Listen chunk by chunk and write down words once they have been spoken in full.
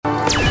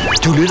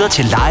Du lytter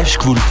til live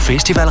Skvulp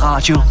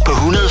Festivalradio på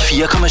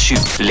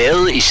 104,7.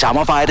 Lavet i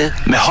samarbejde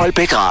med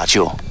Holbæk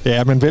Radio.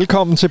 Ja, men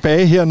velkommen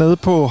tilbage hernede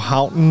på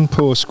havnen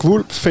på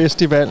Skvulp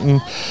Festivalen.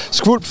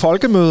 Skvulp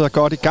Folkemøde er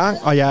godt i gang,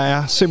 og jeg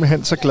er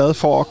simpelthen så glad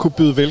for at kunne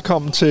byde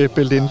velkommen til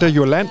Belinda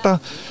Jolander,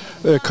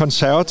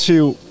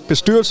 konservativ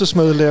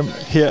bestyrelsesmedlem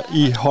her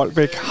i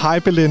Holbæk. Hej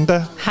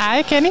Belinda.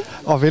 Hej Kenny.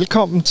 Og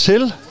velkommen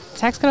til.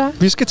 Tak skal du have.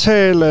 Vi skal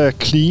tale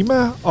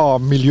klima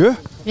og miljø.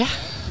 Ja.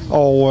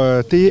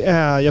 Og det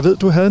er, jeg ved,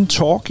 du havde en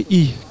talk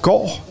i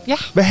går. Ja.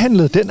 Hvad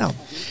handlede den om?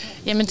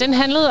 Jamen, den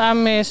handlede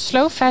om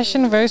slow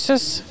fashion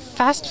versus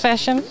fast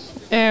fashion.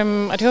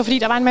 Og det var, fordi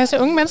der var en masse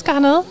unge mennesker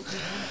hernede.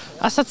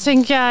 Og så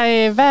tænkte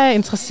jeg, hvad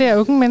interesserer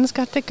unge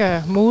mennesker? Det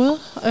gør mode.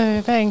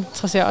 Hvad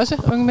interesserer også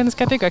unge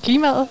mennesker? Det gør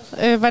klimaet.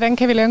 Hvordan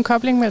kan vi lave en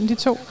kobling mellem de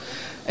to?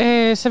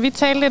 Så vi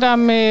talte lidt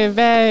om,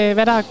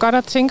 hvad der er godt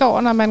at tænke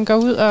over, når man går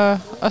ud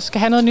og skal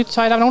have noget nyt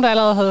tøj. Der var nogen, der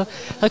allerede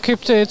havde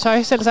købt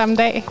tøj selv samme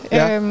dag.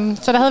 Ja.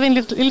 Så der havde vi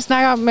en lille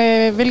snak om,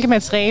 hvilke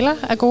materialer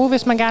er gode,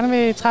 hvis man gerne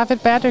vil træffe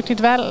et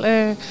bæredygtigt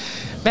valg.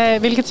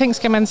 Hvilke ting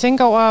skal man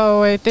tænke over?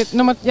 Og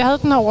jeg havde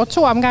den over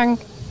 2 omgange.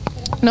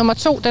 Nummer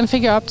 2, den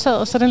fik jeg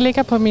optaget, så den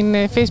ligger på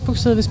min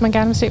Facebook-side, hvis man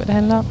gerne vil se, hvad det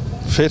handler om.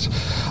 Fedt.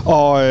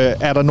 Og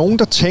er der nogen,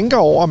 der tænker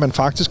over, at man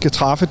faktisk skal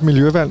træffe et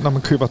miljøvalg, når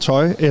man køber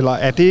tøj? Eller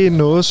er det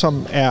noget,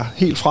 som er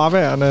helt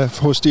fraværende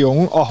hos de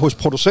unge og hos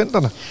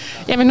producenterne?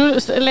 Jamen nu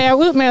lagde jeg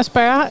ud med at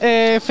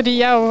spørge, fordi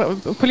jeg er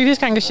jo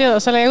politisk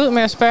engageret, så lagde jeg ud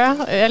med at spørge.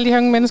 Alle de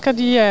unge mennesker,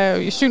 de er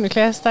i 7.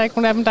 klasse. Der er ikke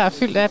nogen af dem, der er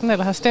fyldt 18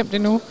 eller har stemt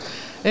endnu.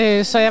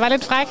 Så jeg var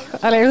lidt fræk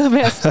og lagde ud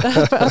med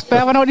at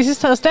spørge, hvornår de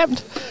sidst havde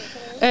stemt.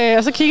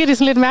 Og så kiggede de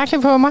sådan lidt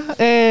mærkeligt på mig,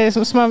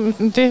 som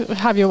om det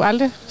har vi jo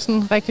aldrig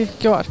sådan rigtig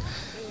gjort.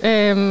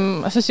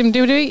 Og så siger de, det er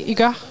jo det, I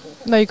gør,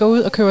 når I går ud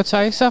og køber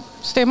tøj. Så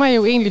stemmer I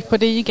jo egentlig på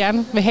det, I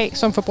gerne vil have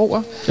som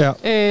forbruger.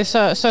 Ja.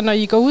 Så når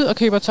I går ud og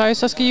køber tøj,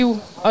 så skal I jo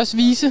også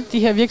vise de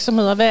her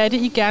virksomheder, hvad er det,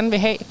 I gerne vil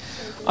have.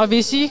 Og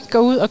hvis I går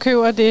ud og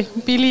køber det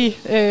billige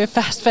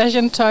fast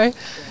fashion tøj,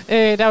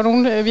 der er jo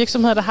nogle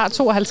virksomheder, der har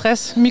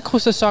 52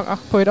 mikrosæsoner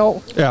på et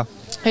år. Ja.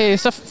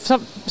 Så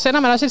sender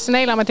man også et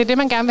signal om, at det er det,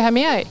 man gerne vil have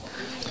mere af.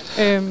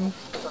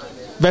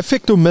 Hvad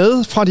fik du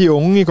med fra de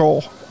unge i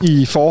går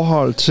i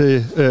forhold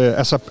til,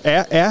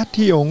 er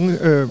de unge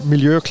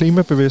miljø- og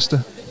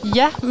klimabevidste?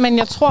 Ja, men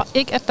jeg tror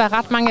ikke, at der er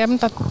ret mange af dem,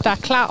 der er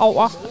klar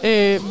over,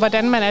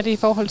 hvordan man er det i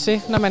forhold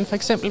til, når man for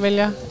eksempel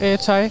vælger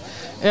tøj,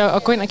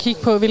 og gå ind og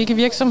kigge på, hvilke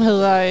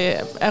virksomheder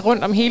er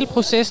rundt om hele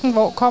processen,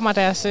 hvor kommer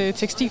deres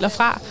tekstiler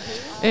fra.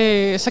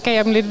 Så gav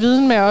jeg dem lidt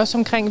viden med også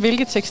omkring,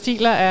 hvilke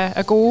tekstiler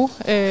er gode,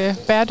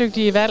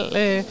 bæredygtige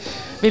valg,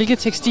 hvilke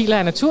tekstiler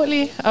er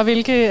naturlige, og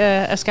hvilke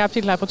er skabt i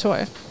et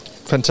laboratorie.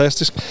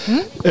 Fantastisk.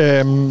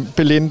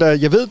 Belinda,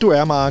 jeg ved, du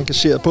er meget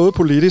engageret, både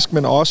politisk,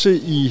 men også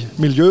i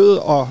miljøet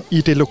og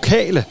i det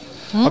lokale.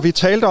 Og vi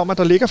talte om, at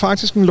der ligger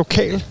faktisk en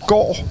lokal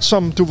gård,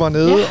 som du var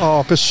nede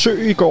og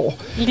besøgte i går.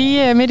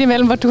 Lige midt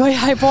imellem, hvor du og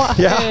jeg bor.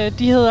 Ja.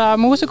 De hedder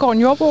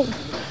Mosegården Jordbrug.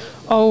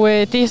 Og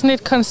det er sådan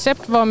et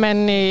koncept, hvor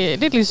man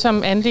lidt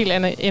ligesom andel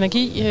af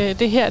energi,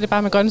 det her det er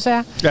bare med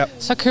grøntsager,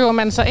 så køber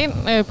man sig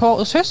ind på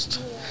årets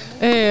høst.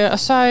 Og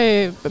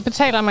så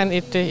betaler man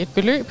et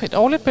beløb, et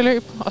årligt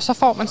beløb, og så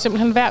får man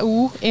simpelthen hver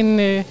uge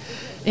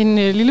en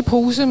lille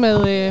pose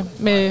med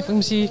kan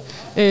man sige,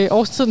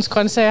 årstidens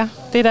grøntsager.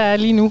 Det der er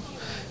lige nu.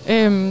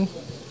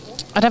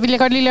 Og der ville jeg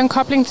godt lige lave en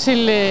kobling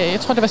til, jeg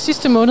tror det var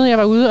sidste måned, jeg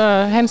var ude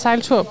og have en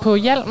sejltur på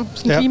Hjalm,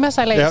 sådan en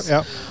klimasejlads,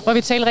 hvor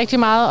vi talte rigtig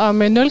meget om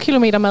 0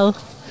 kilometer mad.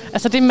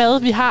 Altså det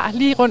mad, vi har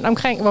lige rundt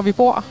omkring, hvor vi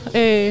bor.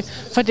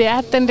 For det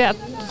er den der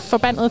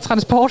forbandede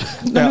transport,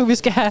 når nu vi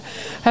skal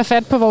have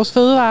fat på vores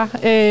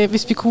fødevarer,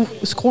 hvis vi kunne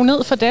skrue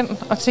ned for den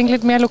og tænke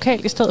lidt mere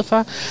lokalt i stedet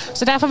for.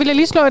 Så derfor vil jeg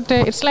lige slå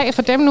et slag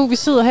for dem nu, vi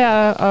sidder her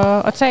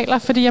og taler,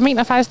 fordi jeg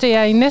mener faktisk, det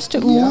er i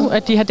næste uge,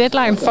 at de har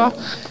deadline for,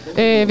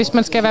 hvis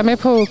man skal være med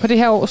på det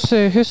her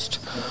års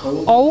høst.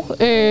 Og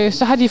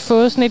så har de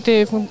fået sådan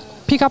et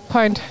pick-up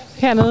point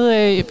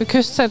hernede ved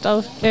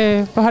kystcentret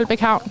på Holbæk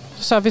Havn.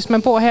 Så hvis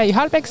man bor her i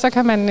Holbæk, så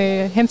kan man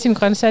hente sine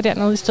grøntsager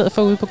dernede i stedet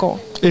for ude på gård.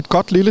 Et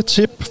godt lille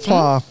tip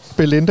fra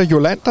Belinda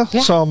Jolander,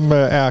 som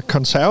er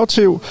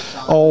konservativ.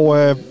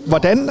 Og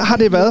hvordan har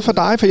det været for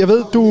dig? For jeg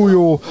ved, du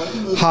jo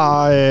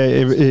har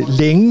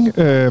længe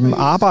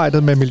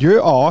arbejdet med miljø,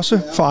 og også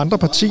for andre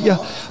partier.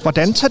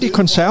 Hvordan tager de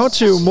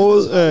konservative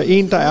mod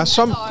en, der er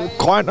så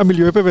grøn og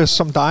miljøbevidst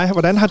som dig?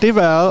 Hvordan har det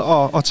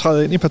været at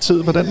træde ind i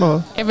partiet på den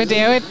måde? Jamen, det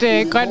er jo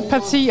et grønt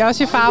parti,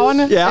 også i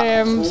farverne,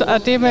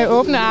 og det med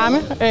åbne arme.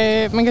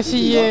 Man kan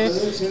sige,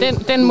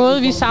 den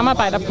måde, vi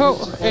samarbejder på,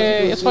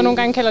 jeg tror nogle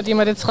gange kalder de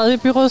mig det 3.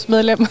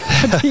 byrådsmedlem,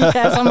 fordi jeg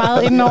er så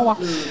meget indenover.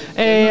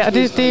 Og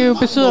det jo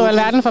betyder jo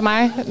alverden for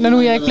mig. Når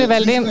nu jeg ikke bliver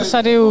valgt ind, så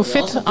er det jo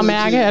fedt at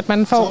mærke, at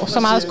man får så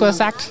meget skulle have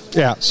sagt.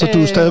 Ja, så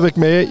du er stadigvæk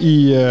med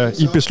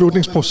i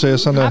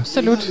beslutningsprocesserne?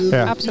 Absolut,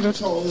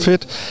 absolut.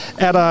 Fedt.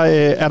 Er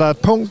der et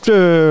punkt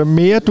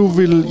mere, du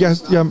vil...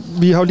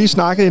 vi har jo lige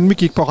snakket, inden vi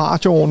gik på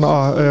radioen,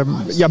 og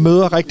jeg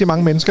møder rigtig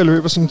mange mennesker i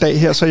løbet af sådan en dag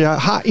her, så jeg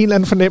har en eller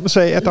anden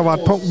fornemmelse af, at der var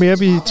et punkt mere,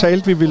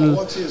 vi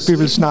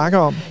ville snakke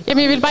om.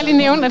 Jamen, jeg vil bare lige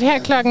nævne, at her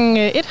klokken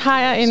 1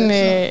 har jeg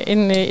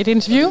et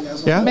interview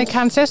med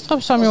Karen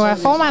Testrup, som jo er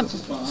formand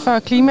for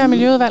Klima- og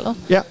Miljøudvalget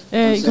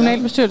i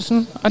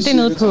kommunalbestyrelsen. Og det er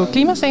nede på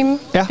klimascenen.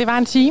 Ja. Det var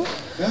en time.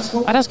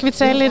 Og der skal vi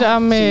tale lidt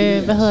om,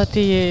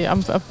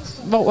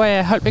 hvor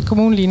er Holbæk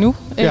Kommune lige nu?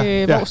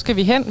 Hvor skal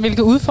vi hen?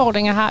 Hvilke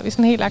udfordringer har vi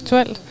sådan helt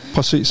aktuelt?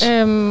 Præcis.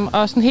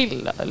 Og sådan helt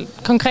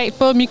konkret,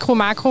 både mikro og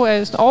makro,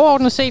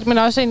 overordnet set, men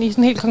også ind i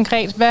sådan helt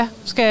konkret, hvad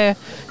skal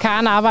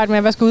Karen arbejde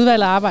med, hvad skal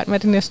udvalget arbejde med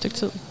det næste stykke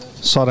tid?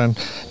 Sådan.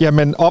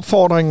 Jamen,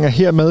 opfordringen er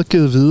hermed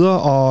givet videre,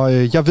 og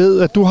jeg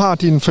ved, at du har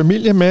din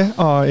familie med,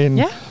 og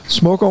en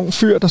smuk ung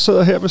fyr, der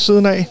sidder her ved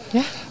siden af,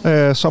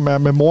 som er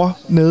med mor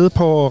nede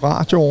på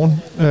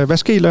radioen. Hvad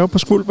skal I lave på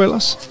Skvulp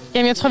ellers?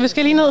 Jamen, jeg tror, vi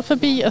skal lige ned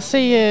forbi og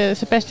se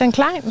Sebastian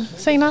Klein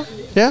senere.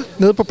 Ja,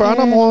 nede på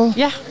børneområdet?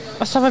 Ja,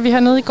 og så var vi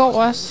hernede i går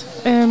også.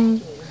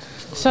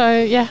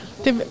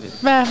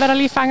 Hvad der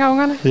lige fanger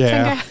ungerne, tænker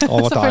jeg.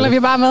 Så følger vi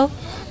bare med.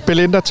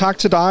 Belinda, tak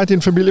til dig og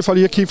din familie for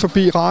lige at kigge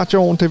forbi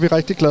radioen. Det er vi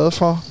rigtig glade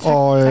for.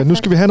 Tak, nu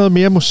skal vi have noget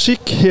mere musik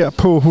her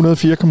på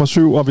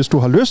 104,7. Og hvis du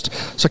har lyst,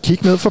 så kig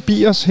ned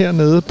forbi os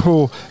hernede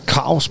på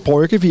Kravs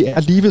Brygge. Vi er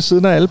lige ved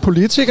siden af alle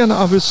politikerne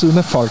og ved siden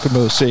af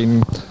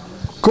folkemødescenen.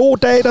 God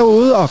dag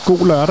derude, og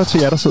god lørdag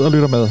til jer, der sidder og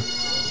lytter med.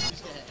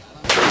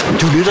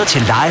 Du lytter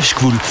til live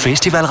Skvulp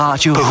Festival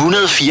Radio på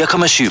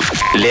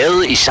 104,7.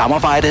 Lavet i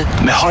samarbejde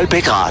med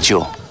Holbæk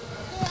Radio.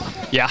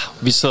 Ja,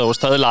 vi sidder jo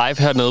stadig live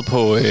hernede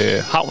på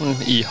havnen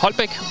i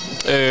Holbæk.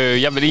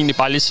 Jeg vil egentlig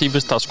bare lige sige,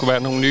 hvis der skulle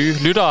være nogle nye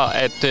lyttere,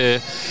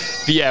 at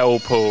vi er jo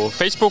på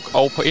Facebook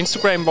og på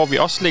Instagram, hvor vi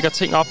også lægger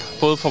ting op,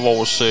 både for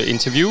vores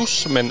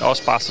interviews, men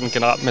også bare sådan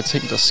generelt med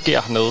ting, der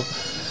sker hernede.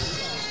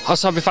 Og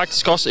så har vi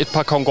faktisk også et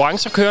par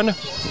konkurrencer kørende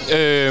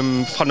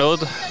fra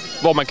noget,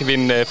 hvor man kan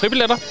vinde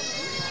fribilletter.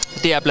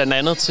 Det er blandt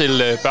andet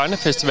til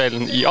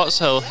børnefestivalen i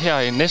Optaget her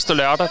i næste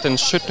lørdag, den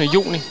 17.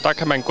 juni. Der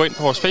kan man gå ind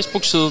på vores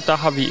Facebook-side. Der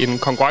har vi en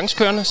konkurrence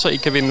kørende, så I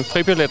kan vinde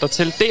fribilletter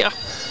til der.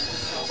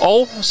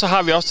 Og så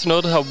har vi også til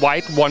noget, der hedder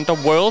White Wonder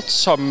World,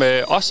 som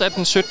også er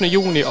den 17.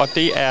 juni, og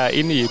det er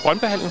inde i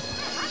Brøndbyhallen,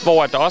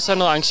 hvor der også er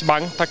noget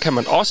arrangement. Der kan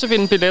man også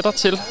vinde billetter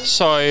til.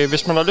 Så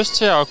hvis man har lyst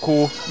til at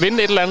kunne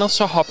vinde et eller andet,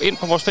 så hop ind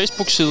på vores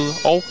Facebook-side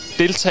og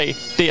deltag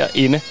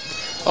derinde.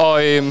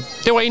 Og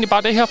det var egentlig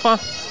bare det herfra.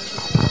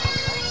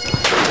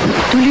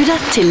 Du lytter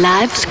til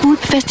live Skvulp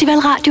Festival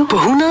Radio på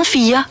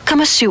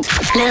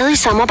 104,7. Lavet i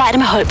samarbejde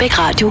med Holbæk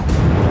Radio.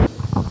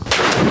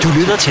 Du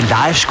lytter til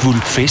live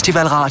Skvulp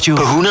Festival Radio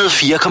på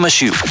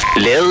 104,7.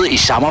 Lavet i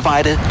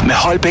samarbejde med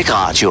Holbæk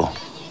Radio.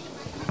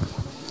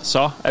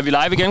 Så er vi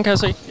live igen, kan jeg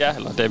se. Ja,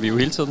 eller det er vi jo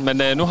hele tiden.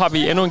 Men nu har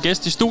vi endnu en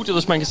gæst i studiet,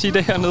 hvis man kan sige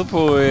det hernede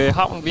på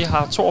havnen. Vi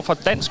har Thor fra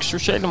Dansk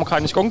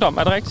Socialdemokratisk Ungdom.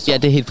 Er det rigtigt? Ja,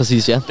 det er helt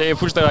præcis, ja. Det er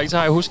fuldstændig rigtigt, så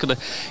har jeg husket det.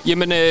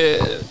 Jamen,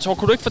 Thor,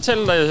 kunne du ikke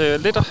fortælle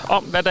lidt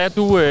om, hvad det er,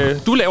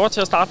 du laver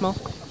til at starte med?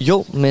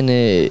 Jo, men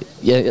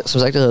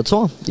som sagt, jeg hedder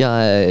Thor.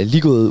 Jeg er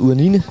lige gået ud af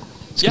 9.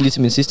 Skal lige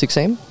til min sidste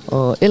eksamen.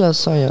 Og ellers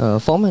så er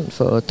jeg formand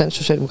for Dansk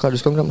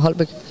Socialdemokratisk Ungdom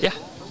Holbæk. Ja.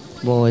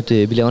 Hvor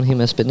vi laver en hel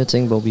masse spændende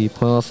ting, hvor vi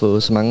prøver at få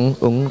så mange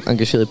unge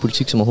engageret i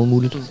politik som overhovedet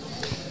muligt.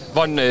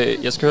 Hvordan,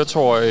 jeg skal høre,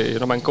 Thor,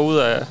 når man går ud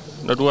af,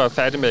 når du er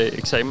færdig med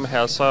eksamen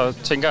her, så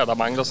tænker jeg, at der er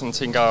mange, der sådan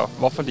tænker,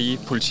 hvorfor lige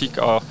politik,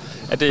 og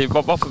er det,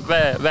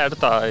 hvad er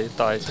det,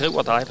 der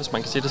driver dig, hvis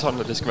man kan sige det sådan,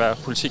 at det skal være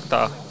politik,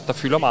 der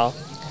fylder meget?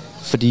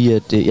 Fordi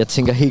jeg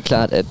tænker helt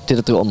klart, at det,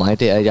 der driver mig,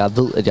 det er, at jeg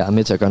ved, at jeg er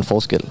med til at gøre en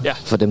forskel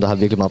for dem, der har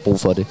virkelig meget brug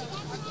for det.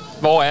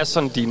 Hvor er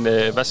sådan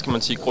dine, hvad skal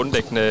man sige,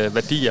 grundlæggende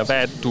værdier? Hvad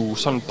er det, du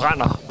sådan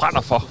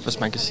brænder for, hvis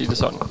man kan sige det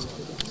sådan?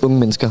 Unge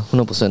mennesker,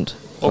 100%.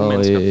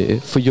 Og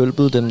få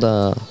hjulpet dem,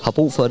 der har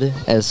brug for det.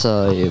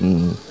 Altså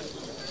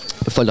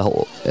folk,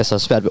 der har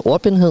svært ved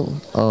ordblindhed,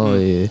 og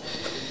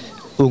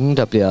unge,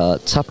 der bliver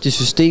tabt i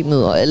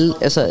systemet, og alle,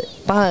 altså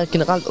bare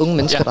generelt unge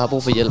mennesker, der har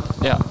brug for hjælp.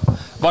 Ja.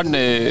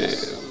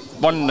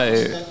 Hvordan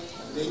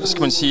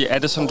skal man sige, er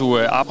det sådan, du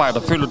arbejder?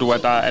 Føler du, at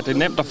er det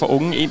nemt at få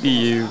unge ind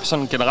i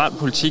sådan generelt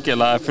politik,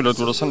 eller føler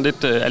du dig sådan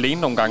lidt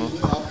alene nogle gange?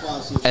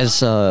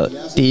 Altså,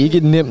 det er ikke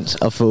nemt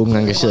at få unge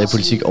engageret i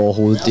politik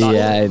overhovedet. Det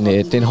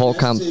er en hård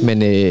kamp,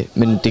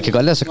 men det kan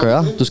godt lade sig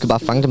gøre. Du skal bare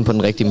fange dem på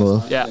den rigtige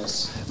måde. Ja.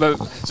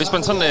 Hvis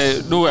man sådan,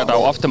 nu er der jo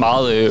ofte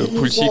meget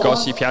politik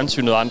også i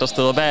fjernsynet og andre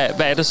steder.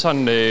 Hvad er det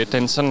sådan,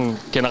 den sådan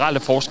generelle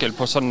forskel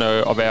på sådan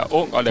at være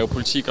ung og lave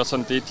politik, og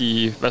sådan det,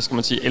 de, hvad skal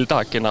man sige,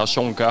 ældre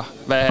generation gør?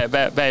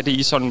 Hvad er det,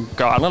 I sådan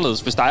gør anderledes,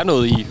 hvis der er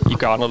noget, I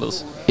gør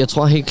anderledes? Jeg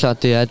tror helt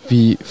klart, det er, at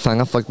vi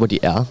fanger folk, hvor de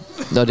er.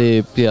 Når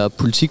det bliver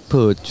politik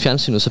på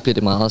fjernsynet, så bliver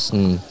det meget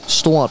sådan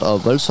stort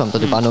og voldsomt, og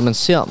det er bare noget, man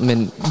ser.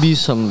 Men vi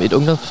som et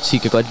ungdomsparti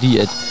kan godt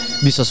lide at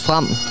vise os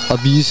frem og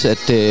vise,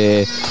 at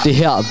det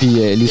her,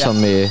 vi ligesom,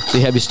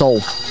 det her, vi står.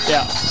 Ja,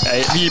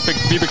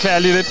 vi beklager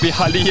lige lidt. Vi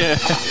har lige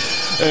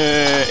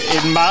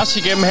en march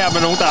igennem her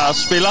med nogen, der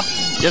spiller.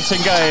 Jeg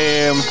tænker,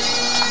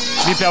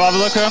 vi bliver bare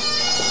ved at køre.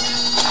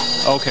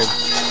 Okay.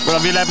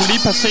 Men vi lader dem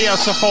lige passere,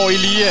 så får I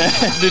lige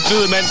lidt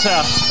lyd imens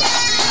her.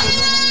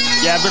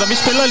 Ja, vi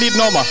spiller lige et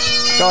nummer.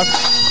 Godt.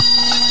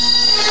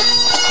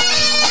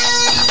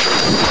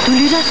 Du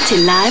lytter til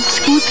live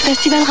Skvulp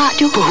Festival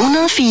Radio på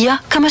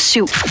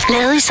 104,7.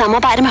 Lavet i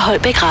samarbejde med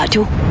Holbæk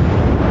Radio.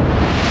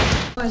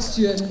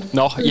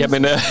 Nå,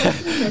 jamen,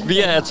 vi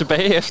er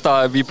tilbage efter,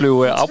 at vi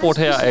blev afbrudt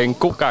her af en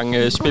god gang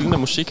spillende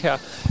musik her.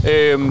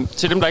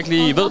 Til dem, der ikke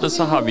lige ved det,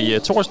 så har vi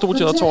Thor i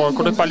studiet. Og Thor,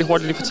 kunne du bare lige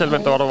hurtigt lige fortælle,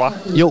 hvem der var?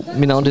 Jo,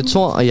 mit navn er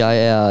Thor, og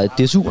jeg er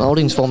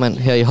DSU-afdelingsformand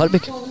her i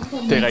Holbæk.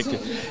 Det er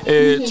rigtigt.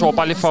 Thor,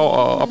 bare lige for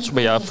at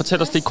opsummere.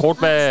 Fortæl os lige kort,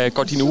 hvad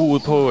går din uge ud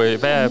på?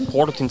 Hvad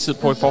bruger du din tid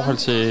på i forhold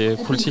til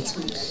politik?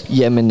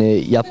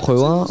 Jamen, jeg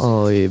prøver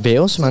at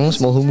væve så mange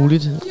som overhovedet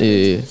muligt.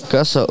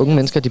 Gør så unge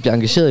mennesker, de bliver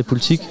engageret i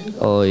politik.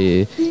 Og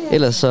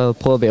ellers så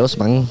prøver at væve så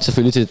mange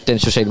selvfølgelig til den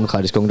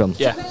socialdemokratiske ungdom.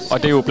 Ja,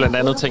 og det er jo blandt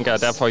andet, tænker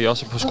jeg, derfor I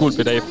også er på Skvulp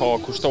i dag, for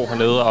at kunne stå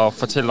hernede og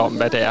fortælle om,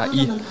 hvad det er,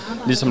 I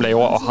ligesom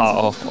laver og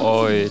har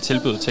og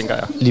tilbyde, tænker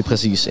jeg. Lige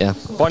præcis, ja.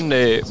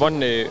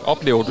 Hvordan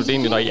oplever du det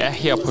egentlig, når I er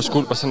her på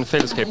Skvulp og sådan et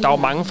fællesskab? Der er jo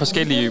mange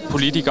forskellige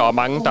politikere og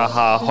mange, der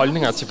har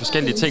holdninger til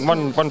forskellige ting.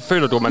 Hvordan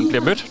føler du, at man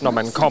bliver mødt, når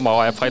man kommer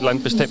og er fra et eller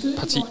andet bestemt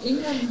parti?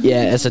 Ja,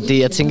 altså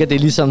jeg tænker, det er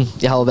ligesom,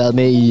 jeg har jo været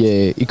med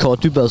i Kåre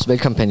Dybvads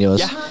valgkampagne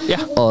også. Ja.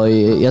 Og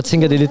jeg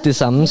tænker, det er lidt det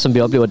samme, som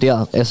vi oplever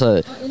der.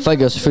 Altså, folk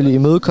er jo selvfølgelig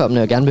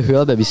imødekommende og gerne vil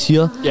høre, hvad vi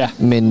siger. Ja.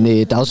 Men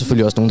der er jo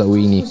selvfølgelig også nogen, der er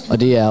uenige. Og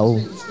det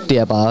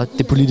er bare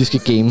det politiske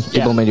game.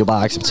 Det må man jo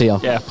bare acceptere.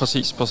 Ja,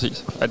 præcis.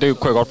 Ja, det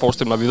kunne jeg godt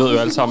forestille mig. Vi ved jo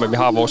alle sammen, at vi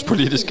har vores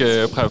politiske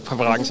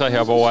præferencer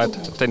her, hvor at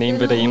den ene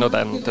vil det ene, og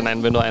den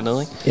anden vil noget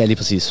andet, ikke? Ja, lige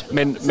præcis.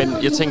 Men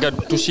jeg tænker,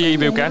 du siger, at I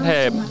vil gerne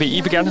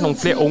have nogle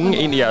flere unge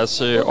ind i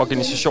jeres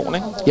organisation,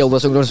 ikke? Jo,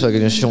 vores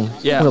ungdomsorganisation.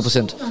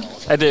 100%.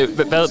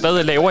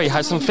 Hvad laver I? Har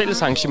I sådan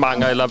fælles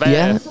arrangementer, eller hvad?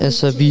 Ja,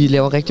 altså vi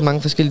laver rigtig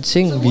mange forskellige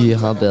ting. Vi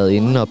har været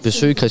inde og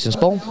besøgt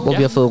Christiansborg, hvor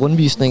vi har fået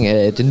rundvisning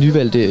af den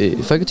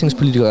nyvalgte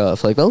folketingspolitiker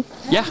Frederik Vad.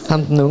 Ja.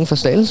 Ham den unge fra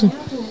Slagelse.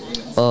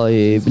 Og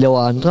vi laver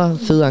andre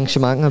fede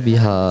arrangementer. Vi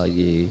har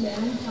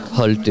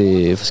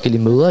holdt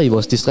forskellige møder i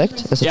vores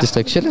distrikt, altså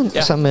distrikt Sjælland,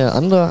 sammen med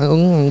andre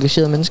unge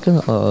engagerede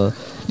mennesker. Og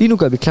lige nu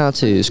gør vi klar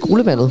til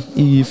skolevalget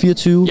i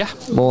 24,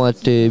 hvor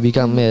at, vi er i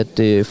gang med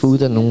at få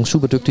uddannet nogle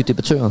super dygtige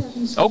debattører.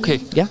 Okay.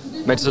 Ja.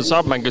 Men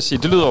så man kan sige,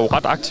 det lyder jo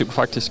ret aktivt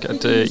faktisk,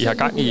 at I har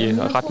gang i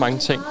ret mange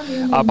ting.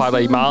 Arbejder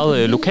I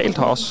meget lokalt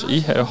her også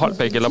i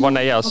Holbæk, eller hvordan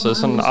er jeres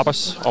sådan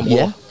arbejdsområde?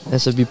 Ja,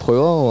 altså vi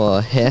prøver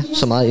at have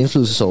så meget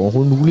indflydelse som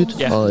overhovedet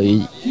muligt, og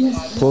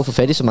prøver at få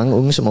fat i så mange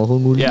unge som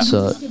overhovedet muligt. Ja.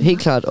 Så helt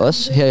klart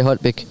også her i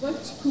Holbæk.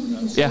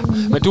 Ja,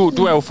 men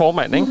du er jo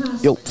formand, ikke?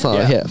 Jo,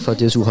 for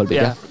DSU Holbæk,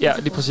 ja,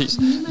 lige præcis.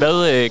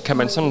 Hvad kan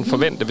man sådan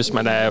forvente, hvis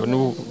man er,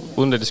 nu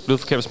uden at det skal lyde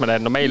forkert, hvis man er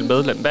en normal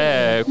medlem?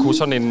 Hvad kunne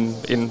sådan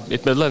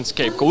et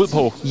medlemskab gå ud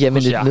på?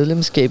 Jamen et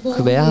medlemskab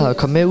kunne være at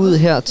komme med ud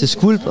her til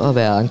Skvulp og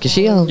være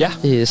engageret.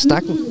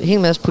 Snakke en hel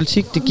masse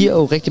politik, det giver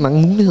jo rigtig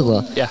mange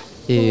muligheder. Ja.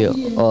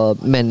 Og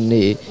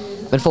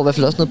man får i hvert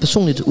fald også noget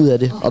personligt ud af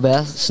det, at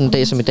være sådan en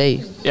dag som i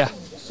dag. Ja.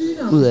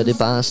 Ud af det,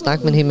 bare at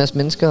snakke med en hel masse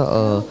mennesker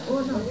og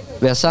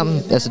være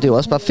sammen. Altså det er jo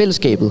også bare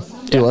fællesskabet.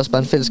 Det er jo også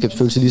bare en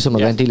fællesskabsfølelse, ligesom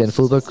at være en del af en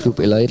fodboldklub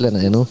eller et eller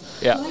andet.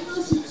 Ja.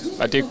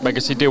 Og det, man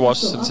kan sige, det er jo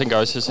også, tænker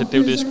jeg også, det er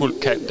jo det, Skvulp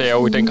kan. Det er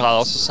jo i den grad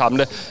også at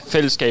samle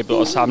fællesskabet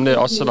og samle,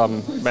 også selvom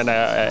man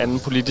er anden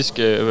politisk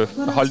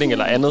holdning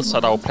eller andet, så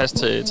er der jo plads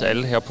til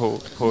alle her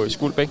på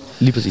Skvulp, ikke?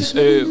 Lige præcis.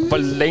 Hvor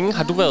længe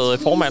har du været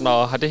formand,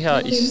 og har det her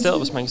eksisteret,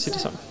 hvis man kan sige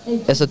det sådan?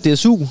 Altså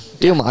DSU, det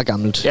er jo meget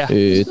gammelt. Ja.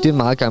 Det er en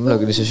meget gammel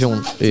organisation.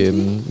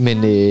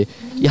 Men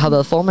jeg har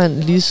været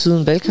formand lige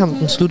siden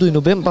valgkampen sluttede i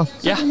november.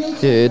 Ja.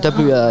 Der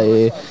blev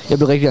jeg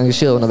blev rigtig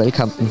engageret under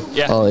valgkampen,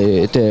 og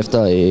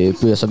derefter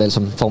blev jeg så valgt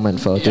som formand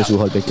for DSU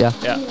Holbæk. Ja.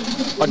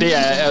 Og det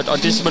er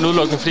simpelthen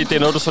udelukkende, fordi det er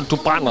noget, du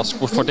brænder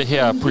sgu for det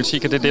her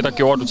politik, og det er det, der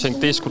gjorde, at du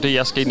tænkte, det er sgu det,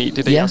 jeg skal ind i. Det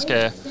er det, jeg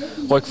skal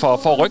rykke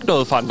for at rykke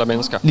noget for andre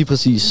mennesker. Lige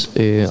præcis.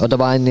 Og der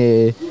var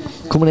en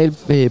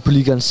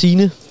kommunalpolitikeren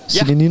Signe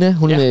Nina,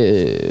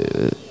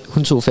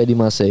 hun tog fat i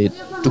mig og sagde,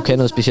 du kan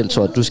noget specielt,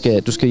 Thor,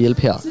 du skal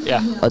hjælpe her.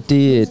 Ja. Og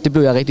det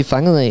blev jeg rigtig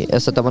fanget af.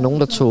 Altså, der var nogen,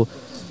 der tog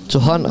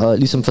hånd og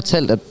ligesom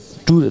fortalte, at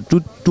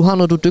du har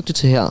noget, du er dygtig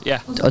til her. Ja.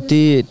 Og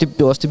det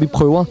er også det, vi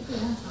prøver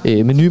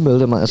med nye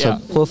medlemmer. Altså,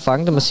 prøv at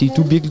fange dem og sige,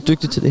 du er virkelig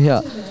dygtig til det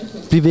her.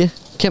 Bliv ved.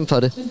 Kæmp for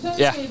det.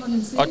 Ja,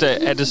 og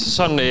er det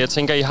sådan, jeg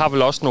tænker, I har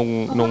vel også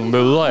nogle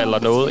møder eller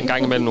noget, en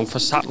gang imellem nogle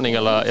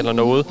forsamlinger eller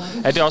noget.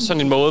 Er det også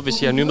sådan en måde,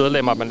 hvis I har nye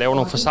medlemmer, at man laver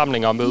nogle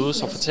forsamlinger og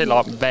mødes og fortæller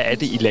om, hvad er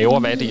det, I laver,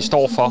 hvad er det, I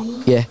står for?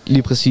 Ja,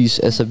 lige præcis.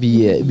 Altså,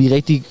 vi er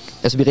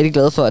rigtig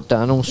glade for, at der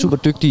er nogle super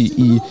dygtige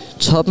i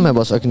toppen af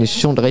vores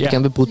organisation, der rigtig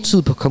gerne vil bruge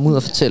tid på at komme ud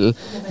og fortælle,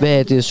 hvad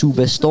er DSU,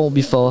 hvad står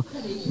vi for,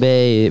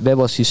 hvad er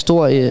vores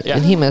historie,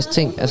 en hel masse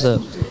ting. Altså,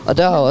 og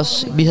der er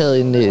også, vi havde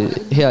en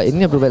her,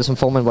 inden jeg blev valgt som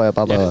formand, hvor jeg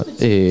bare var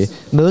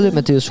medlem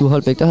af DSU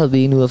Holbæk, der havde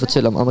vi en ud at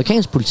fortælle om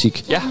amerikansk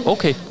politik. Ja,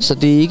 okay. Så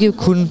det er ikke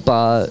kun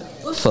bare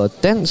for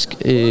dansk,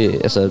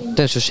 altså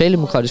dansk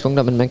socialdemokratisk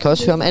ungdom, men man kan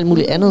også høre om alt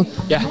muligt andet.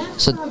 Ja.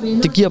 Så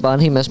det giver bare en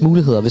hel masse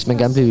muligheder, hvis man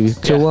gerne vil blive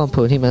klogere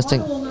på en hel masse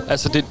ting.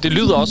 Altså det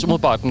lyder også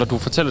umiddelbart, når du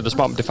fortæller det,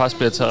 som om det faktisk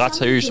bliver taget ret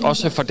seriøst,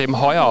 også for dem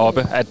højere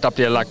oppe, at der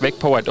bliver lagt vægt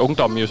på, at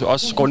ungdommen jo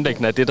også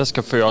grundlæggende er det, der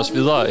skal føre os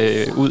videre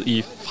ud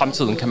i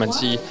fremtiden, kan man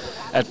sige.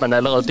 At man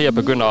allerede der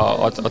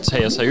begynder at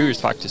tage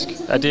seriøst, faktisk.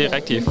 Er det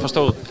rigtigt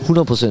forstået?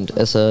 100%.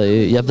 Altså,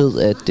 jeg ved,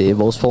 at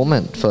vores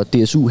formand for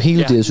DSU,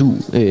 hele DSU,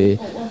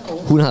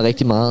 hun har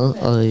rigtig meget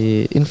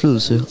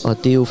indflydelse, og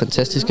det er jo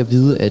fantastisk at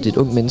vide, at et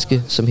ung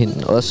menneske som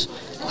hende også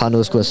har noget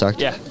at skulle have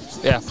sagt.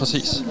 Ja,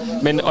 præcis.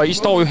 Og I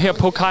står jo her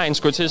på kajen,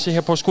 skulle jeg til at sige,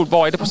 her på Skvulp.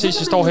 Hvor er det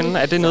præcis, I står henne?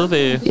 Er det nede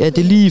ved... Ja, det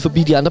er lige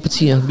forbi de andre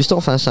partier. Vi står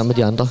faktisk sammen med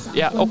de andre.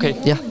 Ja, okay.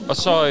 Ja. Og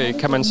så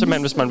kan man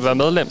simpelthen, hvis man vil være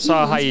medlem, så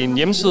har I en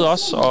hjemmeside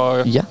også?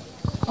 Og... Ja,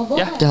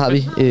 det har vi.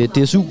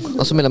 DSU,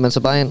 og så melder man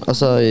sig bare ind, og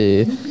så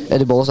er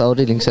det vores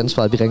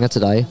afdelingsansvar, at vi ringer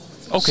til dig.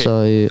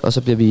 Okay. Og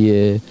så bliver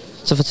vi...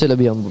 Så fortæller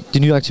vi om de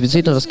nye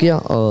aktiviteter, der sker,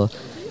 og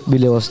vi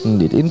laver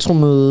sådan et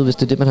intromøde, hvis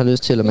det er det, man har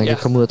lyst til, eller man kan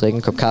komme ud og drikke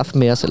en kop kaffe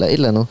med os, eller et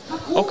eller andet.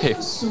 Okay.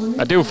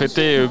 Ja, det er jo fedt.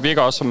 Det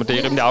virker også som, at det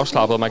er rimelig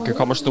afslappet, og man kan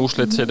komme og snuse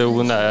lidt til det,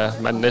 uden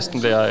at man næsten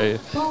bliver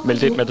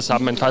meldt ind med det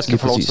samme, men faktisk kan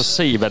få lov til at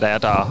se, hvad der er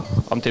der,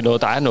 om det er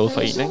noget, der er noget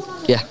for en, ikke?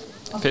 Ja.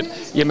 Fedt.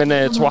 Jamen,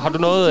 Thor, har du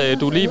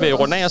noget, du lige vil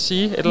runde af at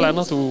sige? Et eller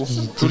andet, du lige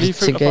føler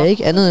for? Tænker jeg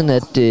ikke andet end,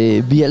 at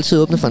vi er altid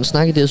åbne for en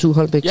snak i DSU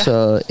Holbæk,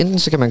 så enten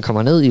så kan man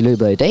komme ned i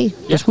løbet af i dag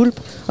på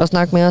Skvulp og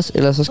snakke med os,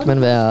 eller så skal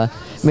man være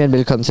mere end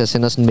velkommen til at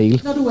sende os en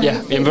mail. Ja,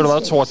 jamen ved du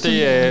hvad, Thor,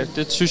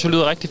 det synes jeg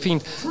lyder rigtig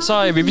fint.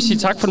 Så vil vi sige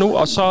tak for nu,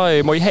 og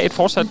så må I have et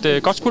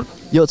fortsat godt Skvulp.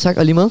 Jo, tak,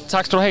 og lige med.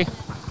 Tak skal du have.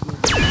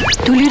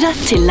 Du lytter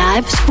til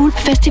live Skvulp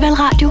Festival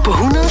Radio på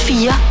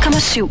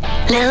 104,7,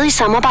 lavet i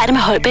samarbejde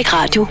med Holbæk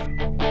Radio.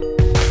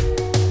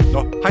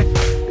 Nå, hej.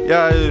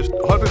 Jeg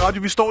Holbæk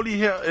Radio. Vi står lige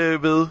her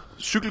ved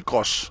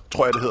cykelgros,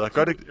 tror jeg det hedder.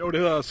 Gør det? Jo, det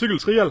hedder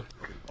cykeltrial.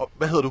 Og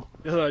hvad hedder du?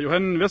 Jeg hedder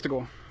Johan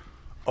Vestergaard.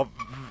 Og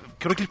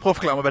kan du ikke lige prøve at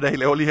forklare mig, hvad der er, I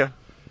laver lige her?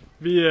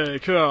 Vi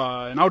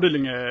kører en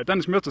afdeling af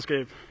dansk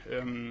mesterskab,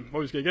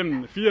 hvor vi skal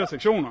igennem 4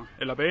 sektioner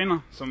eller baner,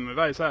 som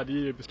hver især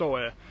de består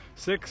af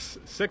 6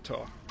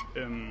 sektorer.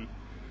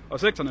 Og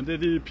sektorerne, det er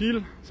de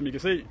pile, som I kan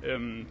se,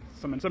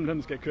 som man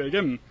simpelthen skal køre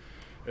igennem,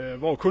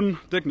 hvor kun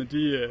dækkene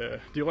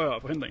de rører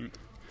forhindringen.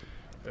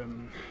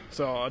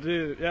 Så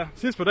det,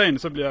 sidst på dagen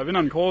så bliver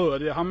vinderen kåret, og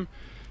det er ham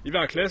i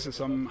hver klasse,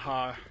 som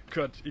har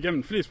kørt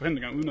igennem flest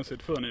forhindringer uden at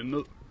sætte fødderne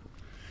ned.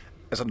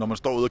 Altså når man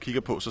står ude og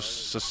kigger på,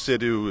 så ser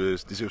det jo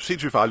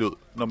sindssygt farligt ud,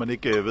 når man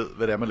ikke ved,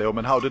 hvad det er, man laver.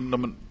 Man har jo det,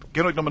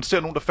 når man ser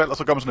nogen, der falder,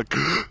 så gør man sådan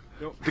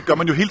det gør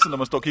man jo hele tiden, når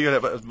man står og kigger her.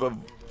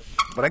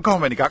 Hvordan kommer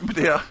man i gang med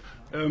det her?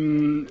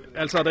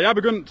 Altså da jeg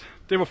begyndte,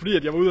 det var fordi,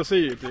 at jeg var ude og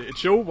se et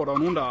show, hvor der var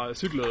nogen, der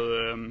cyklede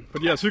på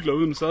de her cykler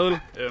uden sadel,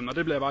 og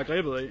det blev jeg bare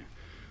grebet af.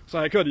 Så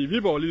har jeg kørt i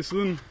Viborg lige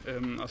siden,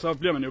 og så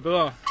bliver man jo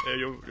bedre,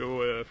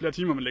 jo flere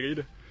timer man lægger i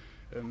det.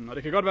 Og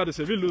det kan godt være, at det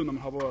ser vildt ud, når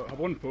man hopper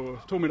rundt på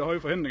 2 meter høje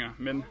forhindringer,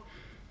 men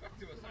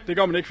det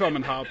gør man ikke, før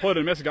man har prøvet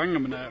det en masse gange, når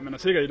man er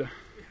sikker i det.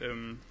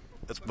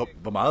 Altså,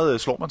 hvor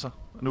meget slår man sig?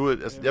 Nu,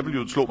 altså, jeg vil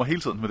jo slå mig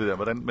hele tiden med det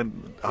der, men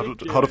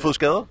har du fået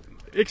skader?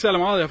 Ikke særlig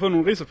meget. Jeg har fået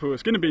nogle ridser på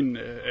skinnebenen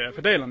af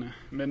pedalerne,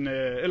 men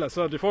ellers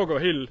så det foregår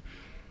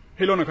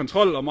helt under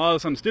kontrol og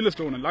meget sådan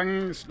stillestående,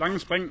 lange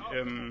spring.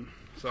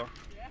 Så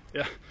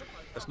ja.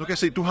 Altså nu kan jeg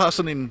se, du har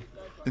sådan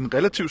en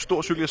relativt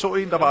stor cykel. Jeg så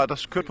en,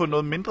 der kørte på en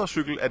noget mindre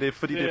cykel. Er det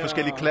fordi det er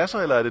forskellige klasser,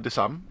 eller er det det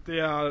samme?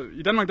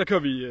 I Danmark der kører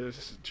vi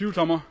 20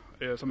 tommer,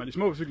 som er de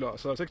små cykler, og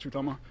så 26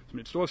 tommer, som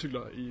er de store cykler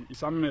i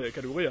samme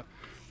kategorier.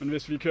 Men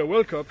hvis vi kører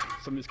World Cup,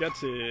 som vi skal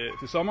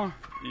til sommer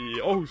i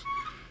Aarhus,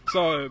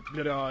 så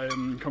bliver der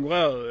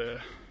konkurreret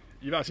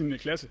i hver sin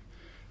klasse.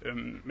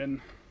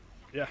 Men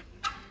ja.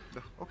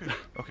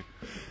 Okay.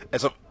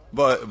 Altså,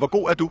 hvor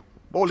god er du?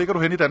 Hvor ligger du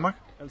hen i Danmark?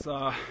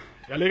 Altså,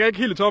 jeg ligger ikke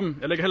helt i toppen.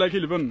 Jeg ligger heller ikke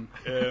helt i bunden.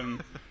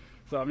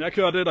 Så jeg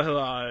kører det, der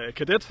hedder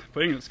kadet på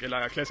engelsk, eller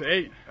klasse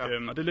A,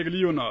 og det ligger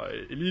lige under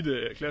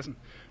elite-klassen.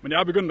 Men jeg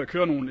har begyndt at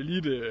køre nogle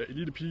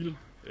elite-pile,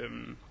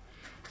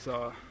 så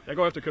jeg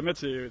går efter at køre med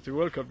til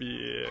World Cup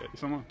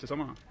til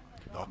sommer.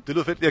 Nå, det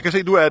lyder fedt. Jeg kan se,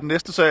 at du er den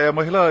næste, så jeg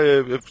må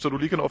hellere, så du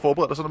lige kan nå at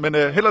forberede dig sådan. Men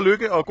held og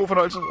lykke og god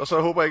fornøjelse, og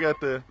så håber jeg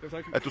ikke,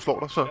 at du slår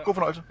dig. Så god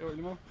fornøjelse.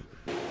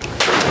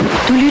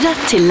 Du lytter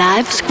til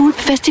live Skvulp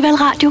Festival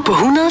Radio på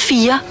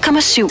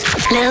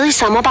 104,7, lavet i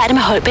samarbejde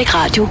med Holbæk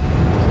Radio.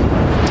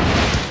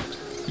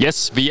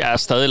 Yes, vi er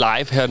stadig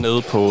live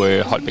hernede på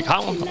Holbæk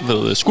Havn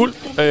ved Skvulp.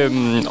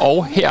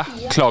 Og her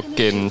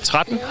klokken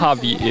 13 har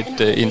vi et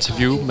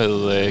interview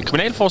med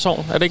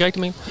Kriminalforsorgen, er det ikke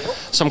rigtigt,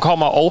 som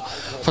kommer og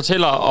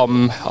fortæller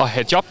om at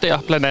have job der,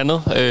 blandt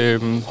andet.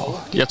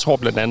 Jeg tror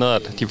blandt andet,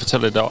 at de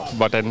fortæller lidt om,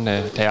 hvordan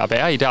det er at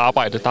være i det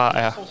arbejde. Der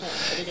er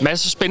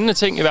masse spændende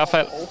ting i hvert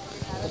fald.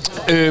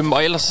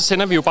 Og ellers så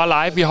sender vi jo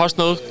bare live. Vi har også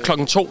noget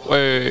klokken 2.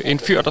 En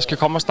fyr, der skal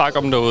komme og snakke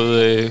om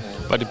noget,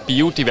 var det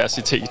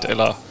biodiversitet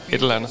eller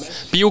et eller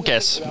andet.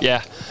 Biogas, ja.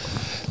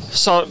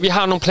 Så vi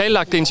har nogle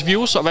planlagte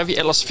interviews, og hvad vi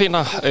ellers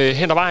finder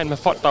hen ad vejen med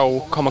folk, der jo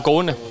kommer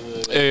gående.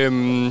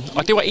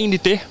 Og det var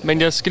egentlig det,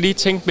 men jeg skal lige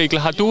tænke, Mikkel,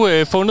 har du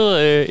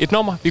fundet et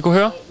nummer, vi kunne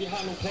høre? Vi har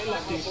nogle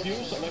planlagte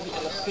interviews, og hvad vi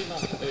ellers finder...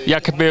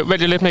 Jeg kan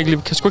vælge lidt, Mikkel.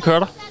 Jeg kan sgu ikke høre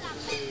dig.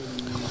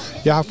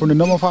 Jeg har fundet et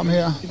nummer frem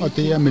her, og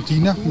det er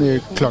Medina med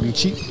klokken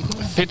 10.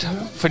 Fedt,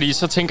 fordi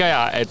så tænker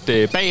jeg,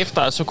 at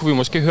bagefter, så kunne vi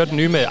måske høre det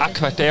nye med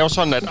Aqua. Det er jo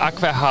sådan, at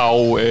Aqua har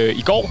jo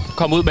i går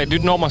kommet ud med et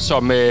nyt nummer,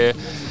 som...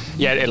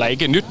 eller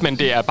ikke nyt, men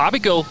det er Barbie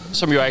Girl,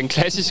 som jo er en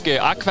klassisk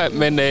Aqua,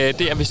 men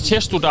det er vist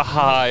Chesto, der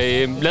har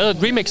lavet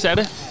et remix af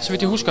det, så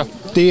vidt jeg husker.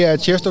 Det er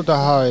Chesto, der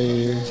har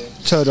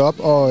taget det op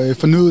og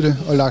fornyet det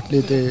og lagt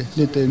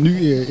lidt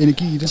ny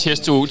energi i det.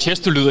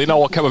 Chesto-lyd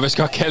indover, kan man vist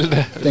godt kalde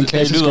det. Den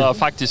klassiske. Det lyder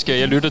faktisk,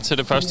 jeg lyttede til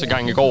det første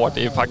gang i går, og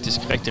det er faktisk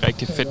rigtig,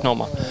 rigtig fedt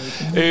nummer.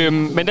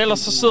 Men ellers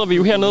så sidder vi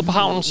jo hernede på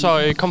havnen, så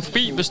kom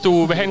forbi, hvis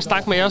du vil have en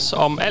snak med os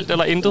om alt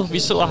eller intet. Vi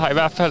sidder her i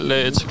hvert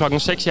fald til klokken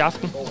 6 i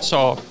aften.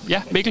 Så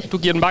ja, Mikkel, du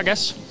giver den bare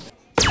gas.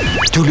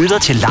 Du lytter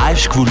til live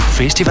Skvulp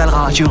Festival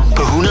Radio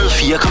på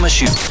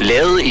 104,7.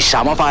 Lavet i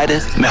samarbejde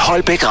med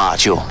Holbæk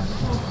Radio.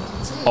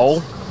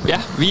 Og ja,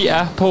 vi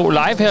er på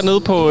live hernede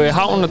på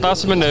havnen, og der er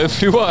simpelthen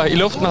flyver i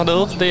luften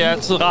hernede. Det er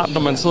altid rart,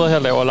 når man sidder her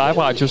og laver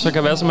live radio, så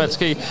kan hvad som helst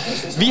ske.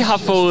 Vi har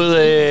fået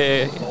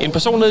en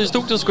person nede i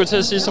studiet, skulle jeg til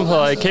at sige, som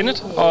hedder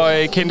Kenneth. Og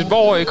Kenneth,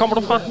 hvor kommer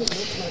du fra?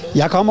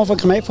 Jeg kommer fra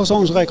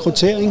Kriminalforsorgens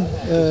rekruttering,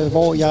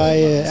 hvor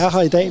jeg er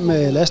her i dag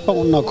med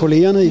lastvognen og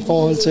kollegerne i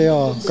forhold til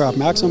at gøre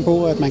opmærksom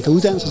på, at man kan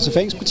uddanne sig til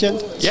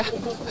fængselsbetjent. Ja.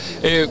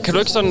 Kan du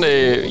ikke sådan...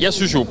 jeg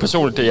synes jo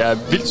personligt, det er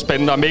vildt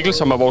spændende, og Mikkel,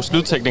 som er vores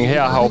lydtekning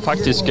her, har jo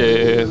faktisk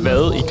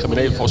været i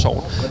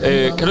Kriminalforsorgen.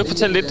 Kan du ikke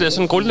fortælle lidt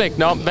sådan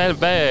grundlæggende om,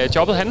 hvad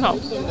jobbet handler om?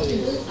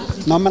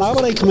 Når man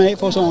arbejder i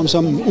Kriminalforsorgen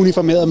som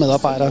uniformeret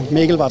medarbejder,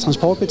 Mikkel var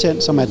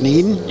transportbetjent, som er den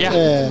ene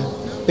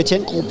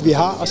betjentgruppe, vi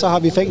har, og så har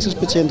vi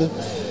fængselsbetjente.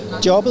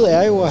 Jobbet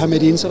er jo at have med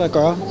de indsatte at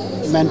gøre.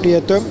 Man bliver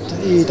dømt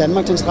i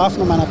Danmark til en straf,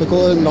 når man har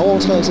begået en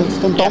lovovertrædelse.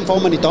 Den dom får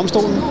man i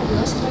domstolen.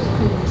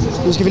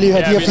 Nu skal vi lige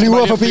have de her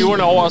flyver forbi.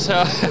 Flyverne over os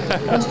her.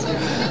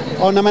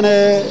 Og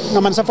når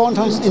man så får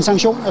en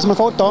sanktion, altså man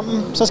får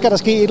dommen, så skal der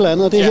ske et eller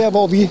andet. Og det er her,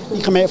 hvor vi i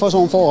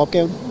Kriminalforsorgen får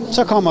opgaven.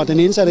 Så kommer den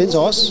indsatte ind til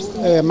os.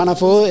 Man har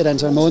fået et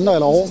antal måneder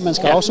eller år, man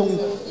skal afzone.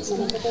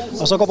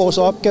 Og så går vores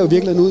opgave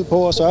virkelig ud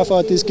på at sørge for,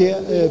 at det sker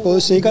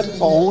både sikkert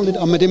og ordentligt,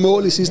 og med det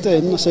mål i sidste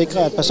ende at sikre,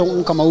 at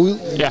personen kommer ud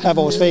af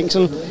vores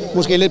fængsel,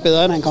 måske lidt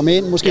bedre, end han kom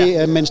ind,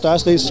 måske med en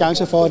større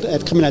chance for,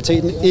 at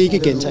kriminaliteten ikke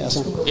gentager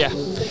sig. Ja,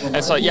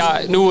 altså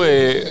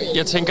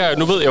jeg tænker,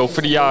 nu ved jeg jo,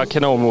 fordi jeg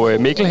kender jo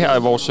Mikkel her,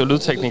 vores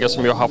lydtekniker,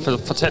 som jo har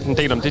fortalt en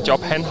del om det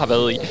job, han har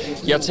været i.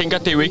 Jeg tænker,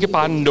 det er jo ikke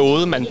bare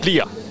noget, man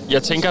bliver.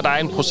 Jeg tænker, der er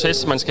en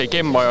proces, man skal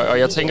igennem, og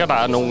jeg tænker, der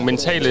er nogle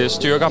mentale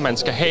styrker, man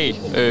skal have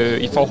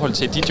i forhold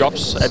til de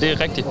jobs. Er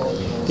det rigtigt?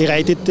 Det er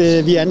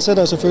rigtigt. Vi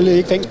ansætter selvfølgelig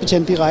ikke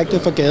fængselsbetjent direkte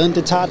fra gaden.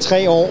 Det tager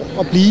 3 år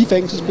at blive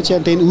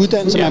fængselsbetjent. Det er en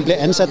uddannelse, man bliver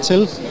ansat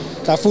til.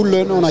 Der er fuld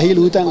løn under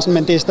hele uddannelsen,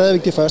 men det er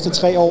stadigvæk de første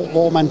 3 år,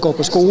 hvor man går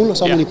på skole, og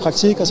så er man i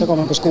praktik, og så går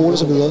man på skole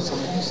osv.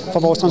 For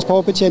vores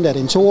transportbetjent er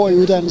det en 2-årig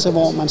uddannelse,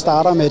 hvor man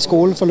starter med et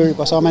skoleforløb,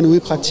 og så er man ude i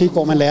praktik,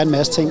 hvor man lærer en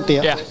masse ting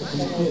der. Ja.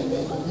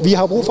 Vi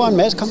har brug for en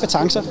masse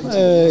kompetencer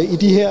i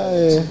de her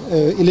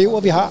elever,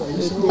 vi har.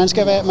 Man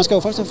skal jo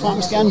først og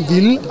fremmest gerne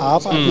ville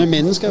arbejde med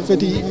mennesker,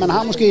 fordi man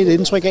har måske et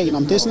indtryk af,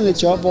 om det er sådan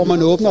et job, hvor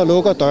man åbner og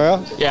lukker døre.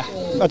 Ja.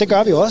 Og det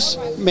gør vi også,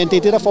 men det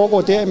er det, der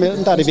foregår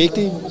derimellem, der er det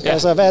vigtige. Ja.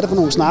 Altså, hvad er det for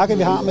nogle snakke,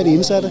 vi har med de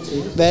indsatte?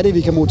 Hvad er det,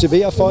 vi kan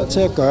motivere folk til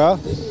at gøre?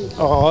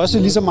 Og også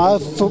lige så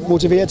meget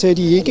motivere til, at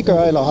de ikke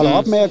gør, eller holder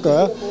op med at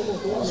gøre.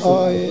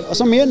 Og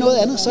så mere end noget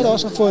andet, så er det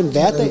også at få en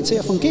hverdag til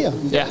at fungere.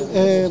 Ja.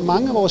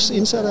 Mange af vores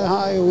indsatte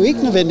har jo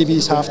ikke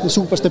nødvendigvis haft en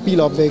super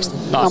stabil opvækst.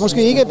 Har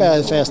måske ikke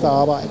været fast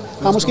arbejde.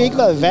 Har måske ikke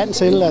været vant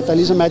til, at der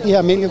ligesom er de her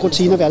almindelige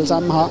rutiner, vi alle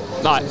sammen har.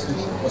 Nej.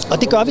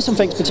 Og det gør vi som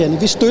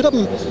fængselsbetjente. Vi støtter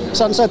dem,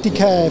 sådan så at de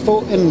kan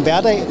få en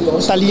hverdag,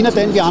 der ligner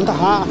den, vi andre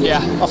har,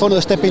 og få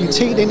noget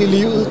stabilitet ind i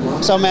livet,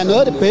 som er noget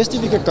af det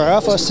bedste, vi kan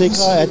gøre for at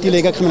sikre, at de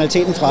lægger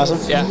kriminaliteten fra sig.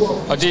 Ja,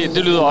 og det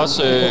lyder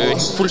også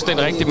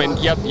fuldstændig rigtigt, men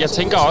jeg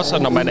tænker også,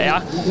 at når man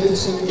er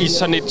i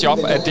sådan et job,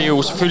 at det er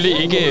jo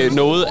selvfølgelig ikke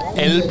noget,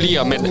 alle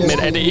bliver, men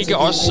er det ikke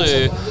også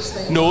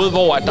noget,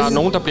 hvor at der er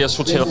nogen, der bliver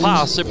sorteret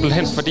fra,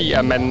 simpelthen fordi,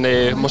 at man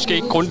måske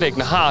ikke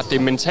grundlæggende har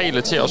det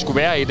mentale til at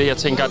skulle være i det. Jeg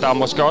tænker, der er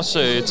måske også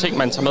ting,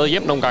 man tager med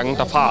hjem nogle gange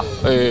derfra.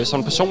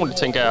 Sådan personligt,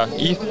 tænker jeg,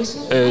 i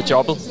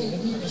jobbet.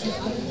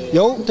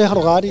 Jo, det har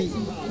du ret i.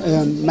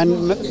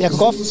 Jeg kan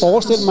godt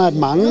forestille mig, at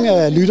mange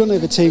af lytterne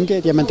vil tænke,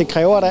 at jamen, det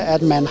kræver da,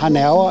 at man har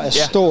nerver af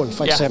stål,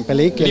 for eksempel.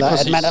 Ikke? Eller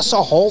at man er så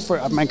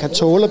hårdfør, at man kan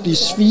tåle at blive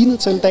svinet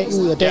til dag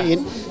ud og dag ind.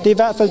 Det er i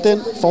hvert fald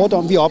den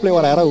fordom, vi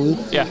oplever, der er derude.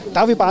 Ja. Der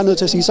er vi bare nødt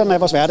til at sige, sådan er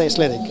vores hverdag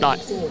slet ikke. Nej.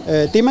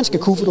 Det, man skal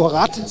kunne, for du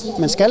har ret,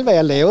 man skal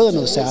være lavet af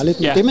noget særligt.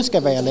 Men det, man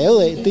skal være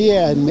lavet af, det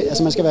er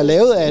man skal være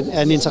lavet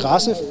af en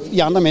interesse i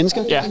andre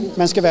mennesker. Ja.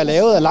 Man skal være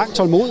lavet af lang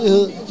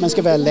tålmodighed. Man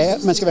skal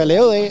være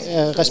lavet af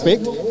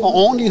respekt og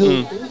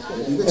ordentlighed.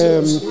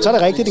 Så er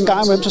det rigtigt, en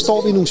gang imellem, så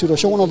står vi i nogle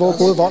situationer, hvor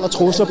både vold og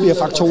trusler bliver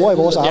faktorer i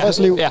vores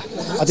arbejdsliv. Ja.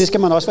 Og det skal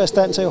man også være i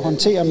stand til at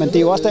håndtere, men det er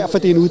jo også derfor,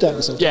 det er en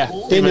uddannelse. Ja,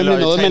 det er nemlig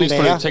noget, man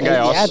lærer.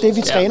 Ja,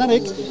 vi træner det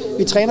ikke.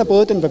 Vi træner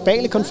både den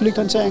verbale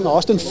konflikthåndtering og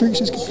også den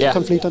fysiske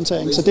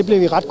konflikthåndtering, så det bliver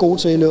vi ret gode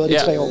til i løbet af de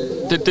 3 år.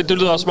 Det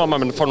lyder også som om, at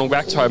man får nogle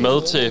værktøjer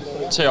med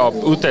til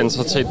at uddanne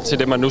sig til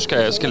det, man nu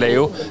skal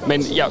lave.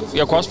 Men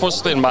jeg kunne også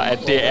forestille mig, at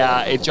det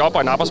er et job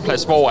og en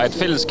arbejdsplads, hvor at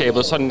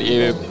fællesskabet sådan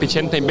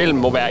betjentene imellem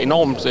må være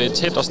enormt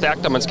tæt og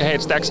stærkt, og man skal have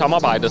et stærkt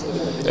samarbejde.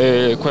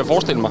 Kunne jeg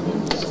forestille mig?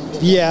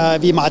 Vi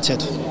er meget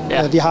tæt.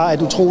 Ja. Vi har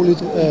et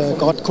utroligt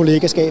godt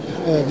kollegaskab.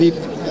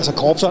 Altså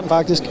korpsånd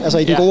faktisk, altså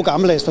i den gode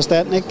gammeldags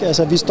forstand. Ikke?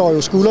 Altså, vi står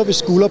jo skulder ved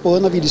skulder,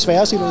 både når vi er i de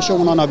svære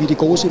situationer, og når vi er i de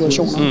gode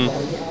situationer.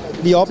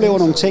 Vi oplever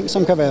nogle ting,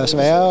 som kan være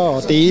svære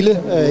at dele.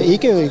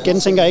 Igen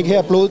tænker jeg ikke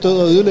her blod, død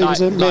og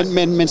ødelæggelse,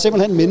 men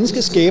simpelthen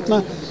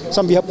menneskeskæbner,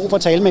 som vi har brug for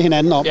at tale med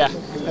hinanden om. Ja.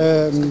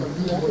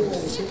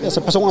 Altså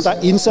personer, der er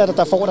indsatte,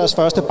 der får deres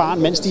første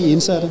barn, mens de er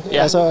indsatte.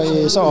 Ja.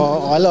 Altså,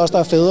 og alle os, der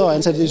er fædre og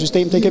ansatte i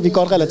system, det kan vi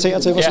godt relatere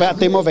til, hvor svært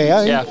det må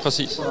være. Ikke? Ja,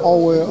 præcis.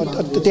 Og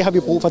det har vi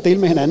brug for at dele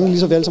med hinanden, lige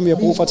så vel som vi har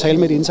brug for at tale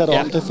med de indsatte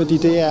om det, fordi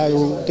det er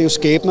jo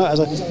skæbner.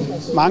 Altså,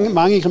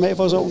 mange i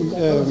kriminalforsorgen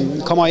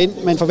kommer ind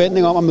med en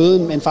forventning om at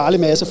møde en farlig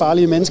masse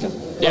farlige mennesker.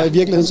 Ja. Og i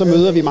virkeligheden så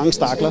møder vi mange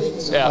stakler.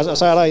 Ja. Og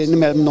så er der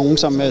indimellem nogen,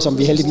 som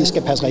vi heldigvis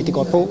skal passe rigtig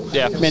godt på.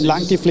 Ja, men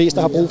langt de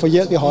fleste har brug for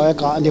hjælp i højere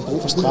grad, end de har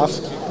brug for straf.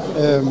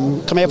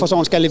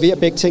 Kriminalforsorgen skal levere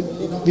begge ting.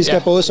 Vi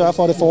skal både sørge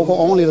for, at det foregår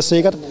ordentligt og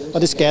sikkert,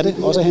 og det skal det.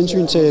 Også af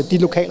hensyn til de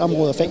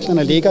lokalområder,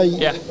 fængslerne ligger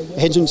i.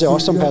 Af hensyn til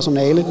os som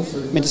personale.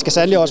 Men det skal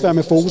sandelig også være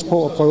med fokus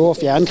på at prøve at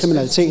fjerne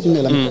kriminaliteten,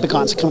 eller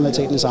begrænse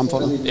kriminaliteten i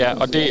samfundet. Ja,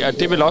 og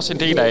det er vel også en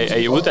del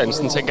af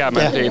uddannelsen, tænker jeg, at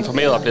man bliver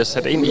informeret og bliver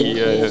sat ind i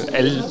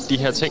alle de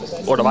her ting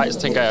undervejs,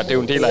 tænker jeg. Det er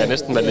jo en del af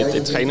næsten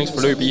et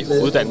træningsforløb i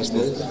uddannelsen.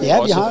 Ja,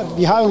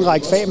 vi har jo en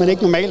række fag, man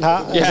ikke normalt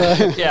har. Ja.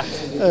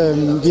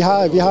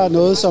 Altså, vi har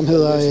noget, som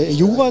hedder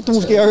jura, du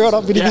måske har hørt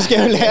om, fordi vi skal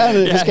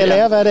jo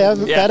lære, hvad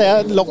det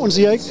er, loven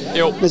siger, ikke?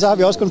 Jo. Men så har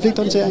vi også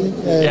konflikthåndtering.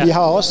 Vi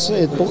har også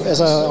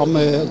om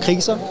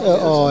kriser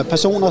og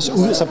personers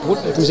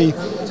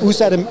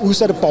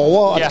udsatte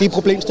borgere og de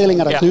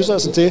problemstillinger, der knytter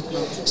sig til.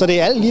 Så det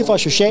er alt lige fra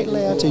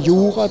sociallærer til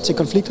jura, til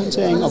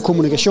konflikthåndtering og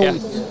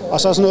kommunikation.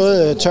 Og så sådan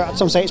noget tørt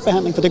som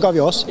sagsbehandling, for det gør vi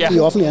også. Vi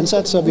er offentligt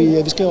ansat, så vi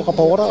skriver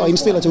rapporter og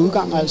indstiller til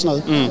udgang og alt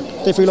sådan noget.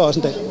 Det føler også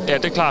en dag. Ja,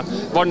 det er klart.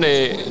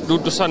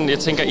 Sådan, jeg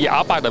tænker, I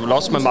arbejder vel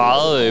også med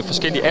meget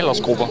forskellige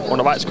aldersgrupper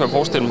undervejs, kan jeg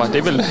forestille mig. Det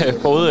er vel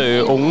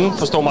både unge,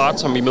 forstår meget,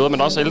 som I møder,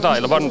 men også ældre.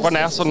 Eller hvordan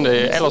er sådan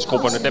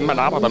aldersgrupperne, dem man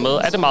arbejder med?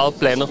 Er det meget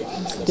blandet?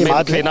 Det er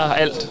meget kvinder,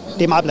 alt?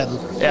 Det er meget blandet.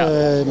 Ja.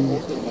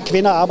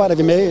 Kvinder arbejder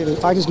vi med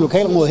faktisk i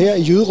lokalområdet her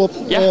i Jyderup,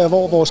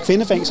 hvor vores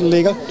kvindefængsel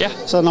ligger. Ja.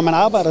 Så når man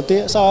arbejder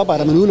der, så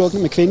arbejder man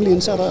udelukkende med kvindelige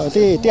indsatte, og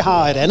det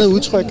har et andet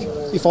udtryk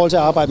i forhold til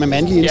at arbejde med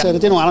mandlige indsatte.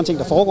 Det er nogle andre ting,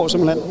 der foregår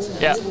simpelthen.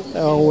 Ja.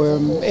 Og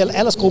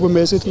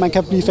aldersgruppemæssigt, man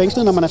kan blive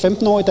fængslet, når man er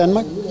 15 år i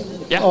Danmark.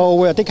 Ja.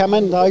 Og det kan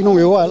man. Der er ikke nogen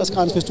øvre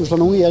aldersgrænse. Hvis du slår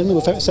nogen ihjel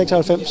med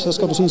 96, så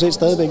skal du sådan set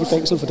stadigvæk i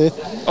fængsel for det.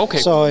 Okay.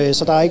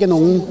 Så der er ikke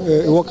nogen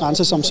øvre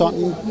grænse som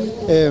sådan.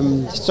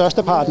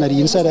 Størsteparten af de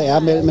indsatte er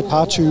mellem et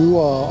par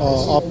 20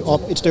 og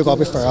op et stykke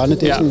op i 40'erne.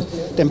 Det er sådan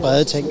den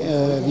brede ting.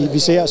 Vi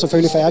ser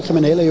selvfølgelig færre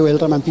kriminelle, jo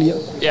ældre man bliver.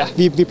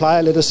 Ja. Vi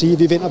plejer lidt at sige, at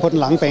vi vinder på den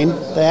lange bane.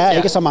 Der er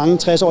ikke så mange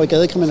 60-årige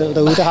gadekriminelle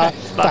derude.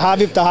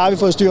 Der har vi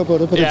fået styr på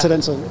det til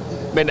den side.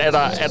 Men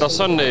er der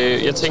sådan,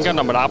 jeg tænker,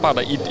 når man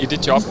arbejder i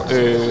det job,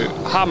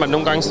 har man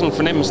nogle gange sådan en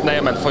fornemmelse af,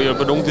 at man får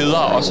hjulpet nogen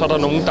videre, og så er der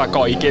nogen, der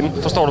går igen?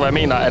 Forstår du, hvad jeg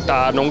mener? At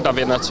der er nogen, der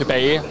vender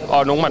tilbage,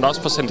 og nogen, man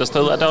også får sendt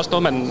afsted. Er det også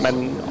noget,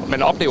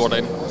 man oplever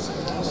derinde?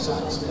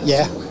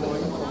 Ja.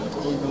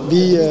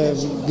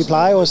 Vi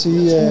plejer jo at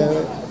sige,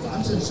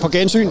 på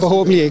gensyn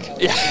forhåbentlig ikke.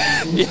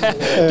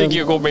 Ja, det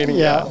giver god mening.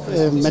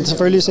 Men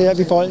selvfølgelig ser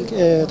vi folk,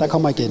 der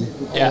kommer igen.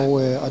 Ja.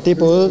 Og det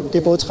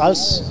er både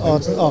træls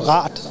og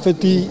rart,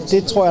 fordi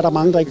det tror jeg, der er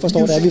mange, der ikke forstår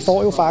det. Vi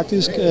får jo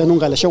faktisk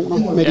nogle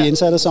relationer med de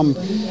indsatte, som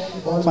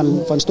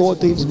for en stor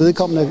del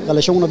vedkommende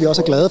relationer, vi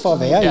også er glade for at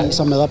være i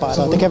som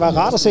medarbejdere. Det kan være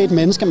rart at se et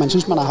menneske, man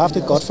synes, man har haft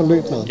et godt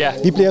forløb med. Ja.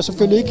 Vi bliver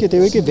selvfølgelig ikke, det er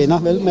jo ikke venner,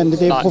 vel, men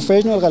det er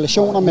professionelle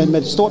relationer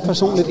med et stort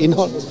personligt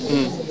indhold.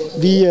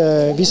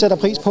 Vi sætter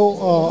pris på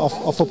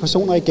at få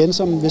personer igen,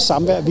 som ved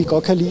samvær, vi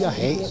godt kan lide at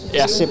have,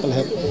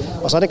 simpelthen.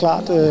 Og så er det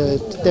klart,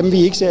 dem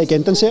vi ikke ser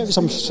igen, den ser vi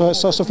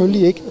så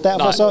selvfølgelig ikke.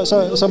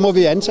 Derfor så må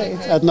vi antage,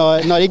 at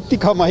når ikke de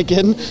kommer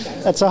igen,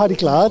 at så har de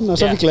klaret den, og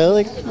så er vi glade,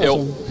 ikke?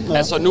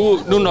 Altså nu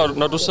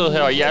når du sidder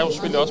her, og jeg er jo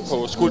selvfølgelig også på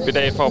Skvulp i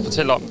dag for at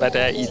fortælle om, hvad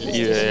det er,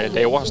 I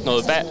laver og sådan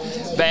noget.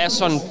 Hvad er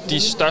sådan de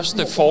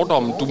største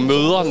fordomme, du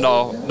møder,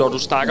 når du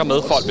snakker med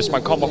folk, hvis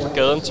man kommer fra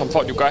gaden, som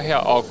folk jo gør her,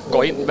 og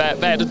går ind?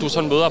 Hvad er det, du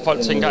sådan møder,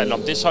 folk tænker, eller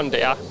om det er sådan,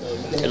 det er?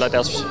 Eller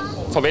deres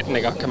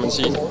forventninger, kan man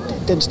sige?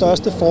 Den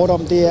største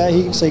fordom, det er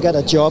helt sikkert,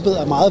 at jobbet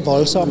er meget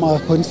voldsommere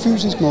på en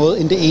fysisk måde,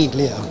 end det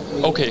egentlig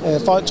er. Okay.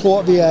 Folk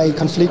tror, vi er i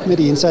konflikt med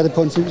de indsatte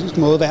på en fysisk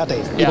måde hver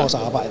dag i vores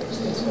arbejde.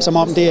 Som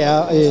om det er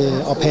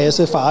at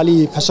passe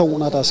farlige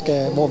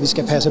personer, hvor vi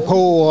skal passe på,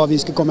 og vi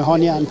skal gå med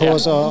håndjern på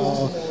os,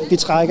 og vi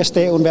trækker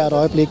staven hvert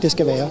øjeblik, det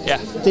skal være.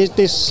 Ja.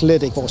 Det er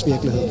slet ikke vores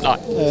virkelighed. Nej.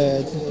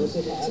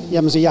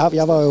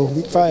 Jeg var jo,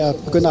 før jeg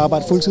begyndte at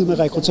arbejde fuldtid med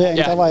rekruttering,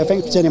 der var jeg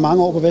fængselsbetjent i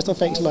mange år på Vestre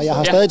Fængsel, og jeg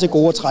har stadig til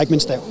gode at trække min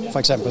stav, for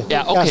eksempel.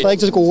 Ja, okay. Jeg har stadig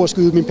til gode at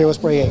skyde min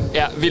peberspray af.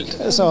 Ja,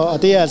 vildt.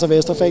 Og det er altså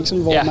Vestre Fængsel,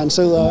 hvor man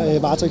sidder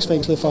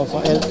varetægtsfængslet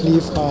for alt,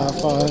 lige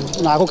fra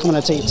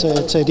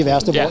narkokriminalitet til de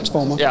værste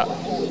voldsformer. Ja.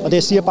 Og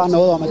det siger bare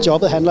noget om, at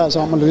jobbet handler altså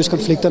om at løse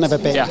konflikterne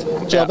verbalt. Ja.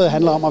 Jobbet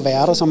handler om at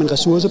være der som en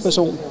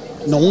ressourceperson.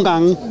 Nogle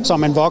gange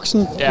som en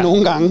voksen,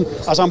 nogle gange,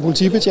 og som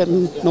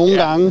politibetjenten, nogle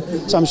gange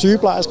som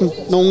sygeplejersken,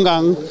 nogle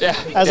gange. Ja.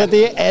 Altså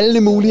det er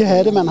alle mulige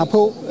hatte, man har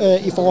på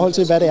i forhold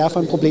til, hvad det er for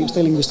en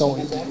problemstilling, vi står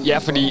i. Ja,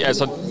 fordi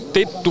altså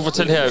det, du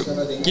fortæller her,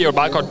 giver jo et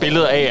meget godt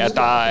billede af, at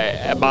der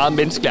er meget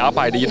menneskeligt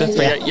arbejde i det.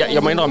 For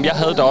jeg må indrømme, jeg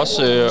havde det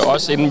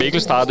også inden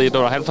Mikkel startede,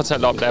 når han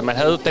fortalte om det, at man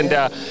havde den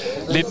der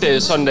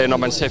lidt sådan, når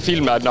man ser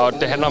film, at når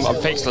det handler om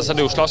fængsler, så er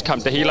det jo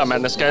slåskamp det hele, og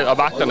og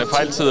vagterne får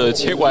altid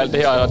tæv og alt det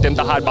her, og dem,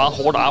 der har et meget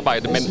hårdt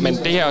arbejde. Men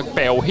det her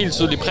bærer jo helt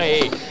tydeligt præg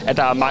af, at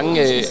der er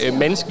mange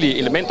menneskelige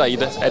elementer i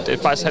det. At det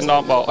faktisk handler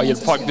om at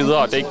hjælpe folk videre,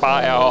 og det ikke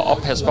bare er at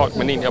oppasse folk,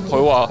 men egentlig at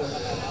prøve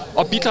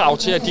at bidrage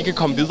til, at de kan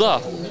komme videre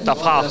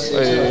derfra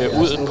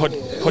ud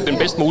på den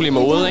bedst mulige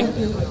måde, ikke?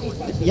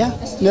 Ja,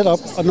 netop.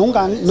 Og nogle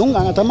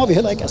gange, der må vi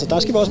heller ikke, altså der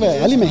skal vi også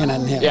være ærlige med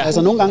hinanden her. Ja.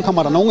 Altså nogle gange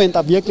kommer der nogen ind,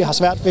 der virkelig har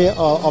svært ved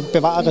at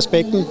bevare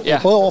respekten,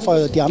 både over for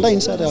de andre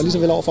indsatte og lige så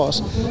vel over for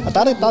os. Og der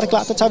er det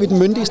klart, der tager vi den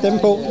myndige stemme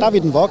på, der er vi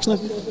den voksne,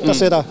 der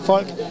sætter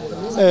folk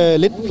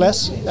lidt på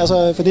plads,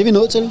 altså for det er vi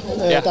nødt til.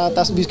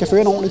 Vi skal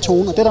føre en ordentlig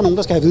tone, og det er der nogen,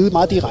 der skal have vide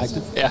meget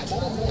direkte. Ja.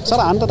 Så er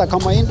der andre, der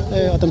kommer ind,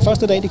 og den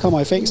første dag, de kommer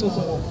i fængsel,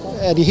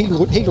 er de helt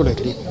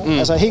ulykkelige.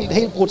 Altså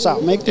helt brudt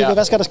sammen. Ikke?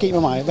 Hvad skal der ske med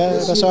mig?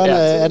 Hvad søren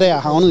er det, jeg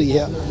har havnet i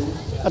her?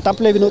 Og der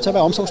bliver vi nødt til at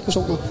være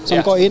omsorgspersoner,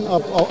 som går ind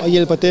og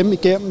hjælper dem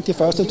igennem de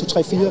første 2,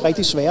 3, 4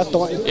 rigtig svære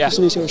døgn i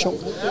sådan en situation.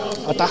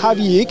 Og der har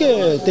vi ikke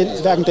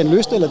hverken den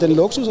lyst eller den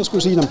luksus at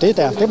skulle sige, om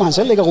det må han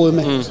selv ikke rode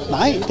med.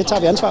 Nej, det tager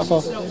vi ansvar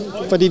for.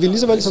 Fordi vi lige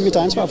så vel som vi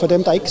tager ansvar for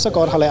dem, der ikke så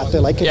godt har lært det,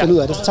 eller ikke kan finde ud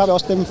af det, så tager vi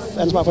også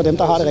ansvar for dem,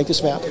 der har det rigtig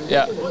svært.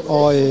 Ja.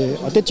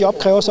 Og det job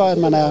kræver så, at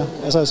man er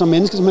som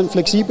menneske simpelthen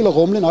fleksibel og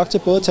rummelig nok til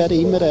både at tage det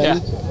ene med det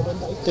andet.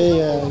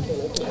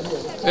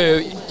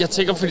 Jeg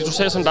tænker, fordi du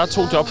sagde sådan, der er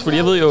 2 jobs, fordi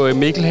jeg ved jo,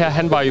 Mikkel her,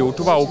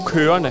 du var jo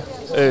kørende.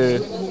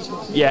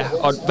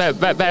 Og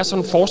hvad er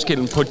sådan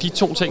forskellen på de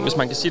 2 ting, hvis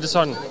man kan sige det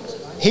sådan?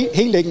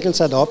 Helt enkelt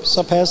sat op,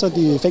 så passer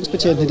de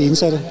fængselsbetjente de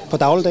indsatte på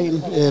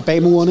dagligdagen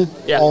bag murene,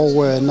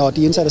 og når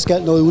de indsatte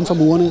skal noget uden for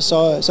murene,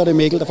 så er det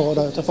Mikkel,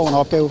 der får en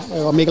opgave,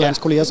 og Mikkel og hans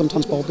kolleger som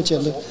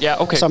transportbetjente,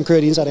 som kører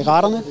de indsatte i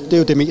retterne. Det er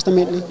jo det mest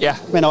almindelige,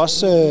 men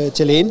også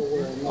til lægen,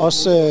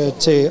 også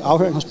til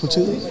afhøring hos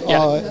politiet,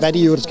 og hvad de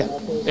jo det skal.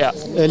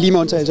 Ja. Lige med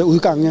undtagelse af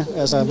udgangene,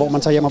 altså hvor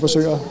man tager hjem og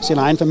besøger sin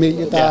egen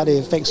familie, der er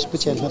det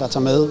fængselsbetjentene, der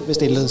tager med, hvis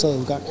det er en ledsaget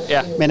udgang. Ja.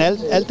 Men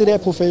alt det der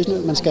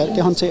professionelle, man skal,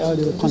 det håndterer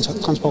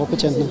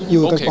transportbetjentene i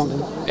udgangspunktet.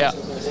 Ja.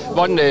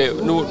 Hvordan,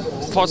 nu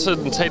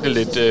fortsætter den tage det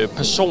lidt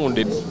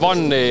personligt.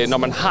 Hvordan, når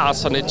man har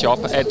sådan et job,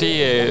 er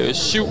det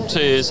 7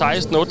 til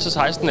 16, 8 til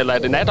 16, eller er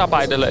det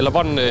natarbejde, eller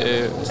hvordan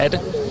er det?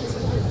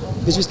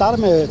 Hvis vi starter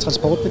med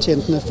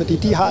transportbetjentene, fordi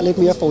de har lidt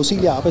mere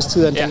forudsigelige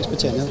arbejdstider end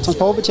fængselsbetjentene.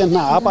 Transportbetjentene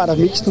arbejder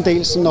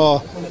mestendels,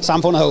 når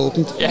samfundet er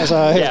åbent.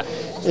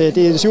 Det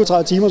er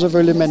 37 timer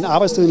selvfølgelig, men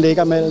arbejdstiden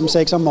ligger mellem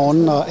 6 om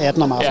morgenen og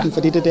 18 om aftenen,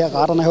 fordi det er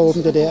der retterne er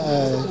åbent, det er der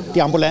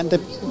de ambulante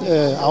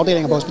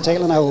afdelinger på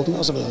hospitalerne er åbent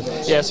osv.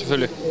 Ja,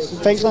 selvfølgelig.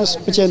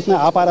 Fængselsbetjentene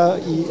arbejder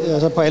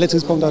på alle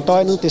tidspunkter af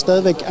døgnet. Det er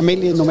stadigvæk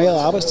almindelig normeret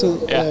arbejdstid,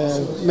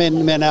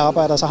 men man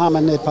arbejder, så har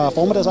man et par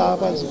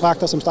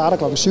formiddagsarbejdsvagter, som starter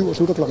klokken 7 og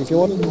slutter klokken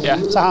 14. Ja.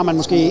 Så har man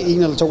måske 1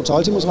 eller 2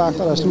 12-timers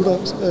vagter, der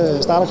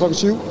starter klokken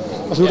 7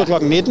 og slutter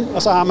klokken 19,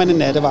 og så har man en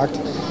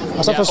nattevagt.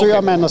 Og så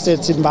forsøger man at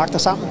sætte sine vagter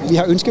sammen. Vi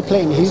har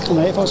ønskeplan i hele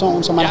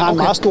kriminalforsorgen, så man har en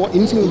meget stor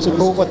indflydelse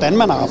på, hvordan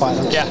man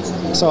arbejder. Ja.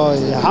 Så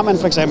har man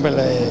for eksempel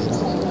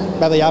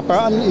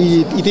børn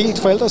i delt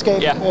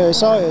forældreskab,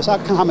 så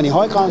har man i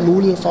høj grad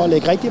mulighed for at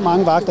lægge rigtig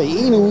mange vagter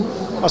i en uge,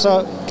 og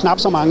så knap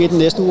så mange i den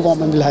næste uge, hvor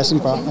man vil have sine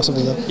børn og så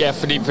videre. Ja,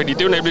 fordi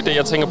det er jo nemlig det,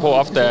 jeg tænker på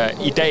ofte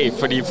i dag,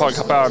 fordi folk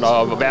har børn,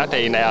 og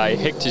hverdagen er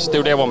hektisk. Det er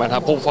jo der, hvor man har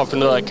brug for at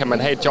finde ud af, kan man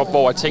have et job,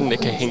 hvor tingene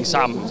kan hænge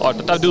sammen. Og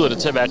der lyder det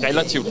til at være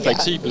relativt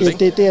fleksibelt.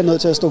 Det er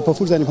nødt til at stå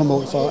fuldstændig på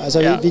mål for.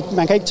 Altså,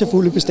 man kan ikke til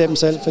fulde bestemme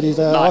selv, fordi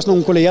der er også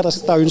nogle kolleger,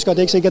 der ønsker, det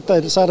er ikke sikkert,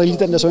 at så er der lige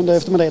den der søndag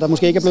eftermiddag, der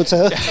måske ikke er blevet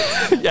taget.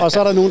 Og så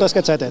er der nogen, der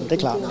skal tage den, det er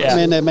klart.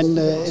 Ja. Men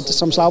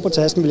som slag på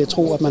tasken vil jeg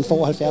tro, at man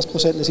får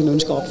 70% af sine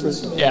ønsker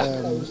opfyldt. Ja.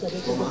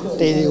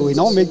 Det er jo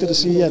enormt vigtigt at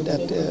sige, at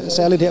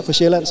særligt her på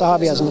Sjælland, så har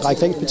vi altså en række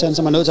fængselsbetjente,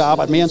 som er nødt til at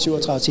arbejde mere end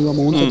 37 timer om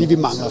ugen, fordi vi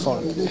mangler folk.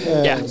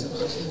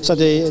 Så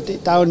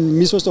der er jo en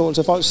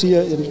misforståelse. Folk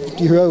siger,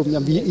 de hører jo,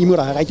 at I må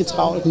da have rigtig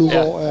travlt nu,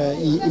 hvor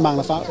I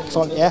mangler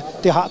folk. Ja,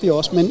 det har vi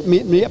også, men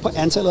mere på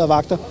antallet af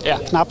vagter,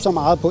 knap så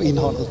meget på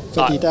indholdet.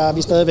 Fordi der er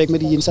vi stadigvæk med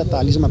de indsatte,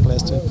 der ligesom er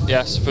plads til. Ja,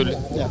 selvfølgelig.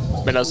 Ja.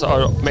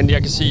 Men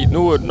jeg kan sige,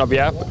 nu når vi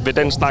er ved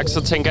den snak,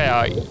 så tænker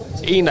jeg,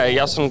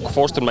 jeg sådan kunne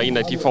forestille mig en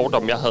af de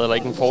fordomme, jeg havde, eller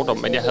ikke en fordom,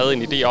 men jeg havde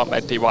en idé om,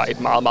 at det var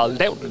et meget, meget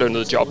lavt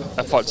lønnet job,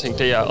 at folk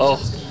tænkte, det er,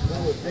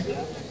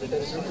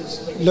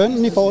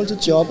 Lønnen i forhold til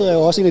jobbet er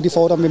jo også en af de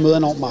fordomme, vi møder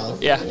enormt meget.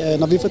 Ja.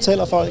 Når vi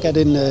fortæller folk, at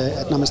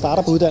når man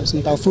starter på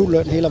uddannelsen, der er jo fuld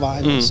løn hele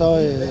vejen,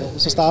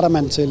 så starter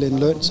man til en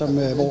løn,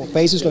 hvor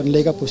basislønnen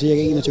ligger på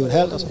cirka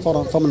 21,5, og så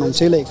får man nogle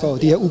tillæg for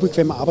de her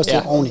ubekvemme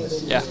arbejdstider oveni.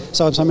 Ja.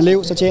 Så som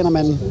elev, så tjener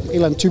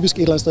man typisk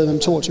et eller andet sted mellem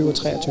 22 og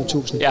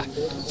 23.000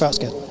 før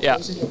skat. Ja.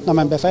 Når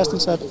man bliver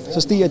fastansat,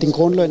 så stiger din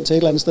grundløn til et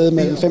eller andet sted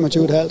mellem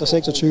 25,5 og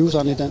 26,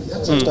 sådan i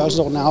den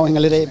størrelsesorden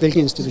afhænger lidt af,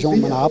 hvilken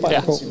institution man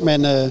arbejder på.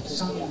 Men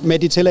med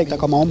de tillæg, der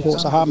kommer ovenpå,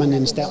 så har man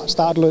en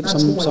startløn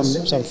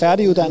som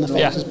færdiguddannet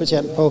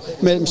fængselsbetjent på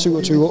mellem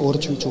 27 og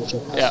 28.000.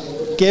 Ja.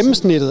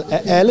 gennemsnittet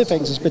af alle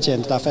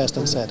fængselsbetjente, der er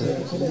fastansatte,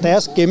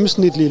 deres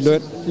gennemsnitlige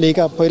løn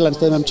ligger på et eller andet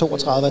sted mellem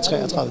 32 og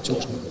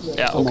 33.000.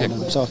 Ja, okay.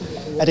 Så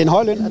er det en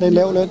høj løn? Er det en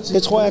lav løn?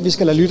 Det tror jeg, vi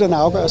skal lade lytterne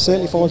afgøre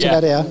selv i forhold til,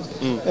 hvad det er.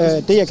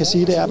 Det, jeg kan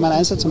sige, det er, at man er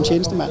ansat som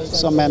tjenestemand,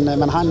 så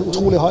man har en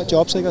utrolig høj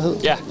jobsikkerhed.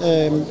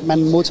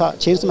 Man modtager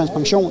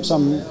tjenestemandspension,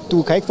 som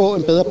du kan ikke få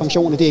en bedre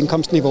pension i det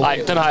indkomstniveau. Nej,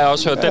 den har jeg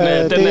også hørt. Den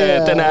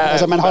er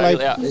altså, man holder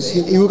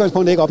i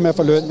udgangspunktet ikke op med at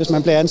få løn, hvis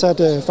man bliver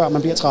ansat, før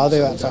man bliver 30 i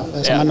hvert fald.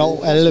 Altså, man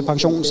når alle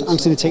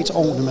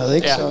pensionsanciennitetsårene med,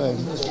 ikke? Ja.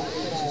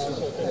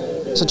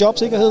 Så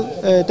jobsikkerhed,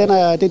 det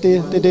er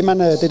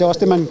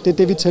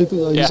det, vi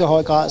tilbyder i lige så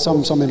høj grad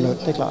som en løn,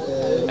 det er klart.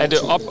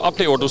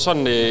 Oplever du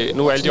sådan,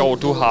 nu alle de år,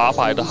 du har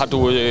arbejdet, har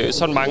du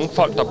sådan mange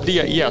folk, der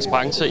bliver i jeres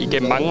branche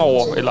igennem mange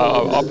år,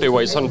 eller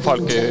oplever I sådan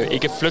folk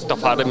ikke flygter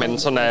fra det, men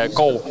sådan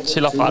går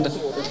til og fra det?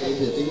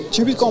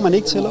 Typisk går man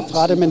ikke til og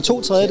fra det, men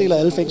 2/3 af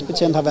alle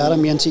fængselsbetjente har været der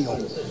mere end 10 år.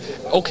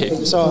 Okay.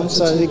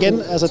 Så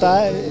igen, altså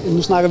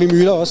nu snakker vi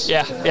myter også.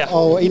 Ja.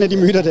 Og en af de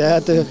myter, det er,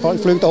 at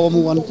folk flygter over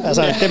muren.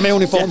 Altså dem med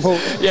uniform på.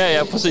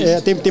 Ja, præcis.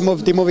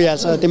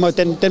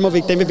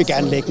 Den vil vi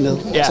gerne lægge ned.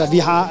 Ja. Altså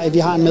vi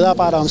har en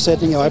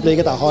medarbejderomsætning i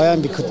øjeblikket, der er højere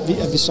end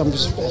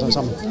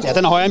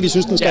den er højere end vi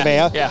synes den skal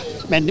være. Ja.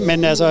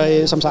 Men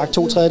altså som sagt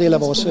 2/3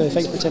 af vores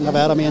fængselsbetjente har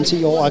været der mere end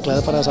 10 år og er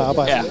glade for deres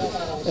arbejde. Ja.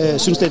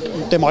 Synes det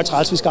er meget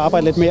træls, vi skal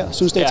arbejde lidt mere.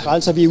 Synes det er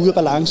træls, at vi er ude af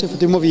balance, for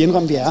det må vi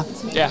indrømme, vi er.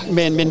 Ja.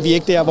 Men vi er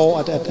ikke der, hvor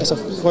at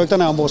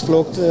rygterne om vores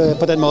flugt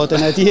på den måde,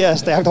 de er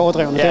stærkt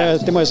overdrevne. Ja.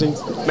 Det må jeg sige.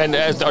 Men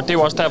og det er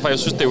jo også derfor, jeg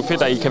synes, det er jo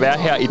fedt, at I kan være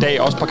her i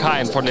dag, også på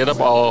kajen, for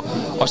netop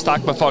at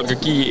snakke med folk og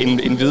give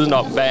en viden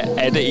om, hvad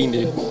er det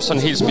egentlig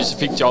sådan helt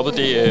specifikt jobbet,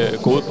 det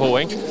går ud på,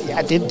 ikke? Ja,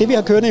 det vi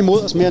har kørende imod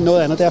os mere end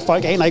noget andet, det er, at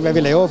folk aner ikke, hvad vi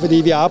laver, fordi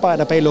vi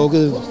arbejder bag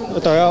lukkede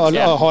døre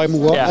og høje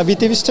mure. Ja.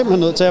 Det er vi simpelthen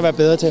nødt til at være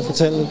bedre til at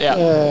fortælle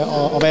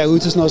og være ude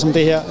til sådan noget som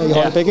det her i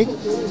Holbæk, ikke?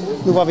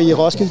 Nu var vi i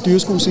Roskilde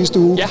Dyrskole sidste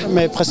uge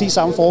med præcis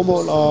samme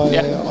formål, og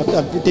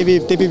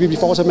det vil vi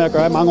fortsætte med at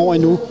gøre i mange år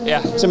endnu. Ja.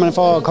 Simpelthen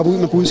for at komme ud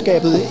med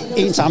budskabet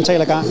en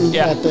samtale ad gangen,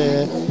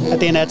 at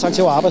det er en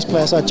attraktiv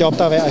arbejdsplads og et job,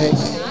 der er værd at have.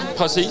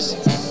 Præcis.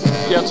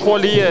 Jeg tror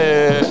lige,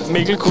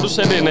 Mikkel, kunne du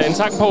sætte en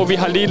sang på? Vi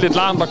har lige lidt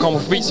larm, der kommer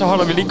forbi, så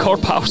holder vi lige kort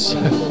pause.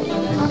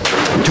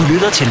 Du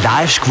lytter til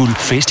live Skvulp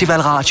Festival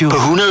Radio på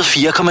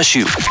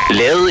 104,7.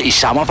 Lavet i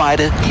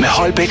samarbejde med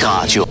Holbæk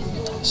Radio.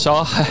 Så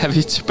er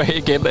vi tilbage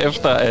igen,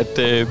 efter at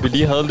vi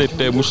lige havde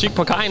lidt musik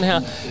på kajen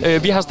her.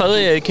 Vi har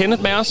stadig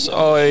Kenneth med os,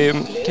 og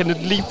Kenneth,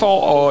 lige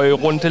for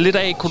at runde det lidt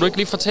af, kunne du ikke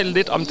lige fortælle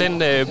lidt om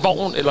den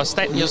vogn eller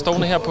stand, jeg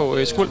stående her på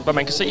Skvulp, hvad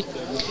man kan se?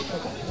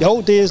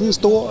 Jo, det er sådan en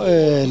stor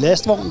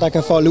lastvogn, der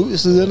kan folde ud i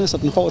siderne, så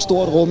den får et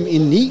stort rum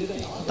indeni.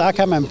 Der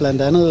kan man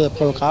blandt andet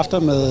prøve kræfter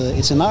med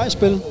et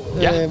scenariespil,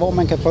 hvor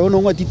man kan prøve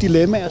nogle af de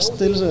dilemmaer,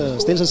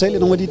 stille sig selv i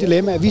nogle af de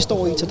dilemmaer, vi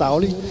står i til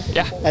daglig.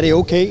 Ja. Er det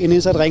okay? En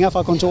indsat ringer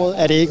fra kontoret.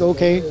 Er det ikke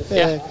okay?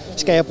 Ja.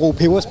 Skal jeg bruge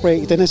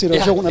peberspray i denne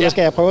situation, eller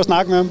skal jeg prøve at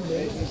snakke med ham?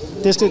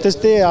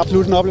 Det er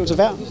absolut en oplevelse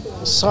værd.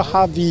 Så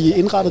har vi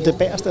indrettet det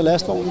bagerste af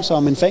lastvognen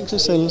som en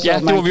fængselscelle. Ja,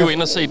 det var vi jo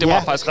inde at se. Det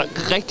var faktisk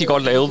rigtig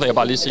godt lavet, vil jeg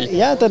bare lige sige.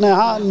 Ja, den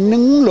har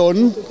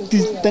nogenlunde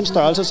den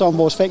størrelse, som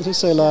vores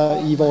fængselsceller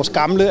i vores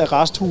gamle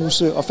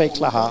arresthuse og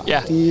fængsler har. Ja.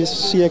 De er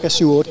cirka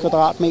 7-8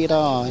 kvadratmeter,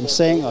 og en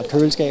seng og et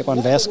køleskab og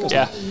en vask.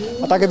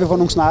 Og der kan vi få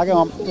nogle snakke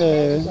om,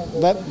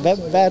 hvad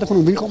er det for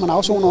nogle vilkår, man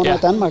afsoner under i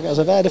Danmark?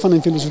 Altså, hvad er det for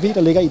en filosofi,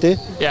 der ligger i det?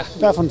 Ja.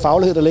 Hvad er for en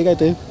faglighed, der ligger i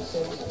det?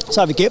 Så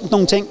har vi gemt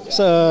nogle ting,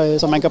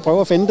 så man kan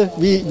prøve at finde det.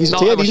 Vi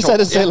visiterer de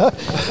indsatte celler,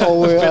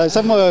 og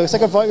så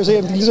kan folk jo se,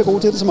 om de er lige så gode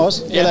til det som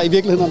os. Ja. Eller i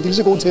virkeligheden, om de er lige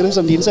så gode til det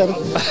som de indsatte.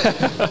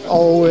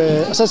 og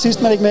så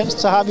sidst men ikke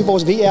mindst, så har vi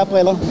vores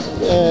VR-briller,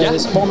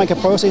 hvor man kan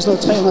prøve at se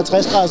sådan noget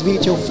 360-graders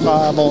video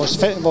fra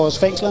vores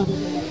fængsler.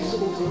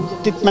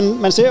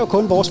 Man ser jo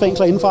kun vores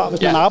fængsler indenfra,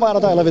 hvis man arbejder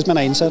der, eller hvis man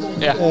er indsat.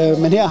 Ja.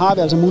 Men her har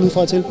vi altså mulighed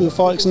for at tilbyde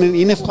folk sådan en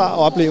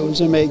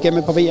indefra-oplevelse gennem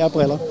et par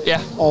VR-briller. Ja.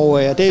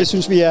 Og det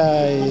synes vi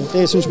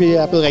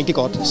er blevet rigtig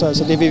godt,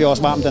 så det vil vi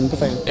også varmt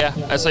anbefale. Ja,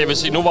 altså jeg vil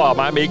sige, nu var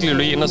mig og Mikkel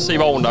lige inde og se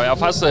vognen, og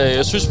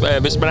jeg synes,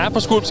 hvis man er på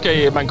Skvulp,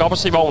 skal man gå op og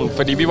se vognen,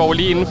 fordi vi var jo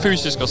lige inde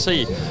fysisk og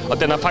se,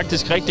 og den er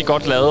faktisk rigtig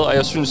godt lavet, og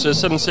jeg synes,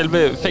 sådan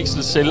selve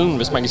fængselscellen,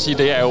 hvis man kan sige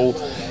det, er jo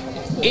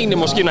egentlig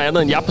måske noget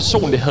andet, end jeg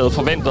personligt havde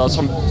forventet, og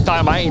som der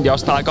er mig egentlig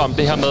også snakker om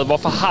det her med,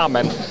 hvorfor har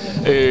man...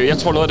 jeg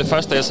tror noget af det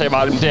første, jeg sagde,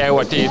 var, det er jo,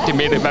 at det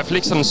med det, i hvert fald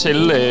ikke sådan en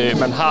celle,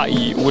 man har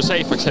i USA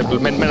for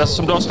eksempel, men altså,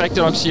 som du også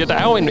rigtig nok siger, der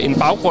er jo en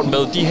baggrund med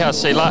de her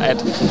celler,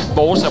 at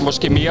vores er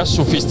måske mere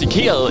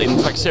sofistikeret end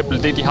for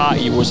eksempel det, de har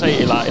i USA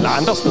eller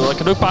andre steder.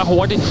 Kan du ikke bare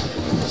hurtigt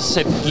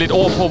sætte lidt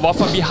ord på,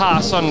 hvorfor vi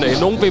har sådan,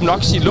 nogen vil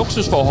nok sige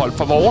luksusforhold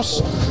for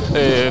vores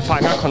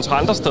fanger kontra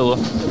andre steder?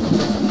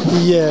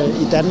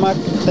 I Danmark,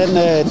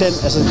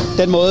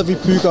 den måde, vi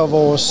bygger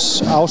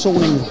vores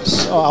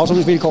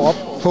afsoningsvilkår op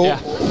på,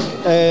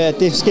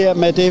 det sker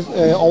med det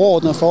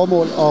overordnede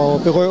formål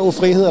at berøve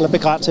frihed eller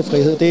begrænse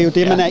frihed. Det er jo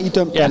det, man er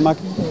idømt i Danmark.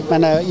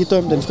 Man er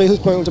idømt en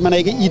frihedsberøvelse, man er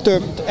ikke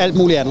idømt alt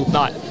muligt andet.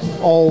 Nej.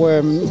 Og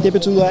det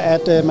betyder,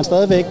 at man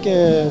stadigvæk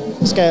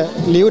skal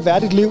leve et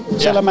værdigt liv,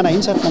 selvom man er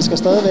indsat.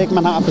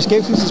 Man har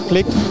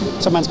beskæftigelsespligt,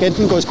 så man skal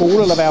enten gå i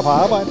skole eller være på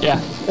arbejde.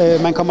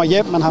 Man kommer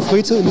hjem, man har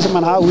fritid, ligesom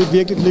man har ude i et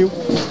virkeligt liv.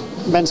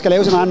 Man skal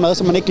lave sin egen mad,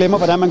 så man ikke glemmer,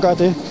 hvordan man gør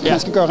det. Man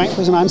skal gøre rent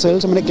på sin egen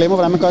celle, så man ikke glemmer,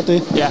 hvordan man gør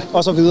det.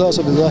 Og så videre, og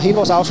så videre. Hele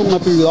vores afsoning er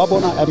bygget op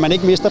under, at man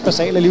ikke mister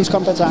basale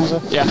livskompetencer,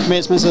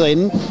 mens man sidder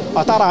inde.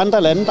 Og der er der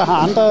andre lande, der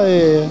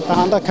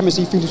har andre kan man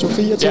sige,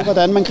 filosofier til,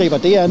 hvordan man griber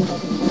det an.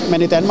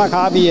 Men i Danmark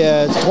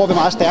tror vi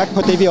meget stærkt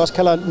på det, vi også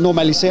kalder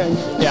normalisering.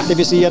 Det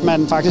vil sige, at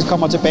man faktisk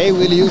kommer tilbage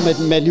ud i livet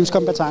med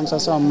livskompetencer,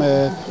 som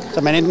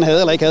man enten havde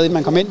eller ikke havde, inden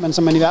man kom ind, men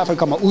som man i hvert fald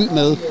kommer ud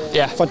med.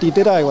 Fordi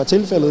det, der jo er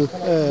tilfældet,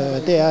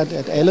 det er,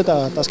 at alle,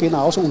 der skal ind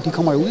og afzone, de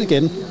kommer jo ud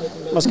igen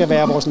og skal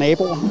være vores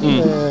naboer.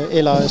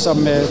 Eller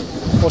som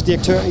vores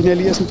direktør, Ine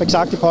Eliassen, fik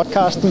sagt i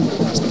podcasten,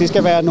 det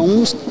skal være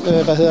nogens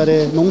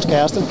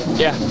kæreste.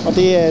 Og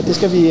det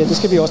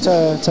skal vi også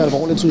tage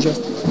alvorligt, synes jeg.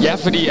 Ja,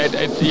 fordi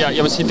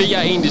jeg vil sige, det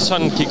jeg egentlig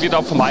sådan gik lidt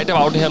op for mig, det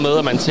var jo det her med,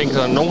 at man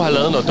tænker, at når nogen har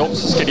lavet noget dumt,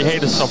 så skal de have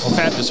det så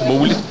forfærdeligt som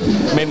muligt.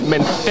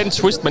 Men den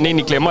twist, man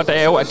egentlig glemmer, det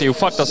er jo, at det er jo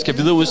folk, der skal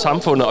videre ud i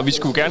samfundet, og vi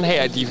skulle gerne have,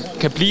 at de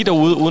kan blive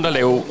derude, uden at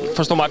lave,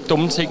 forstå mig,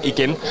 dumme ting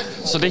igen.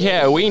 Så det her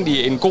er jo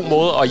egentlig en god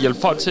måde at hjælpe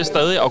folk til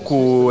stadig at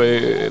kunne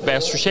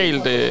være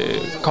socialt,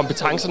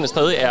 kompetencerne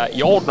stadig er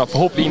i orden, og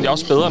forhåbentlig egentlig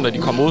også bedre, når de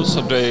kommer ud,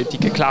 så de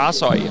kan klare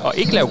sig og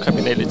ikke lave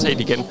kriminalitet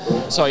igen.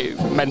 Så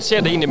man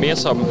ser det egentlig mere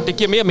som, det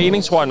giver mere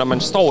mening, tror jeg, når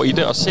man står i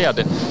det og ser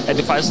det, at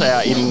det faktisk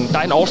der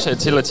er en årsag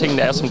til, at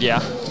tingene er, som de er.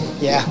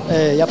 Ja,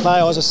 jeg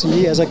plejer også at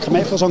sige, at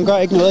kriminalforsorgen gør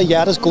ikke noget af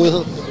hjertets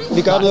godhed.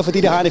 Vi gør noget,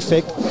 fordi det har en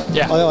effekt.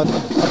 Og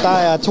der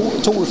er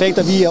to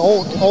effekter, vi er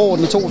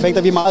overordnet to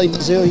effekter, vi er meget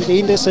interesserede i. Det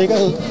ene, det er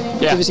sikkerhed.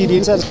 Det vil sige, at de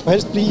indsatte skal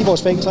helst blive i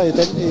vores fængsler i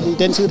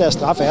den tid, deres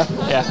straf er.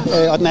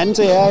 Og den anden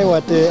til er jo,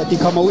 at de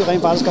kommer ud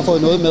rent faktisk har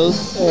fået noget med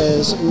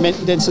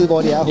i den tid,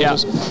 hvor de er hos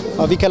os.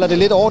 Og vi kalder det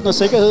lidt ordnet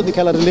sikkerhed, vi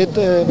kalder det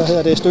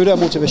lidt støtte og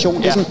motivation.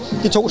 Det er sådan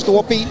de to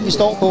store ben, vi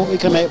står på i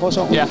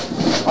kriminalforsorgen.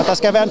 Og der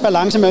skal være en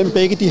balance mellem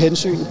begge de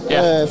hensyn.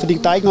 Fordi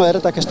der er ikke noget af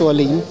det, der kan stå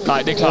alene.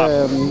 Nej, det er klart.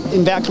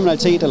 Enhver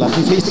kriminalitet, eller de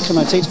fleste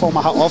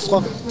kriminalitetsformer, har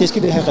ofre. Det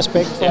skal vi have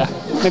respekt for.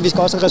 Men vi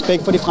skal også have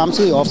respekt for de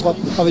fremtidige ofre.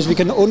 Og hvis vi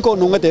kan undgå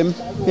nogle af dem,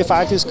 ved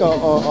faktisk at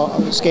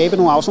skabe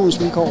nogle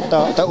afsoningsvilkår,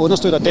 der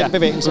understøtter den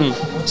bevægelse,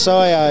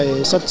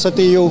 så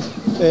det er jo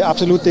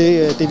absolut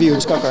det, vi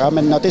ønsker at gøre.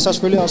 Men når det så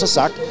selvfølgelig også er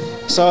sagt,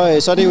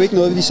 så er det jo ikke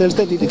noget, vi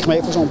selvstændigt i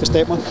kriminalforsorgen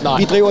bestemmer. Nej.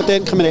 Vi driver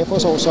den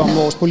kriminalforsorg, som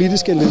vores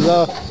politiske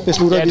ledere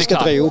beslutter, at vi skal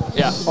drive.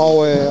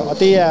 Og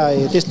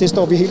det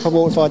står vi helt på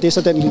mål for, og det er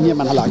så den linje,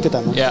 man har lagt i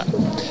Danmark.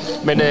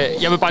 Men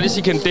jeg vil bare lige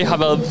sige, Ken, det har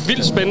været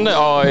vildt spændende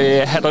at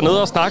have dig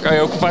nede og snakke, og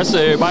jeg kunne faktisk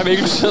meget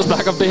virkelig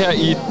snakke om det her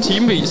i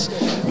timevis.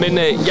 Men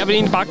jeg vil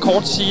egentlig bare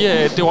kort sige,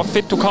 at det var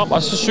fedt, du kom,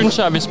 og så synes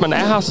jeg, at hvis man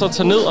er her, så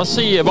tag ned og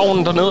se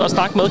vognen dernede og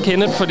snak med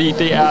Kenneth, fordi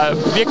det er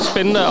virkelig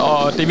spændende,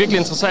 og det er virkelig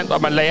interessant,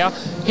 og man lærer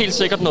helt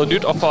sikkert noget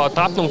nyt og får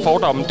dræbt nogle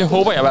fordomme. Det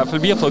håber jeg i hvert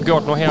fald, vi har fået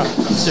gjort nu her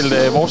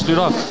til vores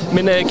lyttere.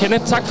 Men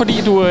Kenneth, tak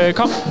fordi du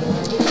kom.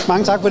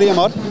 Mange tak, fordi jeg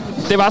måtte.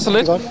 Det var så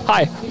lidt.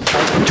 Hej.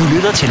 Du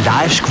lytter til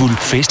live Skvulp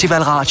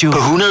Festival Radio på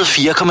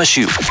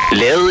 104,7.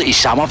 Lavet i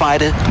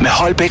samarbejde med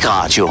Holbæk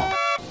Radio.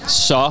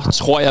 Så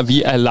tror jeg,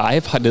 vi er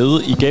live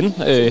hernede igen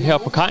her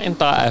på kajen.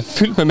 Der er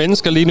fyldt med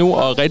mennesker lige nu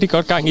og rigtig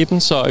godt gang i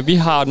den, så vi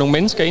har nogle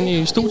mennesker inde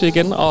i studiet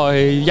igen, og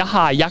jeg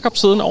har Jakob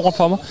siden over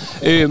for mig.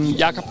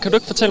 Jakob, kan du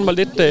ikke fortælle mig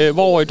lidt,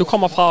 hvor du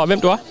kommer fra og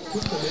hvem du er?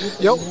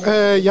 Jo,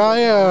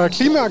 jeg er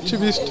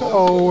klimaaktivist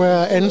og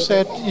er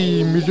ansat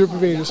i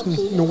miljøbevægelsen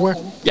NOA.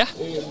 Ja.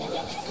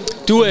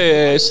 Du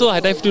sidder her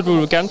i dag, fordi du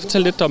vil gerne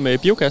fortælle lidt om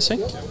biogas,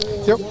 ikke?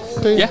 Jo,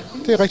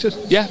 det er rigtigt.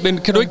 Ja, men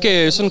kan du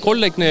ikke sådan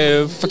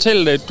grundlæggende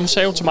fortælle, du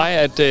sagde jo til mig,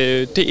 at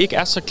det ikke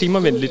er så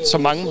klimavenligt,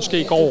 som mange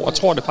måske går og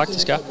tror, det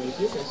faktisk er.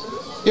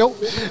 Jo,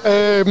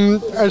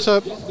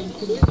 altså,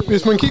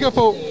 hvis man kigger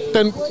på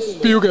den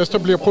biogas, der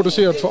bliver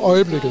produceret for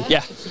øjeblikket.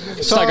 Ja,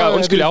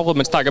 undskyld afbrud,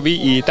 men snakker vi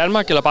i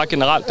Danmark eller bare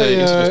generelt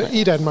internationalt?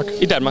 I Danmark.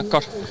 I Danmark,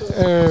 godt.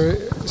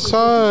 Så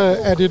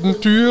er det den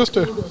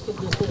dyreste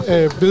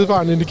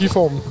vedvarende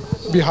energiform,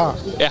 vi har.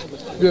 Ja.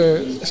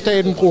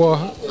 Staten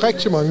bruger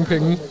rigtig mange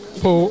penge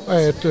på,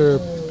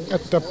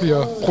 at der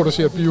bliver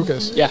produceret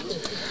biogas. Ja.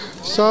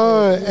 Så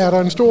er der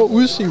en stor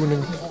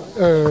udsivning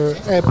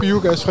af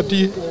biogas fra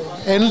de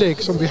anlæg,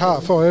 som vi har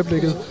for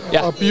øjeblikket.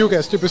 Ja. Og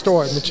biogas, det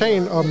består af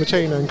metan, og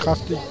metan er en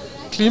kraftig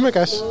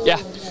klimagas. Ja.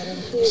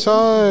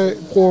 Så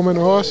bruger man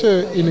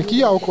også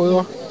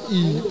energiafgrøder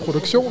i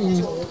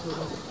produktionen.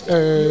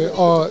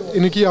 Og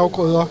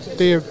energiafgrøder,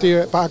 det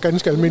er bare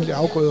ganske almindelige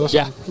afgrøder,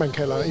 som man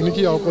kalder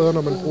energiafgrøder,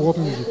 når man bruger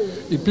dem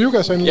i et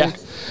biogasanlæg. Ja.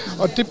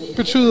 Og det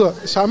betyder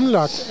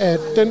sammenlagt, at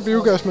den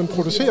biogas, man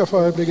producerer for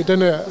øjeblikket,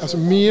 den er altså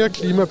mere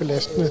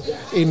klimabelastende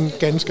end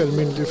ganske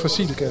almindelig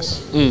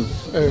fossilgas,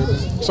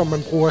 som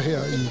man bruger her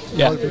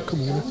i Holbæk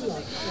Kommune.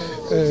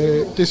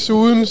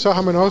 Desuden så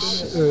har man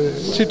også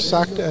tit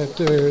sagt, at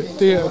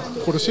det at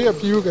producere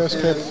biogas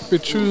kan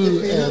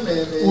betyde, at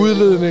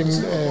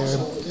udledningen af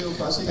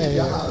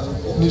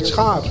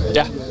nitrat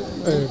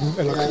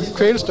eller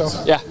kvælstof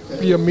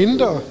bliver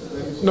mindre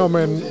når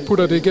man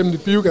putter det igennem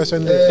et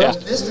biogasanlæg først.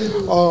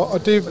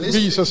 Og det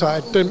viser sig,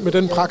 at med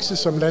den praksis,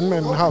 som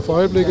landmanden har for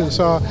øjeblikket,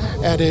 så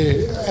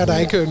er der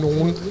ikke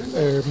nogen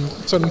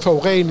sådan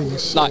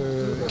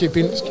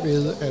forureningsgevinst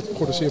ved at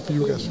producere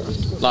biogas først.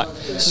 Nej.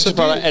 Så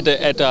spørger jeg,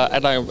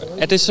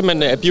 er det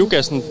simpelthen, at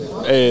biogassen,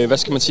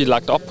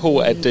 lagt op på,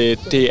 at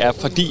det er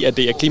fordi, at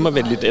det er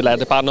klimavenligt, eller er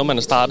det bare noget, man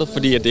har startet,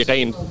 fordi at det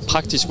rent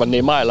praktisk var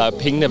nemmere, eller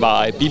pengene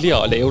var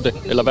billigere at lave det?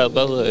 Eller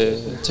hvad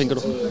tænker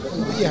du?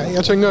 Ja,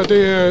 jeg tænker, at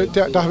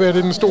der har været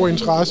en stor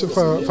interesse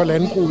fra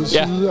landbrugets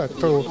side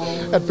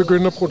at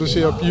begynde at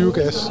producere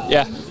biogas.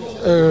 Ja.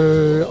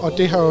 Og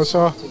det har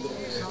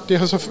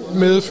så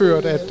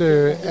medført,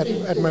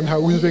 at man har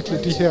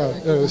udviklet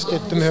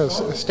den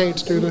her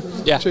statsstøtte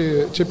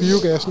til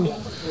biogassen,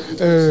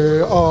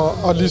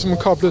 og ligesom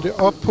koblet det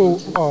op på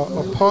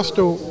at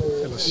påstå,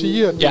 eller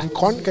sige, at det er en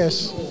grøn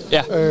gas,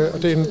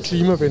 og det er en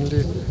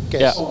klimavenlig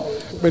gas. Ja.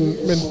 Men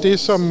det,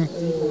 som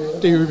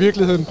det jo i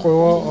virkeligheden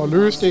prøver at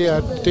løse, det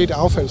er et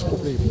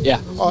affaldsproblem,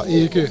 og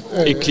ikke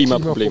et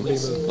klimaproblem.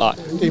 Nej.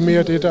 Det er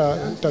mere det,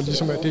 der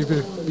ligesom er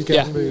det, vi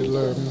gerne vil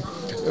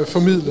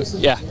formidle.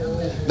 Ja.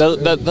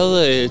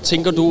 Hvad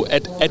tænker du,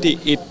 at er det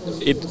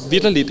et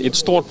vitterligt et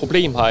stort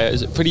problem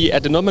her? Fordi er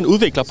det noget, man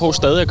udvikler på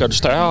stadig at gøre det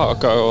større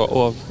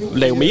og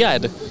lave mere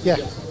af det? Ja,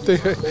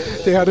 det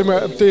er det.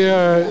 Det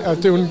er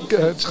jo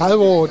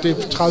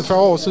 30-40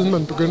 år siden,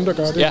 man begyndte at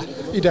gøre det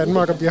i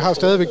Danmark, og vi har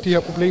stadigvæk de her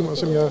problemer,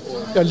 som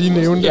jeg lige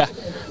nævnte. Ja.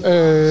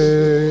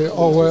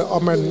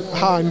 Og man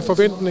har en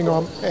forventning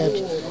om, at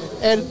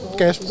alt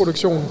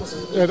gasproduktion,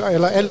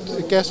 eller alt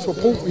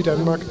gasforbrug i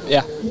Danmark,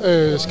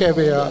 skal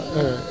være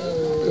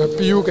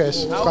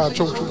biogas fra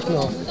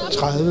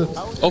 2030.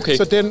 Okay.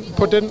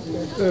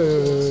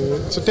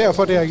 Så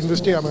derfor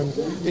investerer man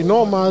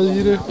enormt meget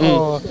i det,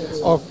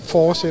 og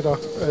fortsætter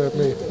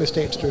med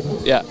statsstøtten.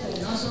 Ja.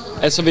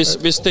 Altså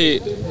hvis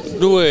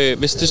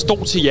det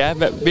stod til jer,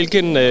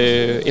 hvilken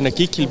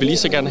energikilde vil I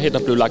så gerne have, der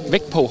blev lagt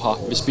vægt på her,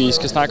 hvis vi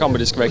skal snakke om, at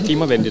det skal være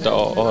klimavenligt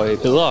og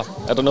bedre?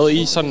 Er der noget,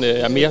 I sådan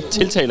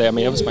tiltaler jer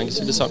mere, hvis man kan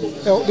sige det sådan?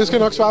 Jo, det skal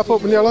jeg nok svare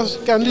på, men jeg vil også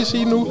gerne lige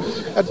sige nu,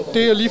 at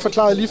det, jeg lige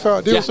forklarede lige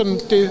før, det er jo sådan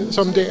det,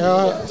 som det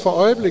er for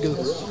øjeblikket.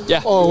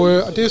 Ja. Og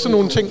det er sådan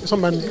nogle ting, som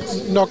man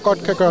nok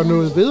godt kan gøre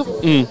noget ved.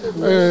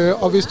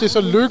 Og hvis det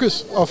så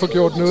lykkes at få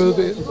gjort noget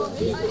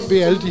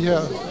ved alle de her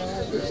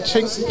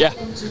ting,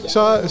 så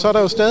er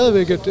der jo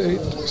stadigvæk et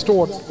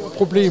stort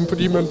problem,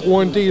 fordi man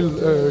bruger en del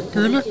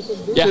gylde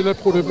til at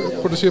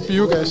producere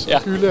biogas. Ja.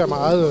 Gylde er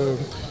meget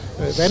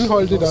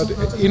vandholdigt, og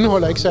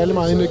indeholder ikke særlig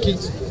meget energi.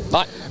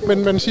 Nej.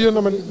 Men man siger,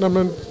 når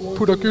man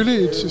putter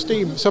gylde i et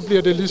system, så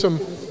bliver det ligesom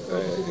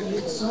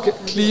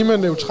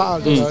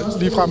klimaneutralt, eller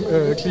ligefrem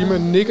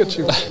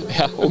klimanegativt,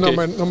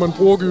 når man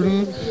bruger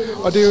gylden.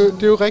 Og det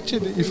er jo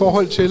rigtigt i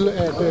forhold til,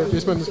 at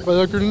hvis man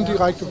spreder gylden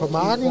direkte på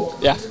marken,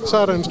 så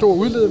er der en stor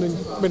udledning.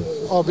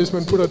 Og hvis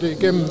man putter det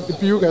igennem et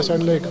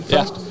biogasanlæg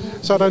først,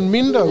 så er der en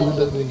mindre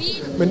udledning.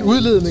 Men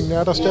udledningen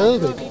er der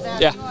stadigvæk.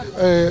 Ja.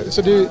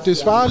 Så det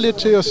svarer lidt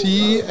til at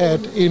sige, at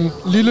en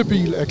lille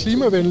bil er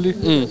klimavenlig,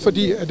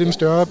 fordi at en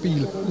større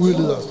bil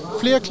udleder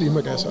flere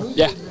klimagasser.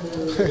 Ja.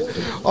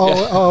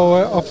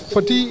 og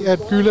fordi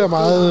at gylde er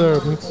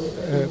meget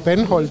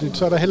vandholdigt,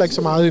 så er der heller ikke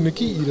så meget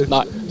energi i det.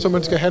 Nej. Så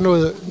man skal have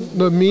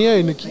noget mere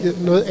energi,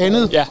 noget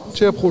andet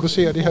til at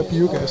producere det her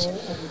biogas.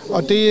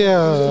 Og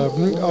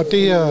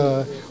det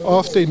er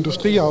ofte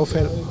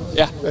industriaffald,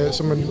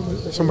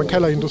 som man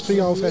kalder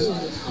industriaffald.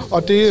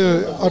 Og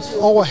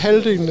over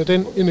halvdelen af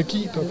den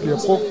energi, der bliver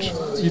brugt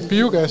i et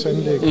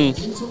biogasanlæg,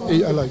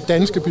 eller et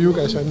danske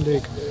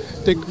biogasanlæg,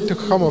 det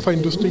kommer fra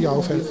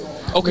industriaffald.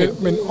 Okay.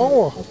 Men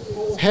over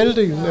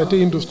halvdelen af det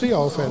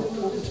industriaffald,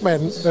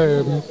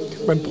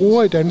 man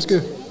bruger i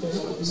danske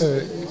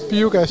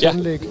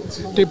biogasanlæg,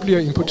 det bliver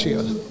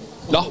importeret.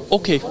 Nå,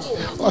 okay.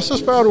 Og så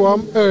spørger du om,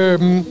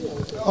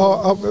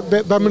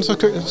 hvad man så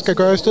skal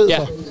gøre i stedet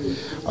for.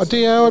 Og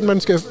det er jo, at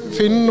man skal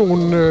finde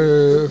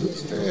nogle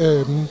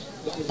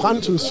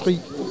brændselsfri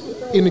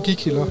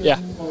energikilder. Ja.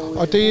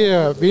 Og det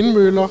er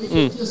vindmøller,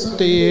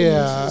 det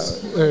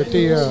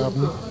er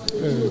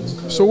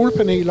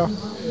solpaneler,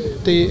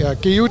 det er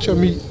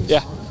geotermi,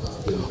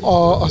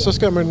 og så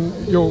skal man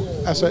jo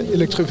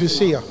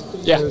elektrificere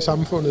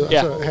samfundet,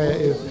 altså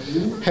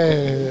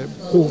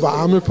bruge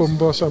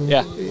varmepumper som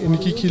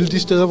energikilde. De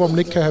steder, hvor man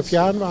ikke kan have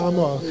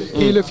fjernvarme, og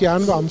hele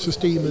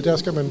fjernvarmesystemet, der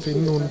skal man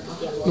finde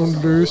nogle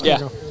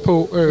løsninger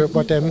på,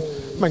 hvordan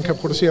man kan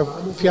producere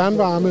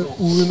fjernvarme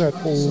uden at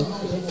bruge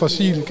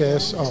fossil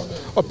gas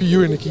og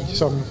bioenergi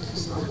som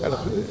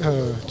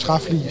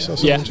træflis og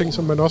sådan nogle ting,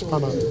 som man også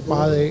brænder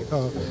meget af,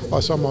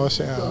 og som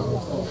også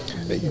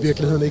er i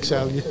virkeligheden ikke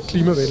særlig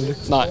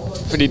klimavenligt. Nej,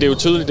 fordi det er jo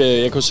tydeligt,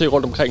 jeg kan se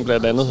rundt omkring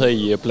blandt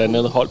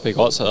andet Holbæk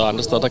også, og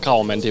andre steder, der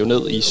graver man det jo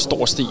ned i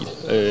stor stil,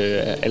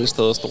 alle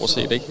steder stort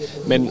set, ikke?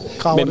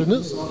 Graver det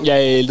ned?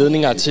 Ja,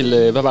 ledninger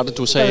til, hvad var det,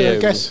 du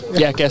sagde? Gas.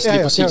 Ja, gas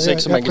lige præcis,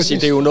 ikke? Så man kan sige,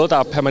 det er jo noget,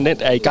 der permanent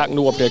er i gang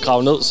nu og bliver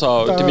gravet ned,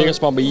 så det virker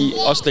som om, I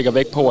også lægger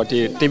vægt på, at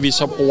det vi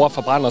så bruger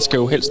forbrænder, skal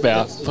jo helst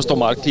være, forstå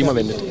meget,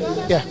 klimavenligt.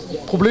 Ja,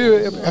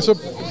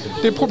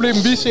 det problem,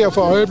 vi ser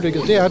for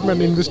øjeblikket, det er, at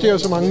man investerer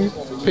så mange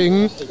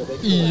penge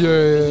i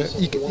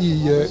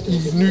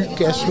ny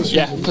gasforsyning.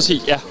 Ja,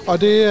 præcis, ja.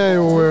 Og det er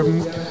jo...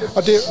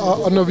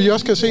 Og når vi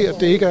også kan se, at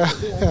det ikke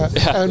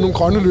er nogle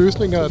grønne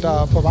løsninger,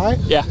 der er på vej,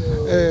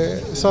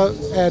 så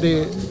er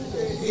det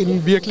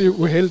en virkelig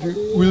uheldig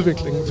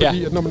udvikling.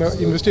 Fordi at når man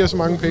investerer så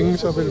mange penge,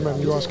 så vil man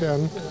jo også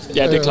gerne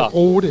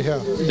bruge det her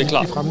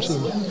i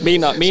fremtiden.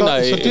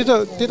 Så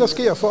det, der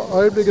sker for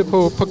øjeblikket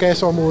på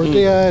gasområdet,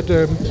 det er,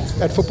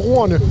 at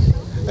forbrugerne,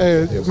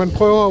 man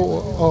prøver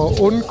at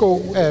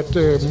undgå, at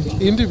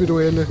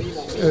individuelle,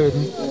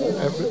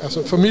 altså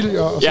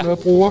familier og sådan noget,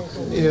 bruger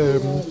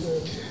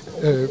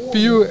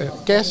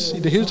biogas i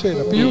det hele taget,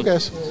 eller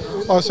biogas,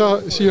 og så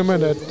siger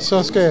man, at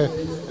så skal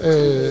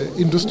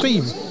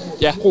industrien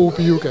bruge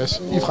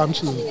biogas i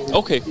fremtiden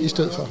i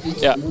stedet for.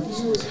 Ja.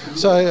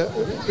 Så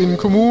en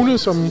kommune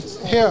som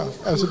her,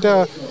 altså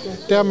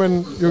der er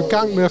man jo i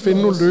gang med at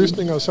finde nogle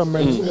løsninger, som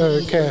man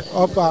kan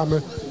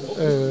opvarme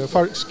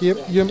folks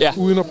hjem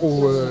uden at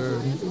bruge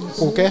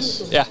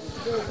gas. Ja.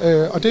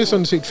 Og det er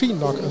sådan set fint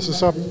nok. Altså,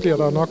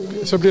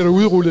 så bliver der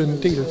udrullet en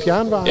del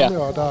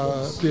fjernvarme, og der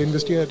bliver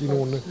investeret i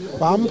nogle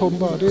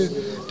varmepumper, og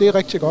det er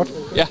rigtig godt.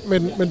 Ja.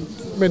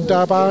 Men der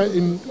er bare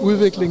en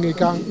udvikling i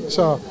gang,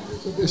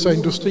 så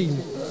industrien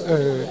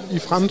i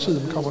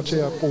fremtiden kommer til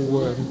at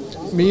bruge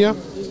mere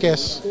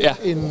gas,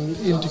 end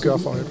de gør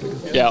for øjeblikket.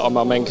 Ja,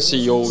 og man kan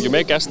sige, jo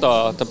mere gas,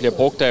 der bliver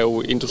brugt,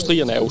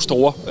 industrierne er jo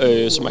store,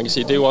 så man kan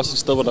sige, det er jo også et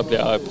sted, hvor der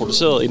bliver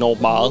produceret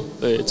enormt meget,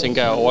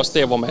 tænker jeg, og også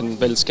der, hvor man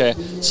vel skal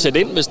sætte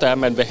ind, hvis der er,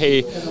 man vil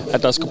have,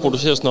 at der skal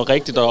produceres noget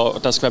rigtigt,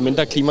 og der skal være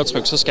mindre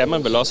klimatryk, så skal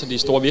man vel også have de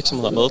store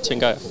virksomheder med,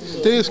 tænker jeg.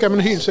 Det skal man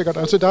helt sikkert.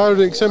 Altså, der er jo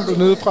et eksempel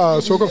nede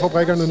fra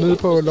sukkerfabrikkerne nede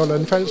på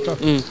Lolland Falster,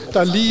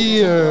 der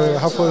lige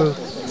har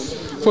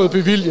fået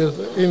bevilget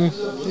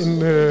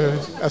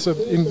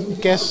en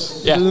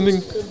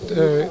gasledning,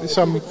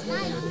 som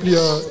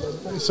bliver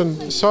sådan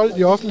solgt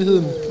i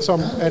offentligheden,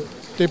 som at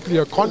det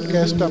bliver grøn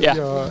gas,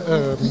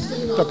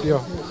 der bliver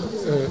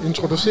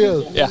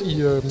introduceret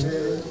i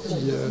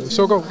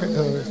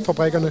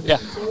sukkerfabrikkerne,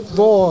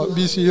 hvor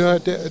vi siger,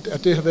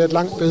 at det har været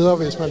langt bedre,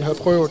 hvis man havde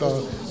prøvet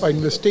at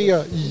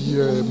investere i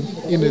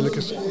en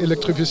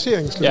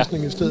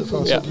elektrificeringsløsning i stedet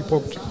for, så de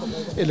brugt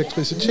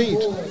elektricitet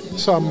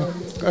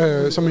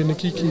som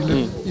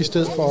energikilde, i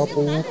stedet for at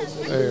bruge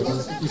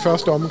i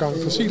første omgang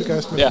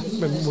fossilgas,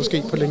 men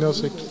måske på længere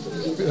sigt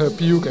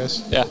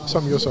biogas,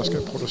 som jo så skal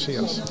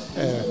produceres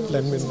af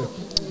landmændene.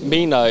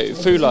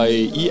 Føler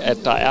I, at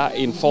der er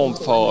en form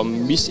for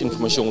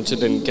misinformation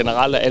til den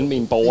generelle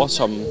almene borger,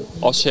 som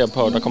også ser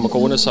på, der kommer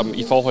gående som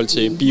i forhold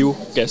til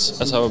biogas?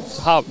 Altså,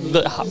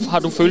 har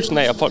du følelsen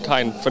af, at folk har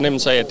en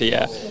fornemmelse af, at det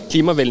er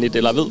klimavenligt,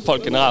 eller ved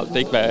folk generelt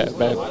ikke,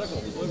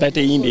 hvad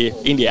det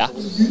egentlig er?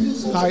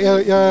 Nej,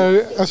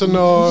 altså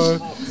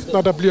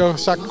når der bliver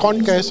sagt grøn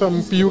gas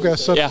som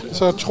biogas,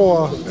 så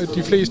tror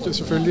de fleste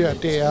selvfølgelig, at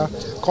det er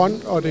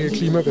grønt, og det er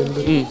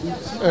klimavenligt.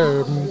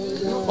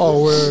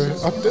 Og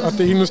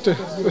det eneste,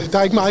 der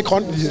er ikke meget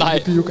grønt i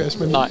biogas,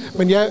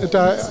 men ja,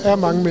 der er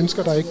mange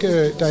mennesker,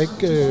 der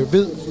ikke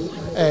ved,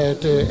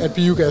 at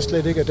biogas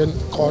slet ikke er den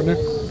grønne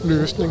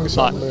løsning,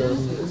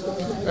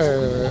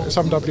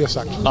 som der bliver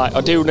sagt. Nej,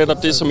 og det er jo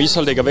netop det, som I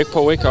så lægger vægt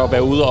på, ikke? At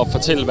være ude og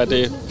fortælle, hvad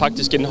det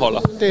faktisk indeholder.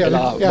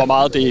 Eller hvor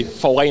meget det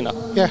forurener.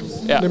 Ja,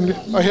 nemlig.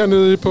 Og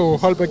hernede på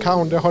Holbæk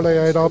Havn, der holder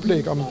jeg et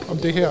oplæg om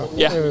det her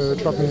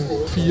klokken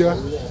 4.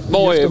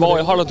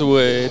 Hvor holder du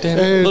det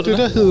her? Det,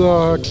 der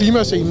hedder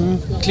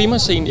Klimascenen.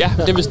 Klimascenen, ja.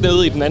 Det er vist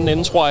nede i den anden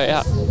ende, tror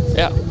jeg.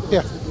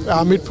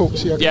 Ja, midt på,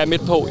 cirka. Ja,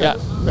 midt på, ja.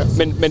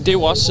 Men det er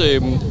jo også...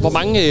 hvor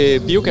mange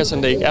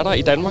biogasanlæg er der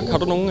i Danmark? Har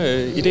du nogen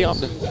idé om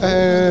det?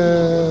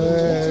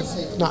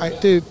 Nej,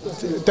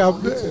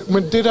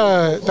 men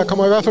der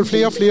kommer i hvert fald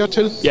flere og flere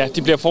til. Ja,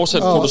 de bliver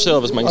fortsat produceret,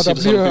 hvis man kan sige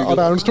det sådan. Og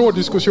der er en stor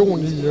diskussion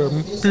i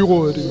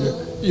byrådet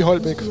i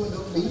Holbæk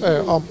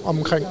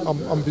omkring,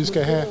 om vi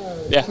skal have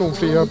nogle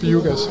flere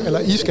biogas, eller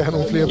I skal have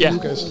nogle flere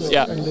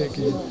biogasanlæg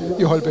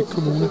i Holbæk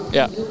Kommune.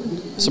 Ja.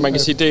 Så man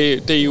kan sige,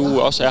 det I jo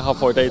også er her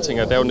for i dag,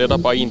 tænker jeg, det er jo netop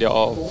bare egentlig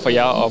for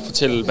jer at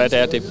fortælle, hvad det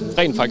er, det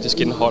rent faktisk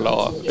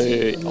indeholder,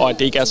 og at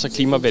det ikke er så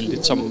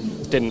klimavenligt, som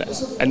den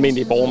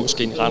almindelige borger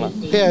måske render.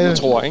 Ja,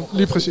 tror, ikke?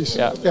 Lige præcis.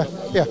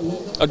 Ja.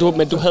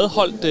 Men du havde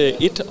holdt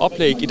et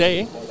oplæg i dag,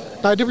 ikke?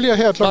 Nej, det bliver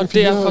her klokken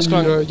 4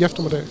 i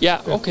eftermiddag. Ja,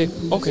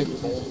 okay.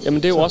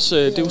 Jamen, det er jo også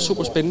det er jo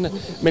super spændende.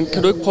 Men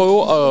kan du ikke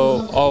prøve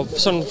at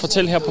sådan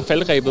fortælle her på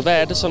faldrebet, hvad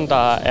er det sådan,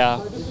 der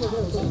er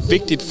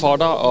vigtigt for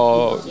dig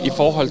og i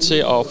forhold til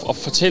at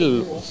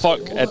fortælle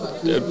folk, at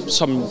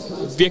som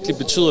virkelig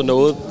betyder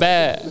noget?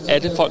 Hvad er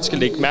det, folk skal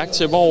lægge mærke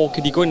til? Hvor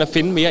kan de gå ind og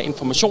finde mere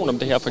information om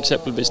det her, for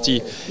eksempel, hvis de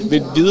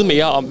vil vide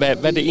mere om,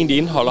 hvad det egentlig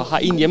indeholder? Har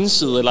I en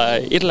hjemmeside eller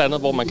et eller andet,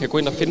 hvor man kan gå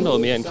ind og finde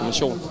noget mere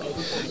information?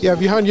 Ja,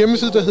 vi har en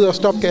hjemmeside, der hedder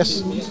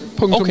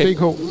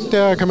stopgas.dk.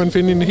 Der kan man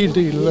finde en hel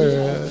del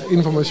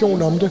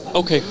information om det.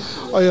 Okay.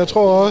 Og jeg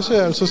tror også,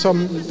 altså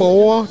som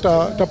borger,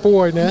 der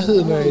bor i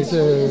nærheden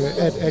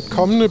af et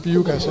kommende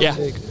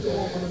biogasanlæg,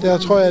 der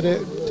tror jeg,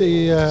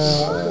 det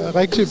er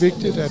rigtig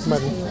vigtigt, at man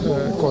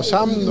går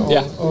sammen,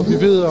 og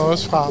vi ved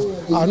også fra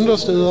andre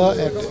steder,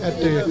 at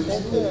det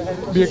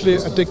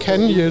virkelig at det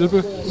kan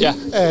hjælpe,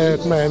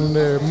 at man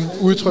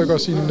udtrykker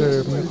sin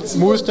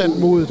modstand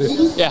mod det,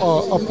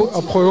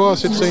 og prøver at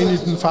sætte sig ind i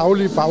den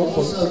faglige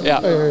baggrund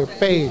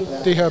bag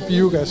det her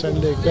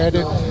biogasanlæg.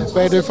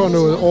 Hvad er det for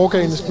noget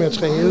organisk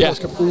materiale, der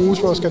skal bruges,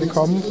 hvor skal det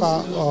komme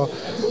fra,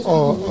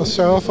 og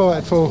sørge for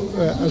at få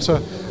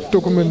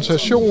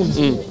dokumentation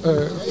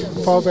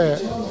for,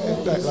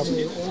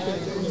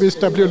 hvis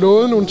der bliver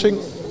lovet nogle ting,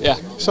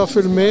 så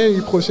følg med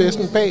i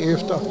processen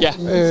bagefter,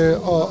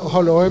 og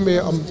holde øje med,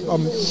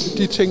 om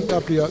de ting, der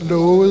bliver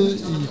lovet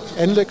i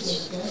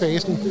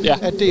anlægsfasen,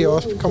 at det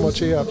også kommer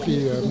til at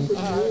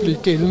blive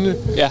gældende,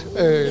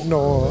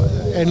 når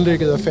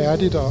anlægget er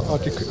færdigt, og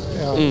det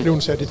er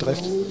blevet sat i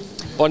drift.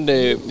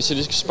 Hvis jeg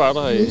lige skal spørge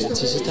dig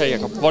til sidst her,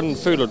 Jacob, hvordan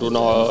føler du,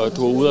 når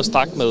du er ude og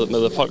snakke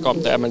med folk om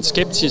det? Er man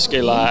skeptisk,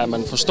 eller er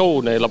man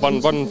forstående, eller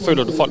hvordan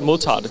føler du, folk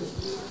modtager det?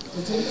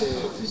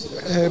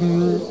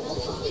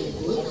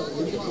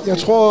 Jeg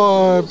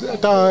tror,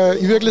 der er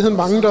i virkeligheden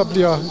mange, der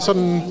bliver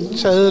sådan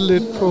taget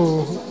lidt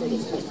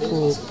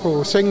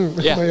på sengen,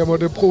 når jeg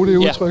måtte bruge det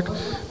udtryk.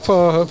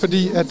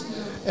 Fordi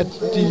at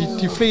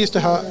de fleste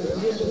har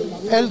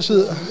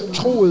altid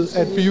troet,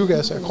 at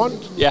biogas er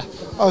grønt.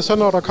 Og så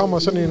når der kommer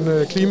sådan en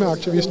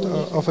klimaaktivist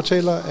og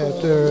fortæller,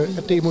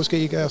 at det måske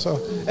ikke er så,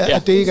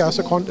 at det ikke er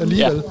så grønt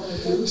alligevel,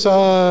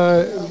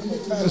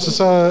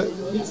 så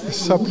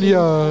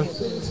bliver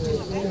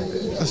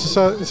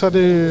så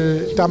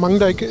det, der er mange,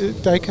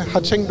 der ikke har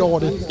tænkt over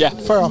det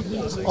før,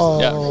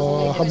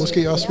 og har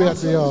måske også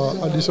svært ved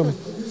at ligesom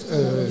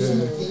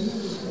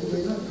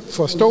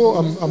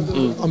forstå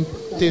om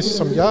det,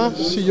 som jeg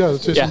siger, eller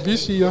det, som vi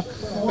siger,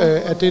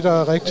 er det,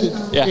 der er rigtigt,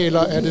 eller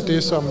er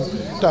det, som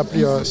der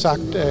bliver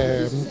sagt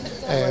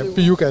af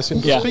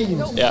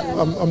biogasindustrien,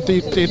 om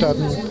det der er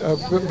den,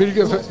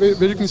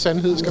 hvilken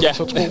sandhed skal man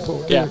så tro på.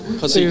 Det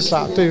er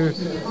klart,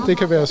 det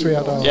kan være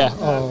svært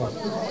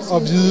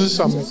at vide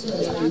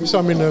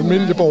som en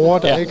almindelig borger,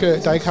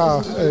 der ikke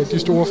har de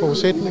store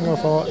forudsætninger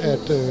for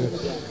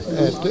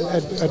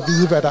at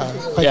vide, hvad der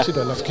er rigtigt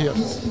eller forkert.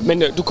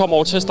 Men du kommer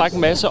over til at snakke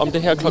en masse om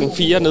det her klokken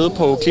 4 nede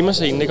på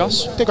klimascenen, ikke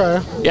også? Det gør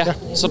jeg. Ja.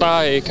 Så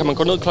der kan man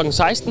gå ned klokken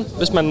 16,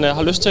 hvis man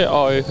har lyst til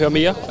at høre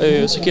mere.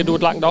 Så giver du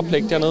et langt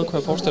oplæg dernede, kunne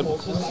jeg forestille mig.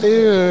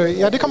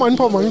 Det kommer an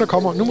på, hvor mange der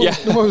kommer. Nu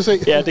må vi se.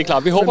 Ja, det er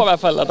klart. Vi håber i hvert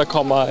fald, at der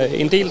kommer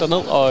en del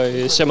derned og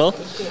ser med.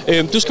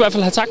 Du skal i hvert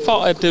fald have tak for,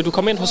 at du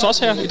kom ind hos os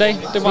her i dag.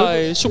 Det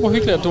var super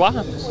hyggeligt, at du var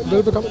her.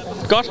 Velbekomme.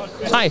 Godt.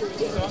 Hej.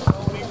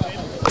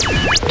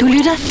 Du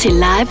lytter til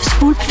live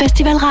Skvulp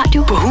Festival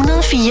Radio på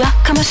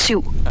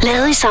 104,7.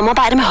 Lavet i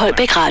samarbejde med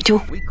Holbæk Radio.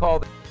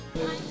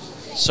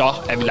 Så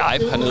er vi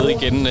live hernede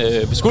igen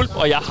ved Skvulp,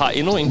 og jeg har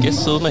endnu en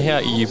gæst siddende her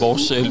i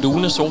vores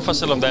lune sofa,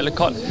 selvom det er lidt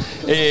koldt.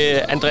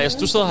 Andreas,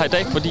 du sidder her i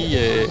dag, fordi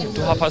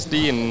du har faktisk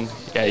lige en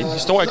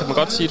historie, kan man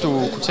godt sige, du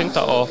kunne tænke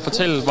dig at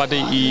fortælle. Var det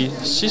i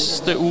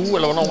sidste uge,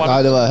 eller hvornår var det?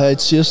 Nej, det var her i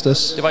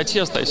tirsdags. Det var i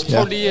tirsdags.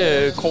 Prøv lige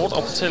kort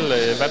at fortælle,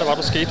 hvad der var,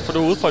 der skete, for du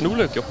var ude for en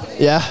ulykke, jo.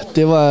 Ja,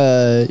 det var,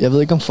 jeg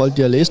ved ikke, om folk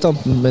de har læst om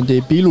den, men det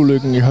er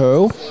bilulykken i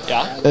Høre. Ja.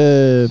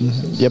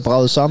 Jeg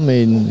bragede sammen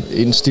med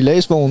en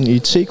stilladsvogn i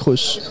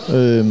T-kryds,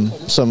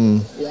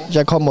 som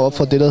jeg kommer op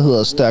fra det, der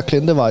hedder Stærk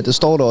Klintevej. Det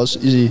står der også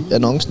i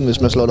annoncen,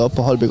 hvis man slår det op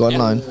på Holbæk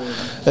Online.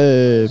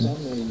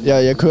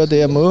 Jeg kører det,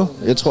 jeg må.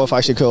 Jeg tror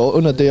faktisk, jeg kører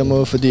under det, jeg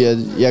må, fordi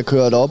jeg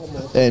kørte op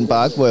af en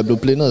bakke, hvor jeg blev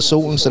blændet af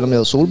solen, selvom jeg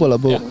havde solbriller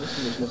på. Ja.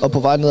 Og på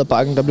vej ned ad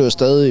bakken, der blev jeg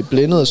stadig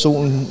blændet af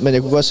solen, men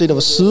jeg kunne godt se, at der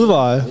var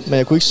sideveje, men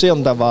jeg kunne ikke se,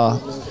 om der var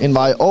en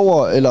vej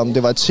over, eller om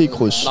det var et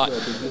T-kryds. Nej.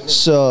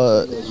 Så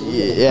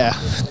ja,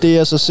 det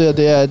jeg så ser,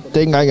 det er, at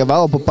dengang jeg var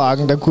oppe på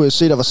bakken, der kunne jeg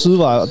se, at der var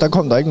sideveje, og der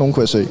kom der ikke nogen,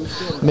 kunne jeg se.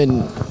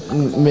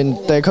 Men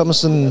da jeg kommer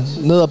sådan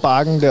ned ad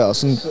bakken der,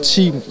 sådan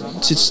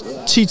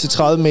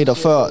 10-30 meter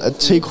før, at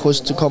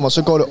T-kryds kommer,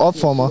 så går det op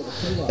for mig,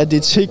 at det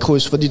er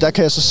T-kryds, fordi der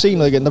kan jeg så se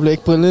noget igen. Der bliver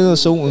ikke blændet af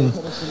solen.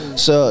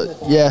 Så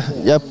ja,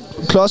 jeg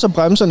klodser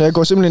bremserne. Jeg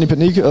går simpelthen i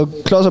panik og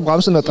klodser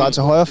bremserne og drejer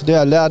til højre, for det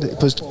har jeg lært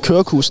på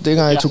kørekurs.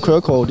 Dengang jeg tog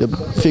kørekort, jeg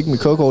fik mit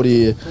kørekort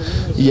i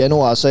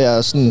januar, så jeg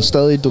er sådan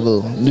stadig,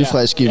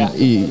 nyfrisk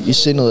i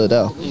sindet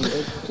der.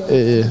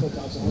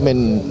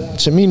 Men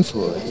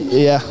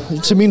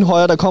til min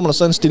højre, der kommer der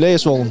så en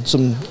stilladsvogn,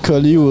 som kører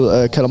lige ud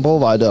af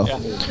Kalundborgvej der,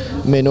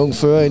 med en ung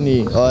fører ind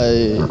i. Og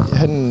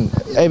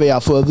hvad jeg har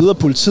fået videre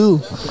politiet,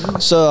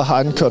 så har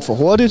han kørt for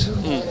hurtigt,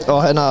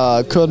 og han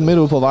har kørt midt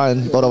ud på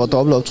vejen, hvor der var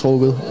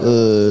dobbeltoptrukket,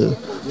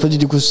 fordi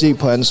de kunne se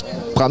på hans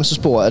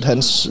bremsespor, at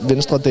hans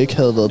venstre dæk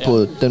havde været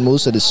på den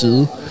modsatte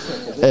side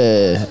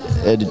af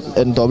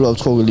den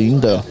dobbeltoptrukket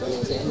line der.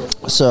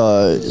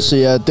 Så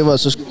ja, det var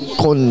så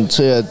grunden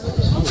til, at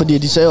fordi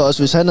de sagde også,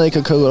 at hvis han ikke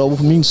havde kørt over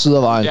på min side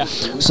af vejen,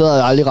 så havde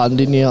jeg aldrig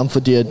ramt ind i ham,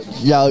 fordi at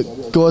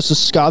gjorde så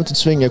skarpt et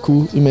sving, jeg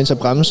kunne, imens jeg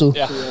bremsede.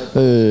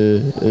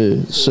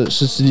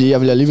 Så jeg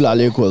ville alligevel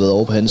aldrig kunne have været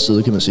over på hans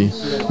side, kan man sige.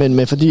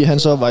 Men fordi han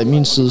så var i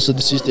min side, så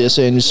det sidste, jeg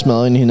ser, inden vi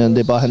smadrer ind i hinanden,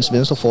 det er bare hans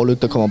venstre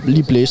forlygt, der kommer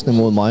lige blæsende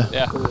mod mig.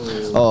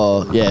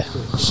 Og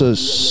så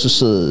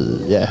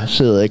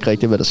sidder jeg ikke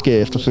rigtigt, hvad der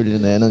sker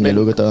efterfølgende andet, end jeg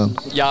lukker døren.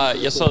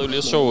 Jeg sad jo lige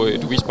og så,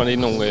 du viste mig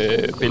lige nogle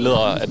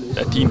billeder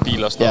af din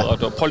bil og sådan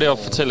noget, og prøv lige at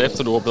fortælle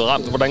efter, du var blevet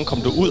ramt, hvordan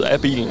kom du ud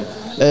af bilen?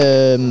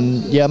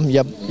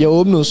 Jeg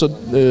åbnede så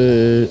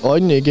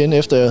øjnene igen,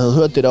 efter jeg havde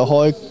hørt det der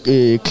høje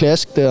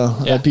klask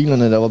der af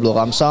bilerne, der var blevet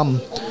ramt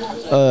sammen.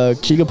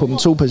 Og kigger på mine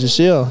 2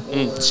 passagerer,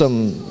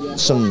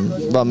 som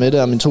var med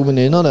der, mine 2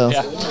 veninder der.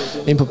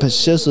 En på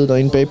passagersiden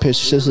og en bag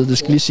passagersiden. Det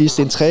skal lige siges,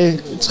 det er en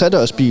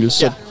tredørsbil,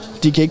 så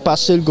de kan ikke bare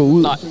selv gå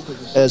ud.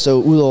 Altså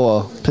ud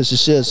over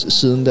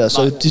passagersiden der.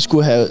 Så de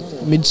skulle have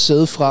mit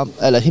sæde frem,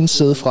 eller hendes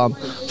sæde frem.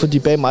 Fordi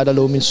bag mig, der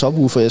lå min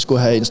subwoofer, jeg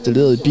skulle have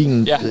installeret i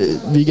bilen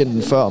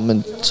weekenden før,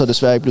 men så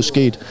desværre ikke blev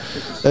sket.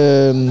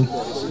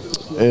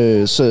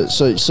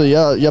 Så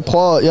jeg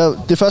prøver,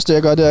 det første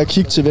jeg gør, det er at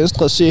kigge til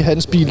venstre og se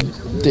hans bil,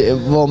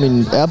 hvor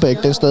min airbag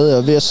den stadig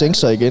er ved at sænke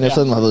sig igen,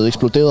 efter den har været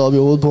eksploderet op i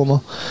hovedet på mig.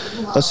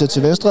 Og så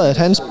til venstre, at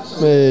hans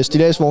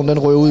stilladsvogn, den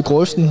rører ud i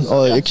grøften,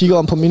 og jeg kigger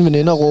om på mine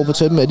veninder og råber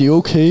til dem, at de er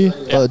okay.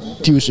 Og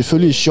de er jo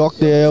selvfølgelig i chok,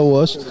 det er jeg jo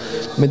også.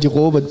 Men de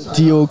råber,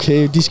 de er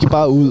okay, de skal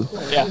bare ud.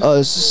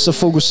 Og så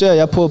fokuserer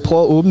jeg på at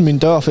prøve at åbne min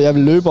dør, for jeg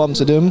vil løbe om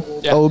til dem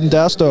og åbne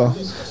deres dør.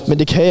 Men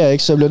det kan jeg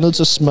ikke, så jeg bliver nødt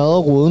til at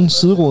smadre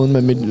sideruden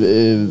med mit,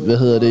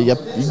 jeg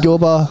gjorde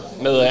bare...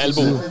 Med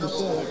albuen?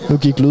 Nu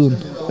gik lyden.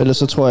 Ellers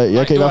så tror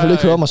jeg kan i hvert fald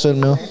ikke høre mig selv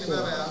mere.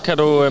 Kan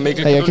du,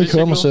 Mikkel, jeg kan ikke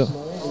høre mig selv.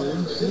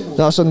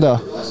 Nå, sådan der.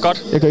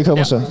 Godt. Jeg kan ikke høre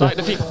mig selv. Nej, det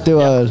er fint. Det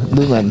var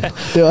lydmanden.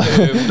 Det var,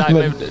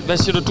 hvad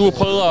siger du? Du har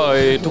prøvet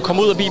at... Du kom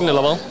ud af bilen,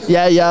 eller hvad?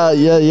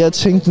 Ja, jeg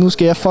tænkte, nu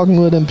skal jeg fucking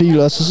ud af den bil,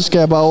 og så skal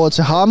jeg bare over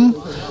til ham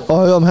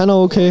og høre, om han er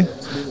okay.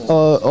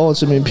 Og over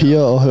til mine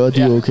piger og høre, at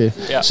de er okay.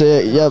 Så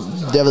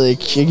jeg ved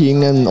ikke, jeg gik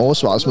ingen anden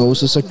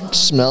oversvarsmose, så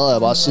smadrede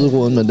jeg bare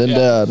sideruden med den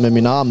der, med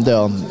min arm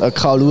der, og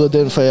kravlede ud af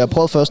den, for jeg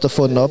prøvede først at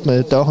få den op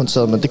med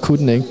dørhåndtaget, men det kunne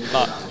den ikke.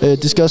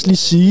 Det skal også lige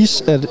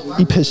siges, at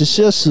i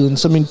passagersiden,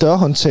 så min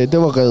dørhåndtag, det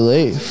var revet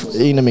af.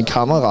 En af mine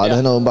kammerater,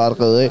 han havde bare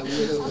revet af.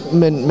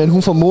 Men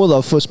hun formoder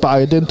at få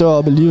sparket den dør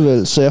op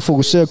alligevel, så jeg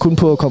fokuserer kun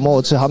på at komme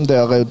over til ham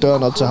der og rive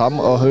døren op til ham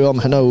og høre, om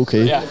han er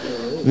okay.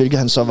 Hvilket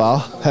han så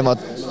var. Han var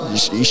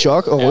i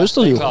chok og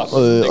rystet jo.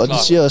 Og de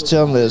siger også til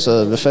ham,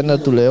 altså, hvad fanden er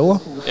det, du laver?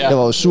 Jeg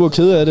var jo sur og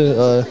ked af det,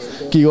 og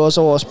gik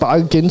også over og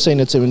sparkede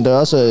gentagende til min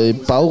dør, så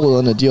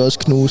bagruderne, de er også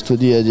knust,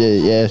 fordi at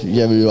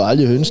jeg ville jo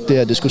aldrig ønske det,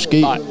 at det skulle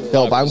ske. Jeg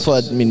var bange for,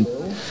 at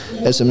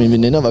mine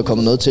veninder var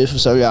kommet noget til,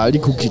 så ville jeg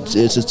aldrig kunne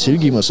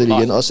tilgive mig selv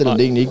igen, også selvom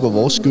det egentlig ikke var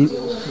vores skyld.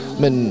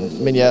 Men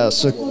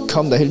så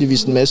kom der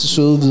heldigvis en masse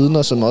søde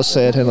vidner, som også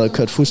sagde, at han havde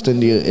kørt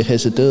fuldstændig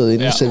hasarderet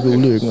inden selve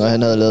ulykken, og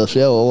han havde lavet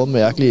flere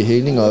overmærkelige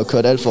hælninger og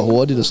kørt alt for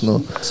hurtigt og sådan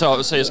noget.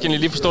 Så jeg skal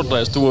lige forstå,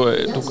 Andreas,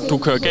 du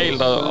kører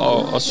galt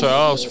og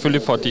sørger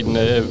selvfølgelig for dine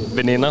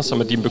veninder, som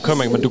er din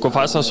bekymring, men du går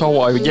faktisk også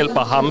over og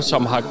hjælper ham,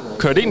 som har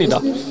kørt ind i dig.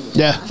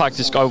 Ja.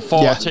 Faktisk, og for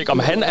at tjekke, om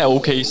han er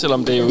okay,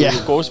 selvom det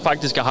jo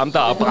faktisk er ham, der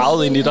er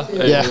braget ind i dig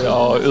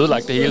og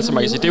ødelagt det hele, så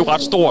man kan sige. Det er jo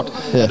ret stort,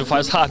 at du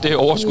faktisk har det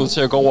overskud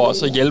til at gå over og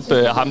så hjælpe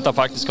ham, der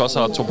faktisk også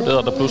har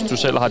torpederet dig, plus du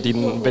selv har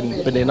dine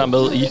veninder med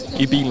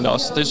i bilen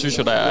også. Det synes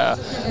jeg, der er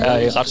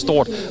ret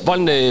stort.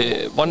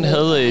 Hvordan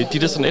havde de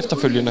det sådan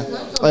efterfølgende?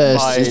 Var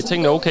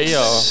tingene okay?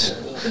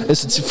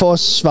 Altså, for at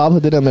svare på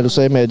det der med, at du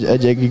sagde med,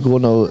 at jeg gik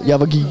rundt og...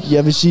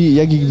 Jeg vil sige,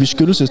 jeg gik i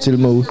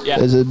beskyttelsesmode.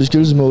 Altså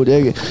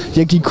beskyttelsesmode.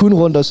 Jeg gik kun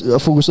rundt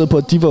og fokuserede på,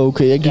 at de var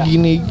okay.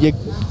 Jeg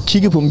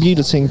kiggede på min bil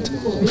og tænkte,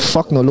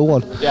 fuck noget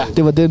lort.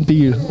 Det var den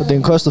bil, og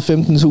den kostede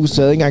 15.000, så jeg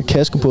havde ikke engang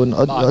kasko på den.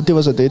 Og det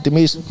var så det. Det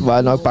mest var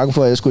jeg nok bange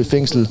for, at jeg skulle i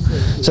fængsel.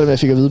 Selvom jeg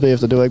fik at vide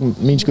bagefter, det var ikke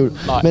min skyld.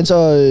 Men så...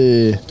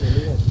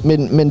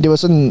 Men det var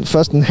sådan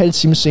først en halv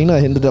time senere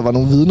hen, der var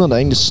nogle vidner, der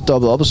egentlig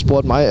stoppede op og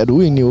spurgte mig, er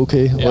du egentlig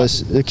okay? Og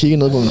jeg kiggede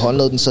ned på min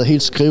håndled, den sad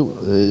helt skæv.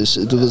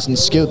 Du ved, sådan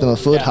skævt, den havde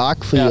fået et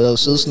hak, fordi jeg havde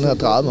siddet sådan her og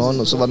drejet med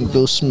hånden, og så var den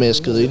blevet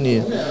smasket ind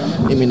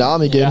i min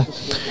arm igen.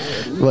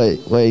 Hvor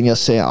jeg egentlig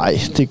sagde, ej,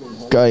 det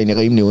gør egentlig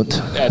rimelig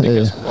ondt.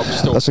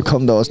 Og så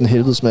kom der også en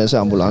helvedes masse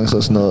ambulancer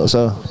og sådan noget, og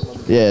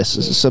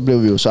så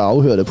blev vi jo så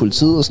afhørt af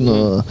politiet og sådan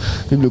noget.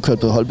 Vi blev kørt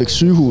på Holbæk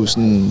sygehus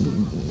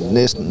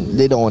næsten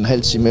lidt over en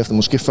halv time efter,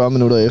 måske 40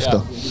 minutter efter.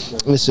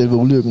 Hvis selve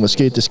ulykken var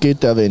sket. Det skete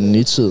der ved en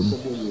 9-tiden.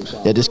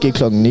 Ja, det skete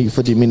klokken 9,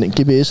 fordi min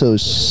GPS havde jo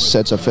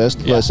sat sig fast,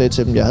 hvor jeg sagde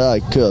til dem, jeg havde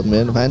ikke kørt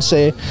med. Han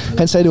sagde,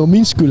 det var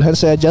min skyld. Han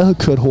sagde, at jeg havde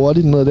kørt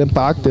hurtigt ned ad den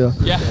bakke der.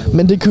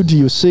 Men det kunne de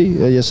jo se.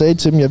 Jeg sagde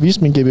til dem, jeg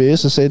viste min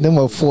GPS og sagde, at den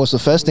var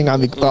frosset fast,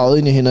 dengang vi bragede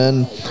ind i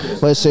hinanden.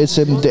 Hvor jeg sagde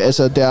til dem,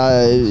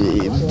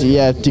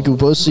 de kunne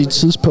både se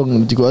tidspunktet,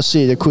 men de kunne også se,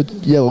 at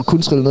jeg var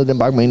kun trillet ned ad den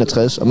bakke med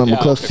 61, og man må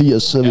køre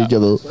 80, så vidt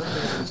jeg ved.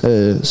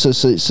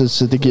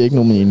 Så det giver ikke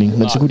nogen mening.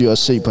 Men så kunne de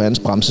også se på hans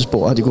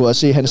bremsespor, og de kunne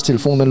også se, at hans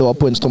telefon lå op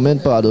på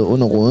instrumentbrættet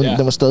under perioden.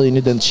 Den var stadig inde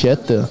i den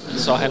chat der.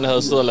 Så han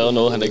havde siddet og lavet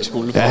noget, han ikke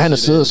skulle? Ja, han har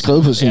siddet og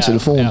skrevet på sin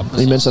telefon,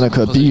 imens han har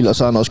kørt bil, og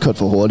så har han også kørt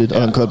for hurtigt,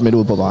 og han kørt midt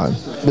ud på vejen.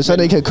 Hvis han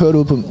ikke havde kørt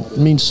ud på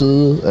min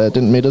side af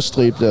den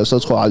midterstrip der, så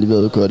tror jeg aldrig, vi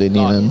havde kørt ind i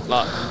hinanden.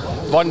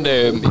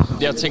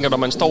 Jeg tænker, når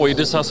man står i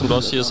det, så som du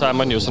også siger, så er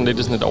man jo sådan lidt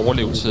i sådan et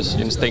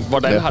overlevelsesinstinkt.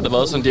 Hvordan har det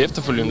været sådan de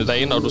efterfølgende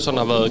dage, når du sådan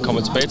har været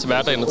kommet tilbage til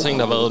hverdagen, og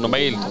tingene har været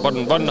normalt?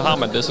 Hvordan har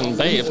man det sådan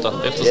bagefter,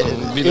 efter sådan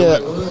en video?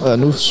 Ja,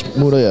 nu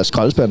smutter jeg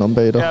skraldespanden om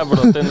bag dig.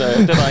 Ja, den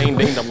er en,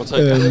 der må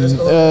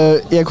tage.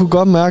 Jeg kunne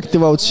godt mærke,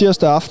 det var jo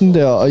tirsdag aften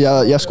der, og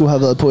jeg skulle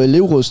have været på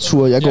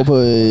elevrådstur. Jeg går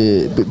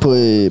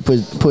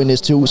på en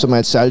STU, som er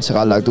et særligt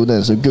tilrettelagt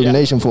uddannelse.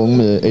 Gymnasium for unge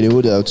med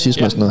ADHD og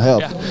autisme og sådan noget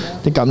heroppe.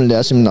 Det gamle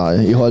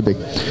lærerseminarie i Holbæk.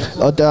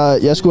 Og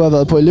jeg skulle have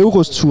været på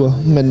elevrådstur,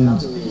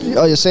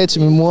 og jeg sagde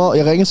til min mor, og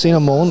jeg ringede senere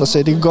om morgenen og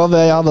sagde, det kan godt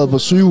være, at jeg har været på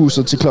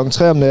sygehuset til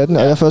 3 om natten,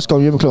 og jeg først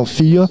kom hjem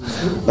 4,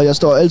 og jeg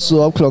står altid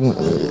op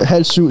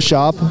 6:30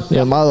 sharp. Jeg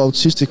er meget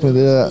autistisk med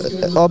det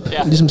der.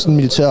 Ligesom sådan en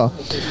militær.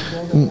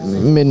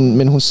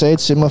 Men hun sagde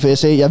til mig, for jeg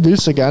sagde, jeg ville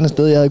så gerne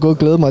afsted. Jeg havde gået og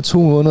glædet mig 2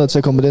 måneder til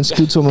at komme på den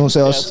skidetur, men hun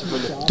sagde også,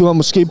 du har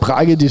måske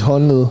brækket dit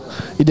håndled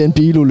i den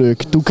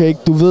bilulykke.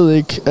 Du ved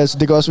ikke, altså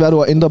det kan også være, at du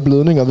har ændret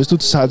blødninger. Hvis du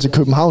tager til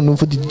København nu,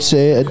 fordi de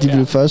sagde, at de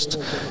ville først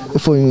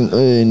få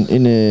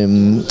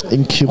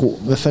en kirurg,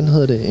 hvad fanden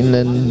hedder det?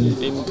 En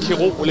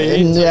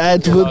kirurglæge? Ja,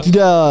 du ved, de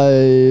der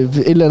et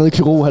eller andet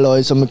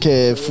kirurghalløj, som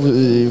kan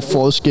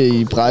forske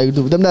i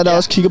brækket. Dem der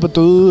også kigger på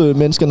døde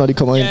mennesker, når de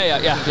kommer ind.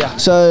 Ja.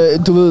 Så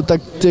du ved,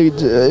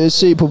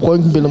 se på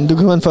røntgenbilleder, men det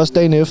kan man først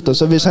dagen efter.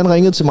 Så hvis han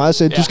ringede til mig og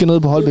sagde, du skal ned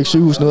på Holbæk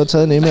sygehus nu og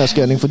taget en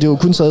MR-scanning, for de var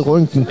kun taget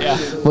røntgen,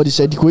 hvor de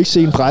sagde, at de kunne ikke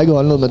se en brækket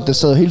håndled, men det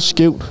sad helt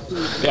skævt.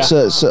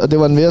 Så det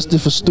var den værste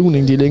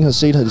forstuning, de længe havde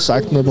set, havde de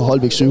sagt nede på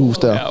Holbæk sygehus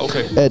der.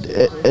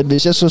 At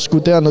hvis jeg så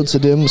skulle derned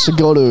til dem, så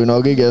gjorde det jo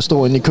nok ikke, at jeg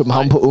står inde i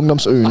København på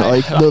Ungdomsøen, og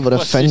ikke ved, hvordan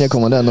fanden jeg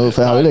kommer derned,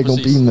 for jeg har jo ikke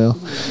nogen bil med.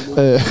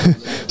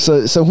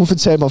 Så hun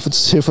fortalte mig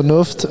til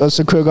fornuft, og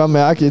så kunne jeg godt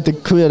mærke,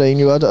 det kunne jeg da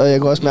egentlig godt, og jeg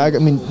kunne også mærke,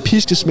 at min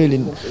piskesmæld, jeg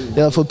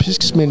havde fået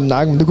piskesmæld i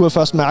nakken, men det kunne jeg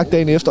først mærke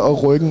dagen efter,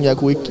 og ryggen, jeg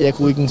kunne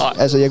ikke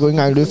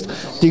engang løfte.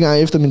 Det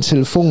engang efter min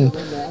telefon.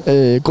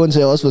 Grunden til,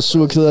 at jeg også var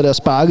sur og ked af det, jeg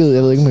sparkede,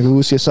 jeg ved ikke, om man kan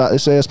huske,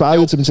 jeg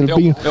sparkede til min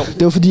telefon.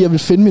 Det var fordi, jeg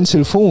ville finde min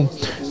telefon.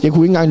 Jeg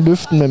kunne ikke engang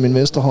løfte den med min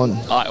venstre hånd.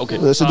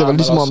 Så det var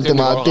ligesom om,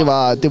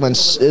 det var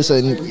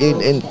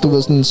en du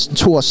ved, sådan en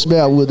stor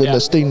svær ud af den der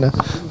sten der.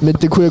 Men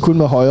det kunne jeg kun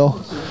med højre.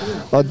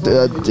 Og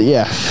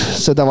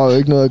så der var jo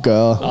ikke noget at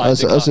gøre.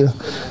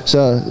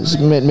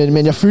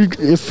 Men jeg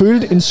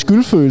følte en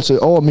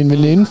skyldfølelse over, at min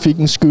veninde fik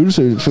en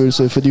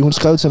skyldfølelse, fordi hun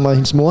skrev til mig, at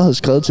hendes mor havde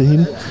skrevet til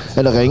hende,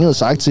 eller ringet og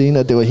sagt til hende,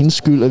 at det var hendes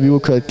skyld, at vi var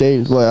kørt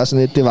galt, hvor jeg sådan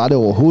lidt, det var det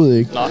overhovedet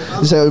ikke.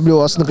 Så jeg blev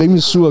også sådan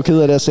rimelig sur og ked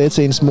af det, jeg sagde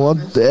til hendes mor,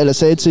 eller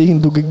sagde til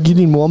hende, du kan give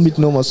din mor mit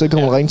nummer, så kan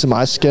hun ringe til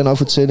mig, så skal jeg nok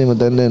fortælle hende,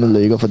 hvordan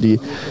det ligger, fordi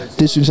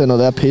det synes jeg, når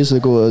det er pisse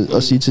at gå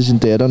og sige til sin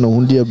datter, når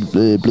hun lige er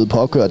blevet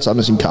påkørt sammen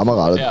med sine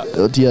kammerater,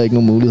 og de har ikke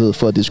nogen mulighed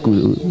for, at det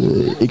skulle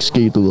ikke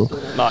ske, du ved.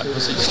 Nej,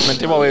 præcis. Men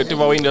det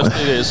var jo egentlig også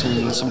det,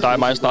 som dig og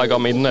mig snakkede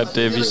om, inden at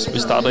vi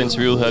startede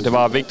interviewet her. Det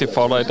var vigtigt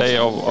for dig i dag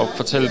at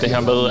fortælle det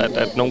her med,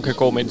 at nogen kan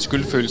gå med en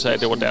skyldfølelse af, at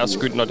det var deres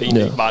skyld, når det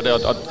egentlig ikke var det.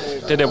 Og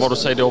det der, hvor du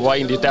sagde, det var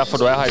egentlig derfor,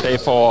 du er her i dag,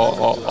 for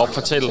at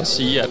fortælle og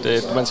sige, at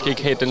man skal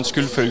ikke have den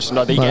skyldfølelse,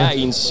 når det ikke er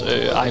ens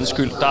egen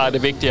skyld. Der er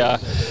det vigtigt,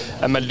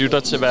 at man lytter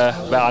til,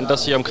 hvad andre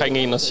siger omkring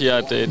en, og siger,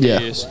 at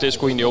det er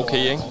sgu egentlig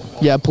okay, ikke?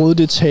 Ja, brød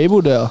det tabu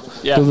der.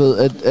 Du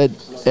ved,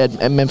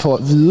 at man får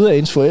at vide af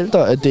ens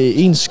forældre, at det er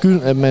ens skyld,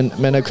 at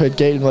man er kørt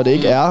galt, hvor det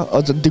ikke er.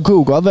 Og det kunne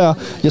jo godt være,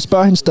 jeg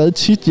spørger hende stadig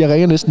tit, jeg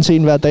ringer næsten til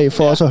hende hver dag,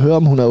 for også at høre,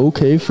 om hun er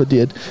okay, fordi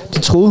at de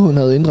troede, hun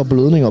havde indre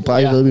blødning og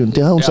brækket ribben. Det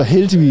havde hun så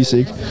heldigvis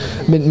ikke.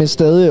 Men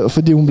stadig,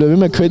 fordi hun blev ved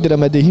med at køre det der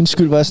med, at det er hendes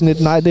skyld, var jeg sådan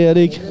lidt, nej, det er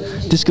det ikke.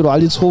 Det skal du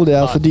aldrig tro, det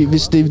er, fordi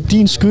hvis det er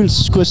din skyld,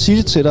 så skulle jeg sige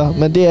det til dig,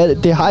 men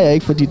det har jeg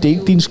ikke, fordi det er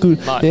ikke din skyld.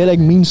 Det er heller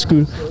ikke min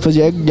skyld, for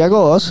jeg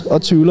går også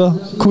og tvivler.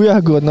 Kunne jeg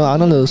have gjort noget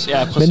anderledes?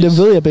 Men det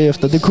ved jeg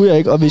bagefter, det kunne jeg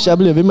ikke, og hvis jeg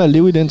bliver ved med at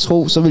leve i den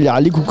tro, så vil jeg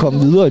aldrig kunne komme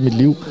videre i mit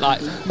liv.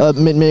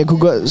 Men jeg kunne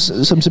gå,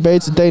 som tilbage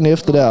til dagen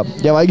efter der,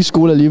 jeg var ikke i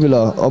skole alligevel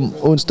om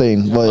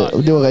onsdagen, hvor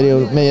det var rigtig,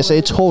 men jeg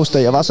sagde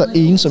torsdag, jeg var så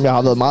ensom, jeg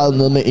har været meget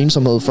nede med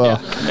ensomhed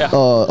før,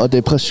 og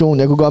depression.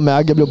 Jeg kunne godt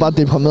mærke, jeg blev bare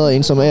deprimeret og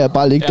ensom af at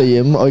bare ligge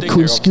derhjemme og ikke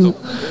kunne skid.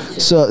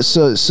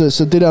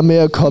 Så det der med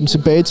at komme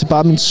tilbage til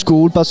bare min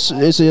skole,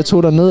 altså jeg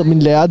tog derned, og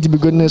mine lærere, de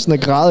begyndte næsten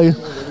at græde.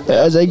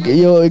 Altså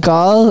jeg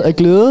græd af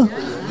glæde.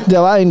 Der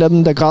var en af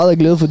dem, der græd af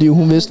glæde, fordi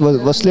hun vidste,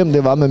 hvor slemt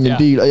det var med min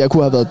bil, og jeg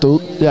kunne have været død.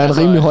 Jeg er en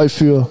rimelig høj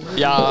fyr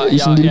i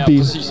sådan en lille bil.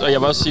 Præcis. Og jeg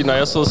vil også sige, når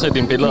jeg sidder og ser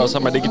dine billeder, så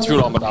er man ikke i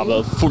tvivl om, at der har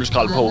været fuld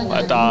skrald på.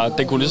 At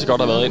det kunne lige så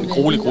godt have været en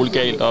gruelig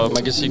galt, og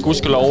man kan sige,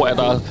 gudskelov,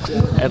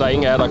 er der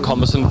ingen af jer, der er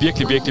kommet sådan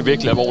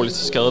virkelig alvorligt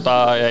til skade.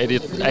 Der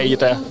er I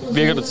der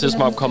virker det til,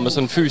 som om kommet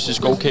sådan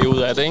fysisk okay ud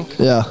af det,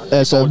 ikke? Ja,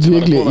 altså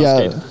virkelig,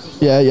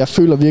 jeg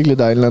føler virkelig, at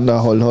der er en eller anden, der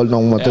har holdt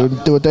nogen. Ja.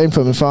 Det var dagen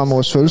før min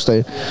farmors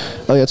fødselsdag,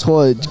 og jeg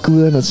tror, at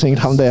Gud han har tænkt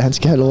ham der, han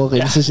skal have lov at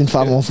ringe til sin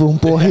farmor, for hun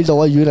bor helt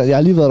over i Jylland. Jeg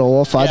har lige været derovre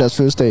og fejret deres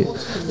fødselsdag,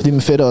 fordi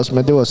min fætter også,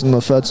 men det var sådan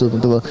noget før tid.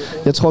 Men du ved,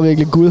 jeg tror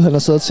virkelig, Gud han har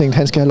siddet og tænkt,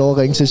 han skal have lov at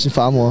ringe til sin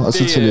farmor og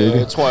sige tillykke.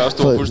 Det tror jeg også,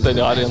 du var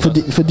fuldstændig ret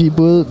i. Fordi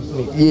både,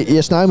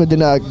 jeg snakker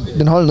med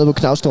den holder nede på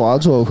Knavstor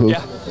Auto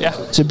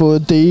til både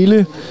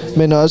dele,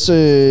 men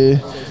også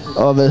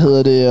og hvad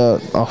hedder det?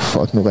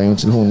 Fuck, nu ringer min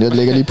telefon. Jeg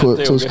lægger lige på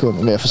 2 sekunder,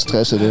 men jeg er for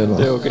stresset det her nu.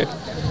 Det er okay.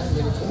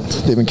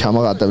 Det er min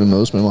kammerat, der vil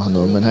mødes med mig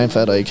hernede, men han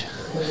fatter ikke,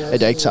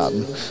 at jeg ikke tager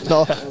den.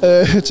 Nå,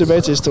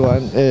 tilbage til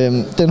historien.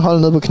 Den holder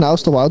nede på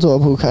Knavstrup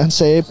Autoophug. Han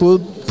sagde, både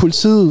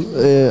politiet,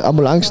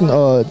 ambulancen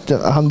og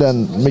ham der,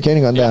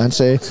 mekanikeren der, han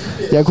sagde,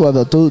 jeg kunne have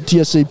været død. De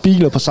har set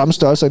biler på samme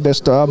størrelse, og der er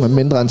større med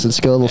mindre antal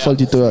skader, hvor folk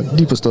de dør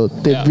lige på stedet.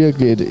 Det er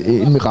virkelig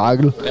et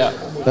mirakel. Ja.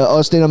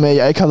 Også det der med, at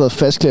jeg ikke har været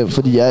fastklemt,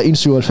 fordi jeg er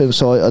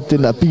 1,97 høj, og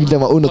den der bil,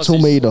 den var under 2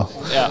 meter.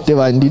 Ja. Det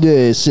var en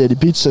lille Seat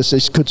Ibiza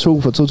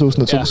SK2 fra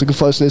 2002, så kan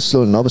folk slet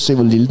slå den op og se,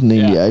 hvor lille den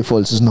egentlig er i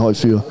forhold til sådan en høj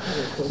fyr.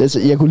 Altså,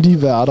 jeg kunne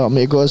lige være der, men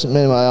jeg kunne også, men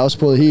jeg har også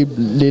prøvet helt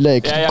lille af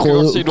jeg kan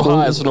godt se, du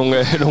har altså nogle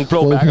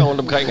blå mærker rundt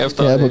omkring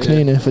efter. Ja, på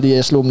knæene, fordi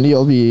jeg slog dem lige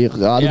op i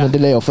rettet, men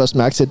det lagde jeg først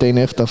mærke til dagen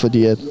efter,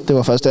 fordi at det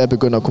var først, da jeg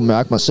begyndte at kunne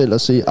mærke mig selv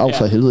og se,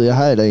 for helvede, jeg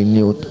har da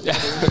egentlig ondt. Ja,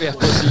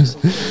 præcis.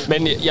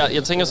 Men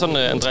jeg tænker sådan,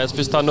 Andreas,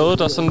 hvis der er noget,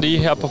 der sådan lige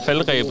her på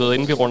faldrebet,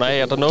 inden vi runder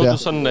af, er der noget, du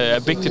sådan er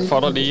vigtigt for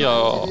dig lige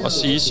at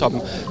sige,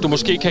 som du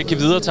måske kan give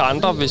videre til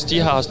andre, hvis de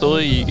har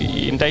stået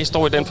en dag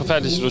står i den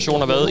forfærdelige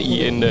situation og været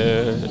i en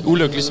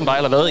ulykke ligesom dig,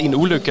 eller været i en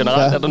ulykke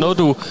generelt. Er der noget,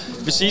 du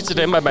vil sige til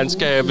dem, at man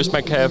skal, hvis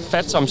man kan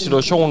fatte sig om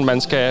situationen,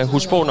 man skal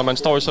huske på, når man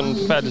står i sådan en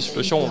forfærdelig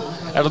situation?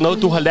 Er der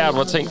noget, du har lært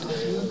og tænkt,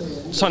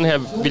 sådan her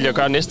vil jeg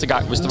gøre næste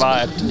gang, hvis det var,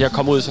 at jeg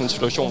kom ud i sådan en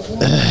situation?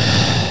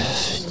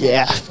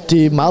 Ja,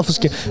 det er meget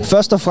forskelligt.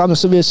 Først og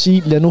fremmest så vil jeg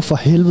sige, lad nu for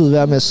helvede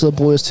være med at sidde og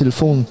bruge jeres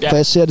telefon. Ja. For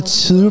jeg ser det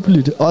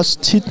tydeligt, også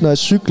tit, når jeg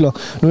cykler.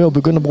 Nu er jeg jo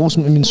begyndt at bruge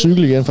min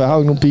cykel igen, for jeg har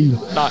jo ikke nogen bil.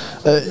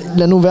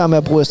 Lad nu være med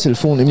at bruge jeres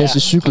telefon, imens I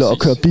cykler og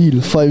kører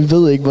bil. For I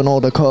ved ikke,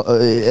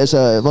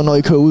 hvornår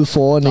I kører ud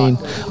foran en.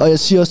 Og jeg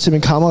siger også til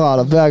mine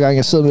kammerater, hver gang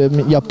jeg sidder med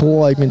dem, jeg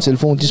bruger ikke min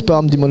telefon. De spørger,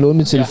 om de må låne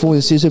min telefon.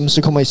 Jeg siger til dem,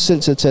 så kommer I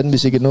selv til at tage den,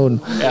 hvis I kan nå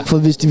den. For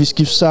hvis de vil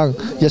skifte sang,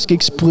 jeg skal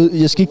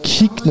ikke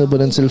kigge ned på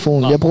den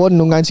telefon. Jeg bruger den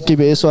nogle gange til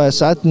GPS, og jeg har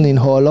sat den i en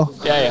holder.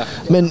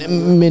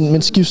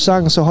 Men skift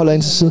sang, så holder jeg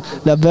ind til side.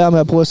 Lad være med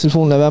at bruge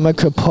telefonen, lad være med at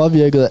køre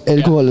påvirket af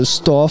alkohol eller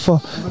stoffer.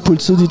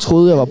 Politiet, de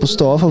troede, jeg var på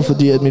stoffer,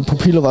 fordi at mine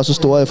pupiller var så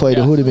store, at jeg får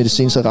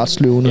ADHD-medicin, så ret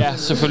sløvende. Ja,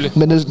 selvfølgelig.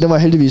 Men det var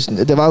heldigvis,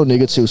 det var jo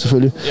negativt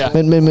selvfølgelig.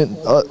 Ja. Men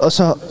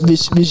så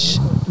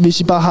hvis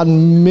I bare har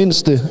den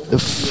mindste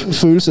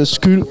følelse af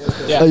skyld,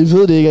 og I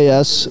ved det ikke er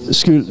jeres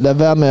skyld, lad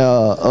være med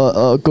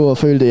at gå og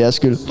føle det er jeres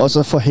skyld. Og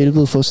så for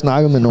helvede få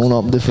snakket med nogen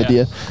om det, fordi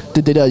at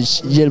det er det,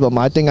 der hjælper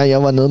mig. Dengang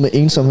jeg var nede med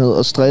ensomhed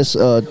og stress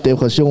og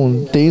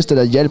depression, det eneste,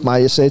 der hjalp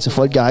mig, jeg sagde til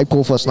folk, jeg har ikke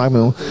brug for at snakke med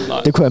nogen.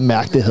 Det kunne jeg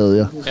mærke, det havde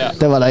jeg. Ja.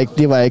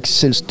 Det var jeg ikke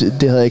selv,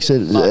 det havde jeg ikke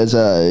selv,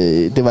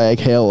 det var jeg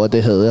ikke herover,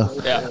 det havde jeg.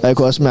 Ja. Og jeg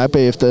kunne også mærke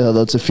bagefter, at jeg havde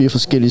været til 4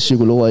 forskellige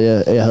psykologer,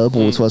 jeg havde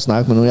brug for at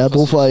snakke med nogen. Jeg havde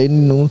brug for at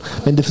ende nogen,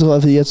 men det forstår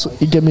jeg, fordi jeg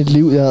igennem mit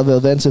liv, jeg havde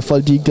været vant til, at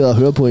folk de ikke gad at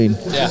høre på en.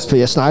 Ja. For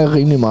jeg snakker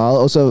rimelig meget,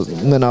 og så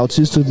man er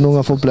autist,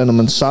 nogle gange blander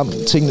man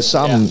tingene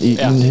sammen i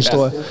en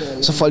historie.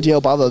 Så folk de har jo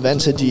bare været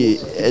vant til,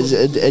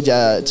 at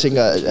jeg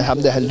tænker,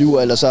 ham der han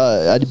lyver, eller så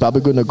er de bare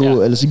begyndt at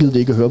gå, eller så gider de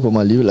ikke at høre på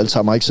mig alligevel, eller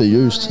tager mig ikke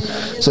seriøst.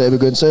 Så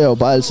jeg jo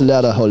bare altid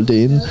lært at holde det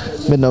inde.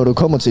 Men når du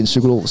kommer til en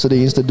psykolog, så er det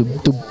eneste,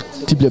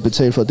 de bliver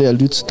betalt for, det er at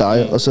lytte til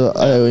dig, og så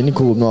er jeg jo inde i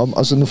gruppen om,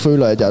 og så nu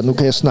føler jeg, at nu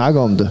kan jeg snakke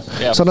om det.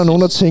 Ja, så er der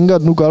nogen, der tænker,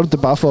 at nu gør du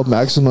det bare for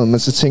opmærksomhed, men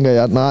så tænker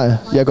jeg, nej,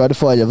 jeg gør det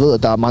for, at jeg ved,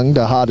 at der er mange,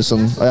 der har det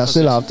sådan, og jeg har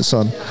selv haft det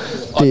sådan.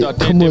 Det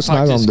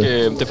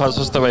er faktisk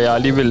også der, jeg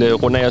lige vil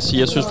runde af og sige,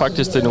 jeg synes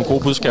faktisk, det er nogle gode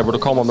budskaber, du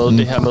kommer med,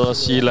 det her med at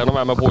sige, lad nu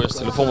være med at bruge jeres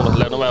telefoner,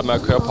 lad nu være med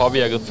at køre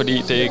påvirket,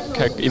 fordi det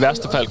kan i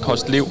værste fald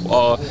koste liv,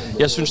 og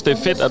jeg synes, det er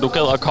fedt, at du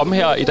gad at komme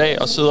her i dag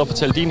og sidde og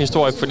fortælle din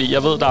historie, fordi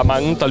jeg ved, der er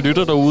mange, der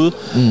lytter derude,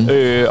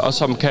 og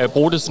som kan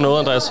bruge det til noget,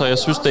 Andreas, så jeg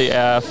synes, det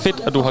er fedt,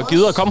 at du har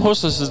givet at komme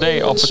hos os i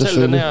dag og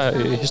fortælle den her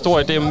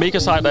historie. Det er mega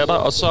sejt af dig,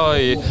 og så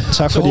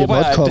håber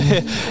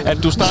jeg, at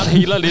du snart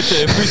healer lidt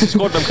fysisk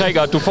rundt omkring,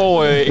 og at du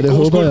får en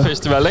god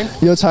skolefestival,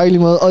 ikke? Jo, tak lige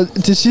måde. Og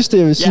det sidste,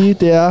 jeg vil sige,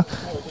 det er,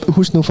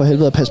 husk nu for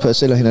helvede at passe på jer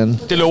selv og hinanden.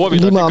 Det lover vi,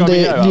 lige meget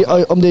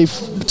om det er i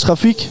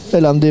trafik,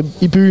 eller om det er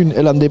i byen,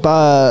 eller om det er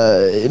bare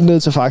ned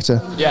til Fakta.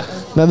 Ja.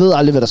 Man ved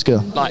aldrig, hvad der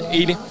sker. Nej,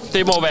 enig.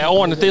 Det må være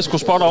ordene. Det er sgu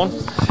spot on.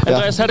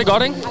 Andreas, ha' det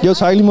godt, ikke? Jo,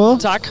 tak lige måde.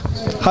 Tak.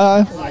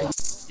 Hej.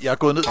 Jeg er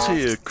gået ned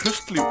til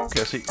Kystliv, kan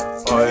jeg se.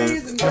 Og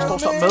jeg står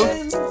sammen med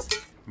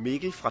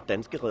Mikkel fra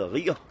Danske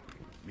Rederier.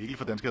 Mikkel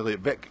fra Danske Rederier.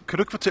 Kan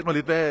du ikke fortælle mig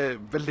lidt,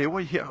 hvad laver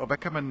I her, og hvad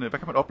kan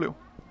man opleve?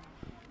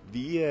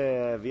 Vi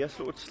er ved at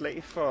slå et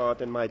slag for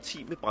den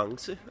maritime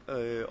branche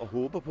og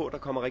håber på, at der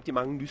kommer rigtig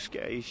mange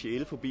nysgerrige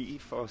sjæle forbi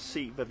for at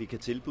se, hvad vi kan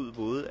tilbyde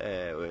både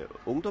af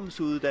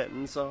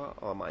ungdomsuddannelser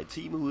og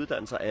maritime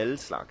uddannelser, alle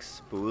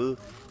slags. Både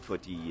for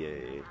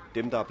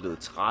dem, der er blevet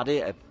trætte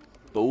af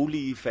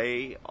boglige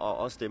fag, og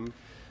også dem,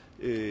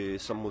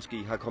 som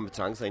måske har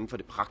kompetencer inden for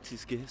det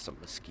praktiske, som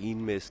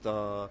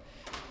maskinmester,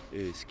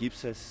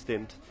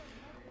 skibsassistent.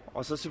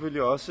 Og så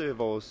selvfølgelig også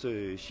vores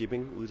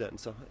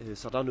shipping-uddannelser.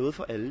 Så der er noget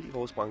for alle i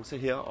vores branche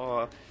her.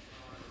 Og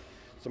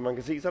som man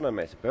kan se, så er der en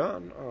masse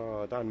børn,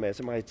 og der er en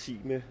masse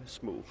maritime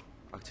små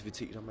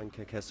aktiviteter, man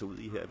kan kaste ud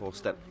i her i vores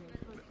stand.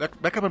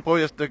 Hvad kan man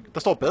prøve? Der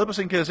står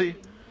badebassin, kan jeg se.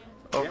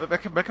 Og ja.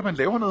 Hvad kan man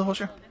lave hernede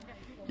hos jer?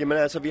 Jamen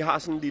altså, vi har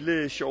sådan en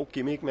lille sjov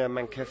gimmick med, at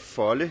man kan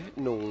folde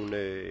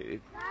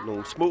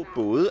nogle små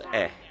både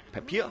af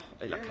papir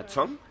eller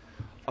karton.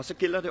 Og så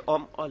gælder det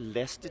om at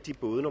laste de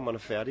både, når man er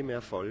færdig med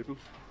at folde dem,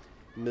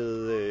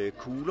 med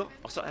kugler.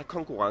 Og så er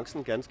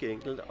konkurrencen ganske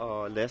enkelt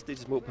at laste de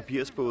små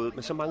papirsbåde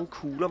med så mange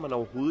kugler, man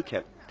overhovedet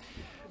kan,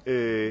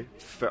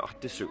 før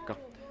det synker.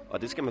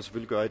 Og det skal man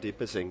selvfølgelig gøre i det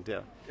bassin der.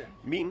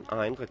 Min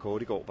egen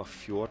rekord i går var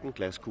 14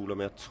 glaskugler,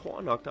 men jeg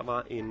tror nok, der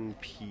var en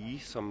pige,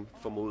 som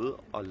formåede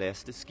at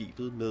laste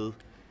skibet med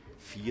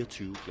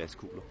 24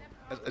 glaskugler.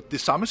 Altså det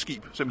samme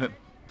skib, simpelthen?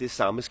 Det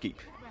samme skib,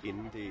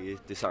 inden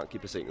det sank i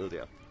bassinet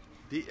der.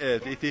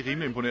 Det er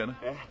rimelig imponerende.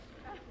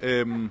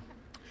 Ja.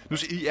 Nu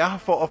I er her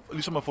for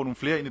ligesom at få nogle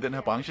flere ind i den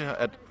her branche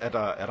her.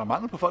 Er der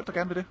mangel på folk, der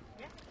gerne vil det?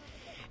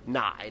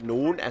 Nej,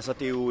 altså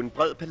det er jo en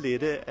bred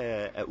palette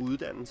af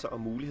uddannelser og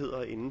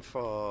muligheder inden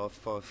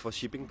for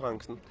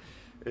shippingbranchen.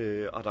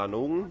 Og der er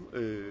nogle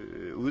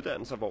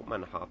uddannelser, hvor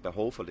man har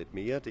behov for lidt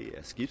mere. Det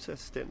er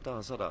skibsassistenter,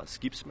 og så er der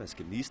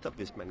skibsmaskinister,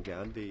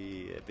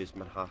 hvis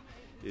man har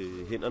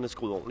hænderne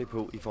skruet ordentligt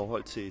på i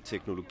forhold til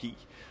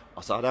teknologi.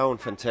 Og så er der jo en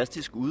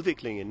fantastisk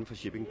udvikling inden for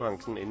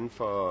shippingbranchen, inden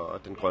for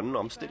den grønne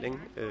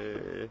omstilling.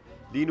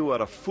 Lige nu er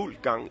der fuld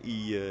gang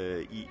i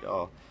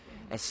at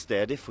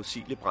erstatte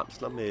fossile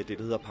brændsler med det,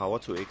 der hedder Power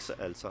to X,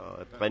 altså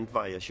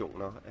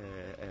brintvariationer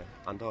af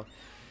andre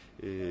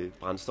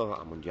brændstoffer,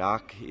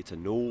 ammoniak,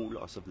 etanol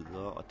osv.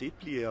 Og det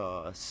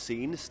bliver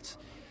senest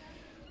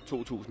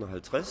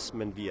 2050,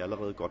 men vi er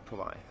allerede godt på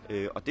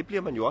vej. Og det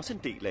bliver man jo også en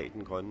del af,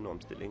 den grønne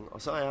omstilling.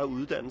 Og så er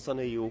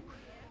uddannelserne jo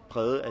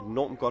præget af et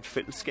enormt godt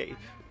fællesskab.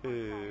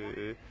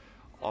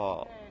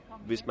 Og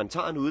hvis man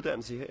tager en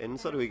uddannelse herinde,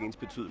 så er det jo ikke ens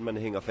betydning, at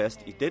man hænger fast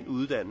i den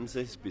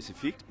uddannelse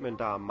specifikt, men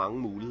der er mange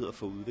muligheder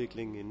for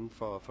udvikling inden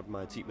for den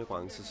maritime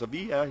branche. Så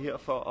vi er her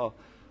for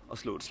at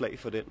slå et slag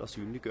for den og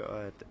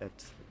synliggøre,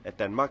 at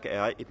Danmark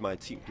er et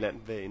maritimt land,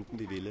 hvad enten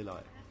vi vil eller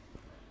ej.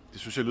 Det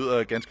synes jeg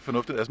lyder ganske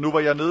fornuftigt. Altså nu var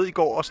jeg nede i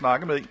går og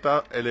snakkede med en, der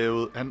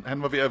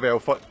han var ved at være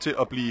folk til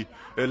at blive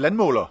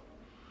landmåler.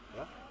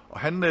 Ja. Og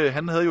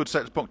han havde jo et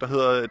salgspunkt, der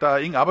hedder, der er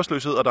ingen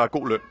arbejdsløshed, og der er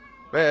god løn.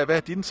 Hvad er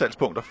dine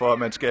salgspunkter for, at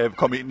man skal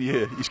komme ind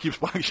i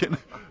skibsbranchen?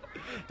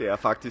 Det er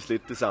faktisk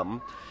lidt det samme,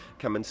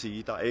 kan man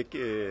sige. Der er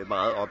ikke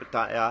meget op. Der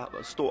er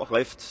stor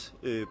rift,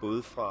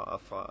 både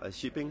fra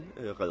shipping,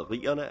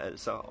 rederierne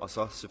altså, og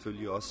så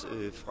selvfølgelig også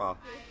fra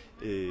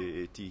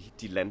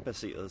de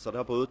landbaserede. Så der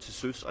er både til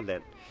søs og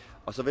land.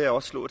 Og så vil jeg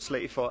også slå et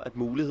slag for, at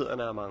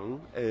mulighederne er mange.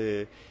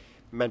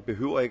 Man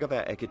behøver ikke at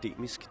være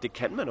akademisk. Det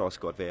kan man også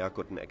godt være at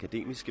gå den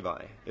akademiske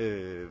vej,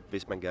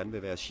 hvis man gerne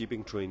vil være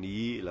shipping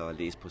trainee eller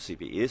læse på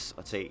CBS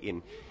og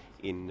tage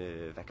en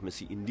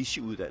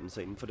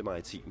nicheuddannelse inden for det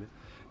maritime.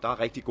 Der er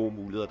rigtig gode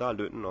muligheder. Der er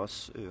lønnen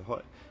også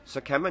høj.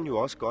 Så kan man jo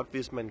også godt,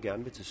 hvis man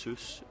gerne vil til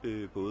søs,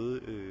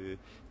 både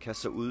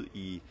kaste sig ud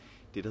i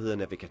det, der hedder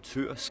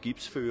navigatør,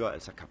 skibsfører,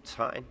 altså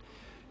kaptajn.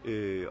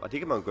 Og det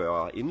kan man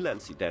gøre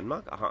indlands i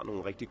Danmark og har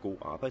nogle rigtig gode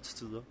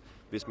arbejdstider.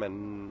 Hvis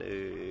man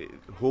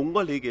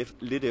hungrer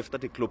lidt efter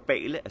det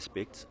globale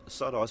aspekt,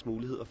 så er der også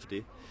muligheder for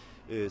det.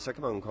 Så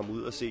kan man komme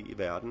ud og se i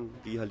verden.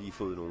 Vi har lige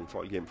fået nogle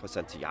folk hjem fra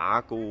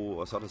Santiago,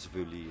 og så er der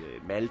selvfølgelig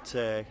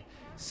Malta,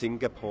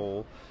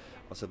 Singapore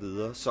osv.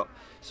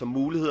 Så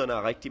mulighederne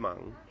er rigtig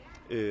mange,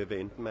 hvad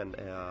enten man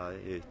er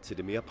til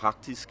det mere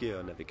praktiske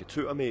og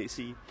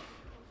navigatørmæssige,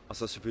 og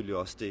så selvfølgelig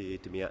også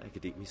det mere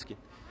akademiske.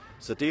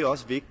 Så det er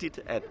også vigtigt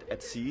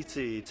at sige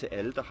til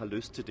alle, der har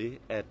lyst til det,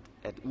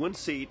 at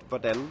uanset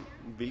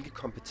hvilke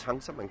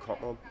kompetencer man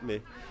kommer med,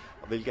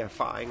 og hvilke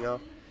erfaringer,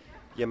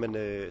 jamen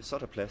så er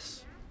der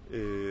plads,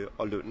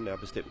 og lønnen er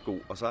bestemt god,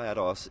 og så er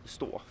der også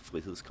stor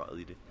frihedsgrad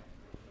i det.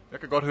 Jeg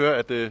kan godt høre,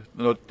 at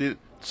når det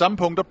samme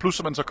punkter, plus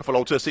at man så kan få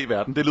lov til at se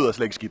verden, det lyder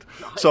slet ikke skidt.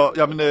 Nej. Så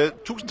jamen,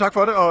 tusind tak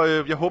for det, og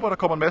jeg håber, der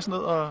kommer en masse ned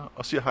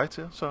og siger hej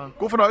til jer. Så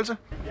god fornøjelse.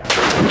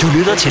 Du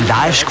lytter til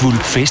live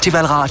Skvulp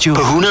Festival Radio på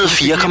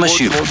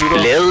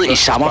 104,7. Lavet i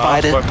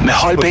samarbejde med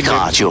Holbæk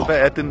Radio. Hvad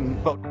er den?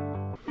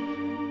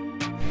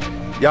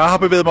 Jeg har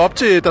bevæget mig op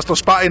til, der står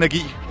Spar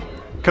Energi.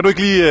 Kan du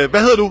ikke lige,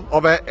 hvad hedder du,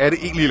 og hvad er det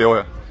egentlig, I laver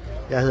her?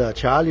 Jeg hedder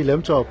Charlie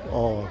Lemtorp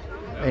og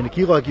er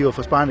energirådgiver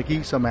for Spar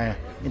Energi, som er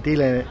en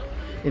del af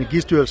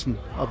Energistyrelsen,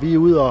 og vi er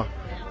ude og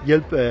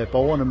hjælpe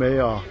borgerne med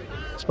at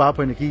spare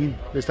på energien.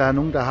 Hvis der er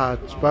nogen, der har et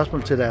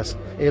spørgsmål til deres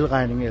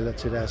elregning eller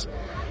til deres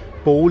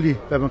bolig,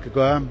 hvad man kan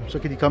gøre, så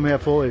kan de komme her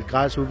og få et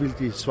gratis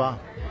uvildigt svar.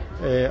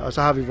 Og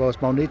så har vi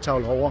vores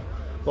magnettavle herovre,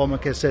 hvor man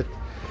kan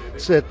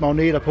sætte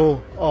magneter på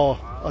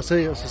og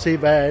se,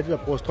 hvad er det, der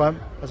bruger strøm,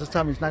 og så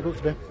tager vi en snak ud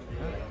for det.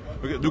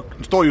 Okay, nu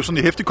står jo sådan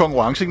i heftig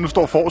konkurrence. Nu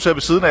står Fors her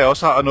ved siden af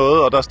også har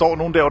noget, og der står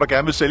nogen der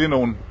gerne vil sælge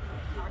nogle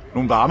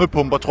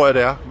varmepumper, tror jeg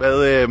det er.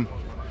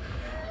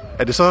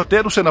 Er det så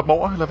der, du sender dem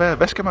over, eller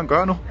hvad skal man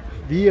gøre nu?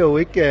 Vi er jo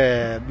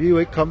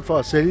ikke kommet for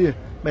at sælge,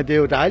 men det er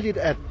jo dejligt,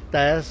 at der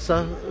er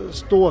så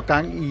stor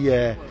gang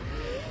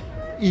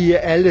i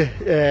alle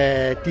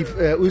de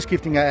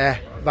udskiftninger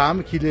af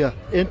varmekilder,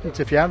 enten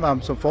til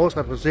fjernvarme, som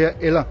forårsreproducerer,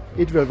 eller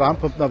individuel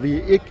varmepumpe, når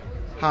vi ikke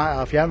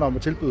har fjernvarme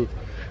at tilbyde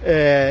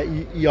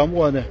i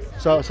områderne.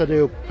 Så det er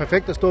jo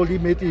perfekt at stå lige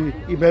midt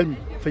imellem,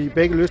 fordi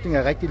begge løsninger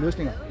er rigtige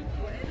løsninger.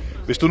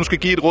 Hvis du nu skal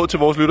give et råd til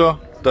vores lyttere,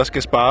 der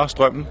skal spare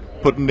strømmen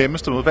på den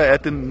nemmeste måde, hvor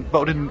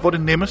er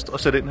det nemmest at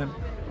sætte ind hen?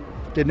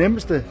 Det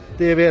nemmeste,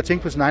 det er ved at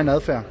tænke på sin egen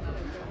adfærd.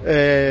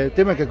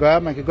 Det man kan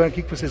gøre, man kan gå ind og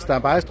kigge på sit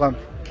standby-strøm,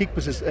 kigge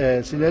på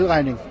sin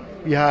elregning.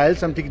 Vi har alle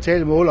sammen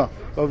digitale måler,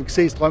 hvor vi kan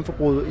se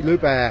strømforbruget i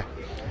løbet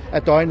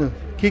af døgnet.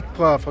 Kig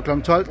fra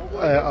kl. 12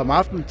 om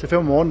aftenen til 5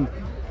 om morgenen.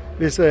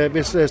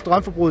 Hvis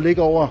strømforbruget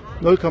ligger over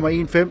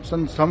 0,15,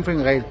 sådan en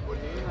tommelfingerregel,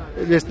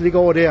 hvis det ligger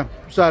over der,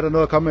 så er der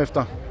noget at komme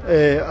efter.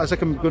 Og så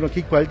kan man begynde at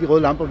kigge på alle de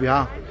røde lamper, vi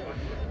har.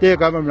 Det jeg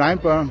gør med mine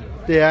egne børn,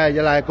 det er, at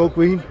jeg lader go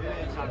green.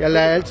 Jeg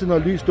lader altid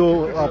noget lys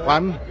stå og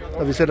brænde,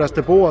 når vi sætter os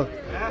til bordet.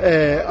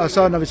 Og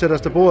så når vi sætter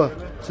os til bordet,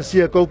 så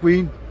siger jeg go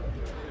green.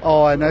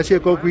 Og når jeg siger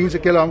go green, så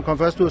gælder det om at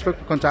komme først ud og slukke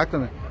på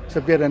kontakterne.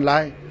 Så bliver det en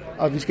leg.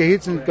 Og vi skal hele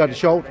tiden gøre det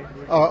sjovt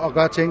og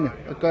gøre tingene.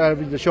 Og gør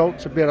vi det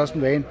sjovt, så bliver det også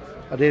en vane.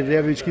 Og det er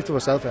der, vi skifter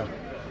vores adfærd.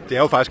 Det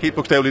er jo faktisk helt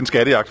bogstaveligt en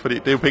skattejagt, fordi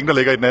det er jo penge, der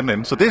ligger i den anden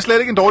ende. Så det er slet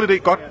ikke en dårlig idé.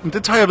 Godt, men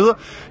det tager jeg videre.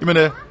 Jamen,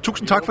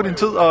 tusind tak for din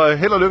tid, og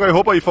held og lykke. Jeg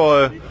håber, I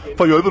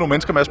får hjulpet nogle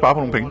mennesker med at spare på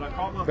nogle penge.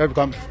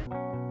 Velbekomme.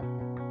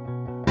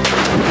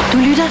 Du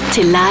lytter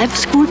til live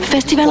Skvulp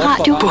Festival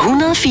Radio på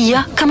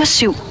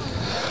 104,7.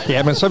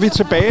 Ja, men så er vi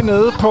tilbage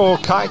nede på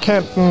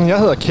kajkanten. Jeg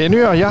hedder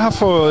Kenny, og jeg har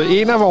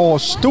fået en af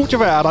vores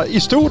studieværter i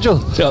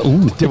studiet. Ja,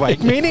 Det var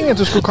ikke meningen, at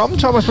du skulle komme,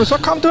 Thomas, men så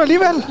kom du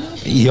alligevel.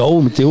 Jo,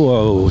 men det var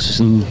jo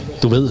sådan,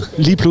 du ved,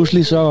 lige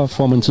pludselig så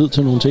får man tid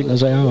til nogle ting,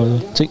 og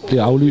ting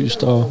bliver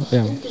aflyst, og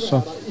ja,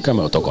 så kan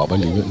man jo dukke op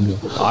alligevel.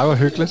 Nej, hvor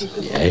hyggeligt.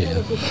 Ja.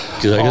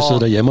 Gider ikke at sidde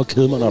derhjemme og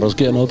kede mig, når der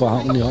sker noget på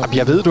havnen i år.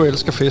 Jeg ved, du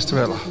elsker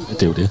festivaler.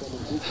 Det er jo det.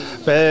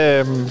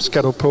 Hvad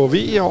skal du på V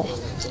i år?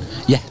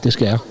 Ja, det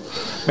skal jeg.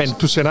 Men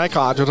du sender ikke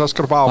radio, der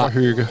skal du bare op og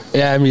hygge.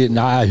 Ja,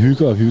 nej,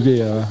 hygge.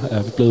 Jeg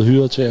er blevet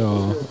hyret til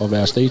at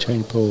være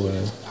stagehand på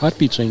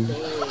Heartbeat-scenen.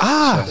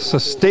 Så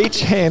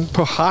stagehand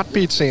på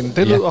Heartbeat-scenen,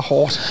 det lyder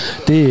hårdt.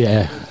 Det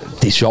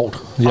er sjovt.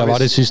 Jeg var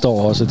det sidste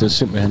år også, det er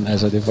simpelthen,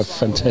 det var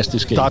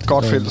fantastisk. Der er et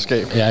godt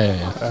fællesskab. Ja.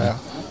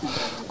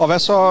 Og hvad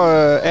så,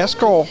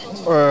 Asgaard?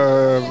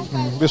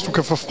 Hvis du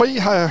kan få fri,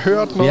 har jeg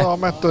hørt noget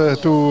om, at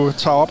du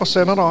tager op og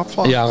sender dig op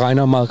fra. Jeg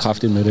regner meget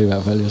kraftigt med det i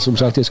hvert fald. Som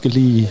sagt, jeg skal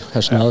lige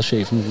have smadret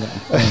chefen.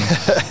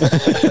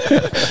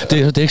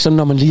 Det er ikke sådan,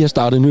 når man lige har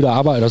startet et nyt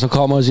arbejde, og så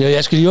kommer og siger,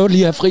 jeg skal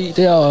lige have fri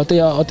der og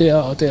der og der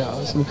og der.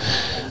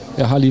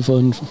 Jeg har lige fået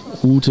en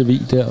uge til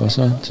Vig der, og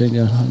så tænkte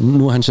jeg,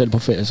 nu er han selv på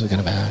ferie, så kan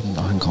det være,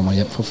 når han kommer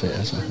hjem fra ferie,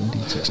 så er han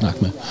lige til at snakke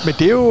med. Men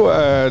det er jo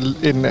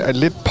en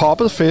lidt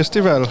poppet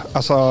festival.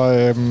 Altså,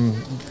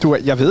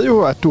 jeg ved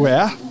jo, at du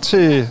er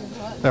til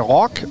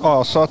rock,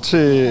 og så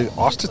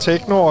også til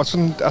techno, og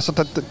sådan, altså,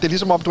 det er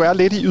ligesom om, du er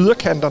lidt i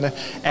yderkanterne.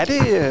 Er det,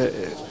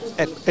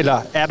 eller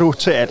er du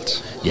til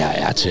alt? Jeg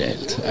er til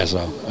alt,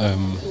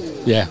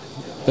 ja.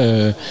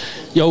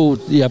 Jo,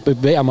 jeg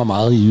bevæger mig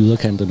meget i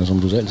yderkanterne, som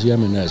du selv siger,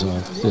 men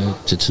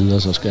til tider,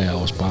 så skal jeg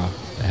også bare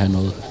have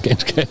noget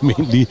ganske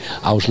almindelig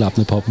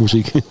afslappende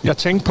popmusik. Jeg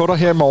tænkte på dig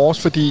her i morges,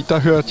 fordi der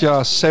hørte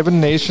jeg Seven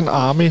Nation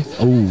Army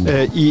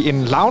i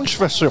en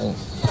lounge-version.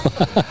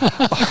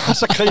 Og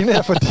så grinede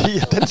jeg,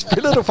 fordi den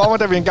spillede du for mig,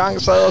 da vi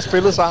engang sad og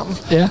spillede sammen.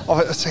 Ja.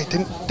 Og jeg sagde,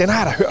 den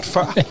har jeg da hørt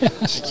før.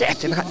 Så,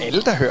 ja, den har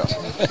alle da hørt.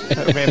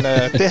 Men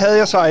det havde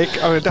jeg så ikke,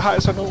 og det har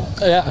jeg så nu.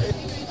 Ja.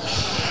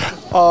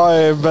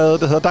 Og hvad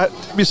det hedder,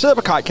 vi sidder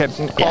på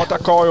kajkanten, og der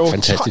går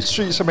jo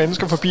tonsvis af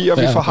mennesker forbi,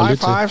 og vi får high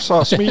fives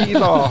og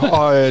smil,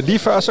 og lige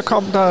før så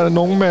kom der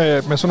nogen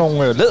med sådan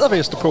nogle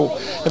læderveste på.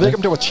 Jeg ved ikke,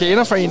 om det var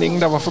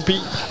tjenerforeningen, der var forbi.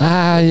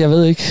 Jeg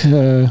ved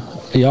ikke.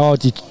 Ja,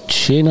 de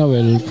tjener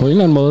vel på en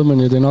eller anden måde, men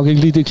det er nok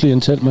ikke lige det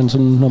klientel, man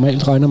sådan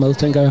normalt regner med,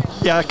 tænker jeg.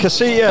 Jeg kan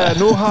se, at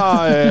nu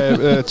har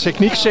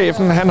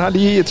teknikchefen, han har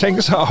lige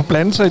tænkt sig at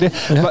blande sig i det.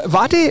 Ja.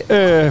 Var det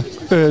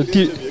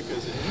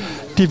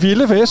de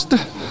vilde veste,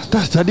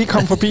 der lige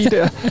kom forbi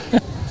der?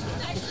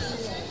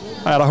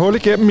 Er der hul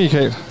igennem,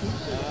 Michael?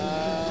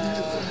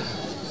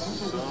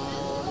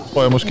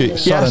 Tror jeg måske.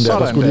 Sådan der.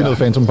 Der skulle lige noget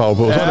Phantom Power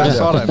på.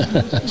 Sådan.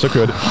 Så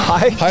kører det.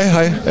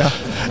 Hej.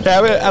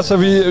 Ja, altså,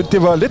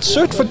 det var lidt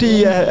sødt,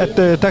 fordi at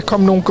der kom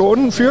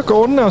nogle fyre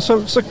gående, og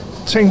så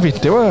tænkte vi,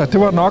 det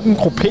var nok en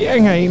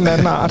gruppering af en eller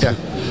anden art. Ja.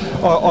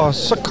 Og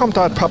så kom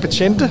der et par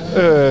betjente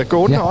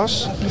gående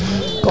også.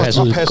 Og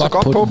passede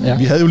godt på dem. Ja.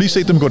 Vi havde jo lige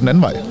set dem gå den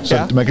anden vej. Så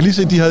man kan lige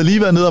se, at de havde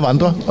lige været nede og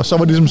vandre, og så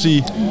var det ligesom at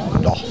sige,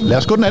 lad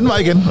os gå den anden vej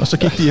igen. Og så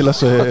gik de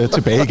ellers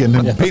tilbage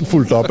igen. Pænt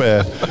fuldt op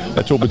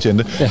af 2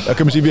 betjente. Ja. Der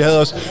kan man sige,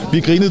 vi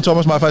grinede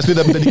Thomas og mig faktisk lidt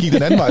af dem, da de gik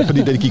den anden vej.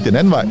 Fordi da de gik den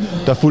anden vej,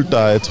 der fulgte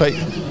der 3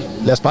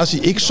 lad os bare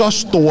sige, ikke så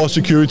store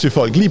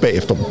security-folk lige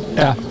bagefter dem.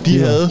 Ja. De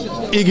havde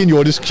ikke en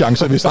jordisk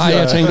chance, hvis nej,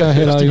 jeg tænker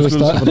heller ikke,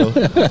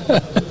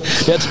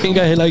 jeg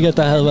tænker heller ikke, at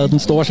der havde været den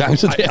store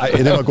chance der. Nej,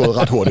 det var gået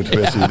ret hurtigt, vil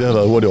jeg sige. Det har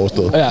været hurtigt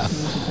overstået. Ja.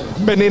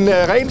 Men en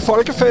ren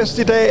folkefest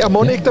i dag, og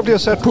må ikke der bliver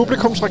sat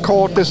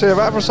publikumsrekord. Det ser i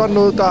hvert fald sådan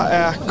ud, der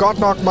er godt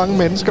nok mange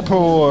mennesker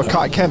på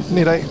kajkanten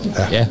i dag.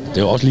 Ja, det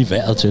er jo også lige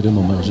vejret til det,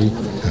 må man jo sige.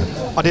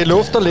 Og det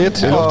lufter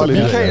lidt, og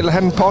Michael,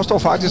 han påstår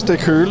faktisk, det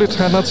er køligt.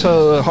 Han har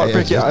taget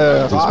Holbæk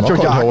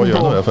radiojakken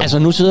på. Altså,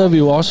 nu sidder vi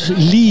jo også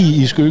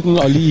lige i skyggen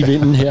og lige i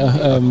vinden her.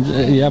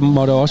 Jeg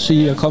måtte også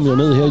sige, at jeg kom jo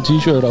ned her i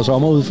t-shirt og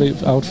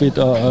sommeroutfit,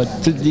 og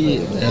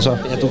altså,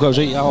 du kan jo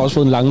se, jeg har også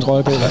fået en lang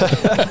trøje på.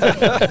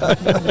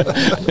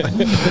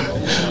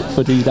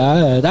 Fordi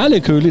der er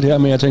lidt køligt her,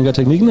 men jeg tænker, at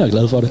teknikken er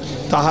glad for det.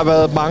 Der har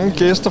været mange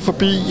gæster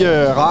forbi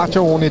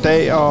radioen i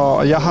dag,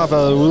 og jeg har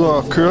været ude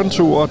og køre en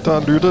tur.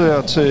 Der lyttede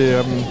jeg til...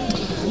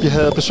 Vi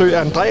havde besøg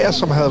af Andreas,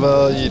 som havde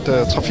været i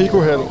et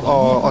trafikuheld,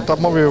 og der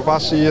må vi jo bare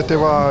sige, at det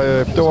var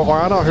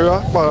rørende at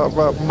høre,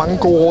 hvor mange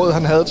gode råd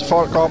han havde til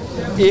folk om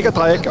ikke at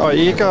drikke, og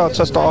ikke at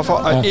tage stoffer,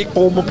 og ikke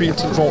bruge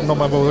mobiltelefon, når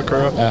man var ude at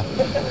køre. Ja.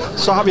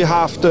 Så har vi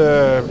haft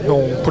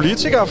nogle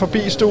politikere forbi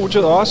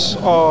studiet også,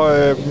 og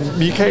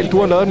Michael, du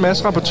har lavet en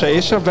masse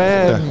reportager.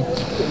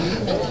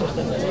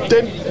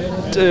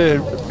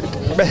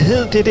 Hvad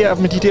hed det der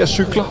med de der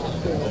cykler?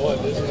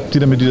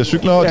 Det der med de der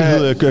cykler, det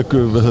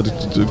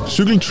hedder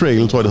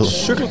cykeltrail, tror jeg, det hedder.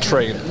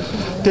 Cykeltrail.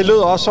 Det lød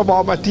også som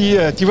om, at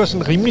de var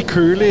sådan rimelig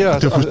kølige.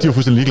 De var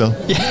fuldstændig ligeglade.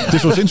 Ja.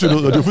 Det så sindssygt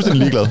ud, og de var fuldstændig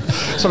ligeglade.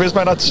 Så hvis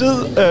man har tid,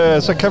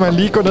 så kan man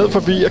lige gå ned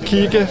forbi og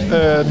kigge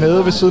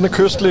nede ved siden af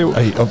Kystliv.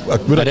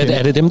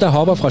 Er det dem, der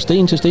hopper fra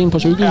sten til sten på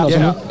cyklen? Ja, og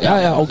sådan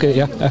noget? Ja, okay,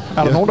 ja.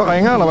 Er der nogen, der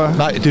ringer, eller hvad?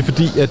 Nej, det er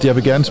fordi, at jeg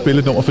vil gerne spille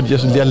et nummer, fordi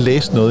jeg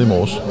læste noget i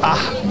morges.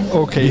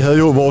 Okay. Vi havde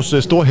jo, vores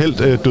store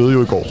helt døde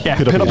jo i går. Ja,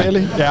 Peter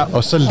Belli. Ja.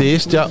 Og så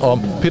læste jeg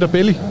om Peter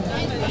Belli.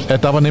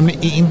 At der var nemlig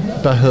en,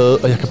 der havde,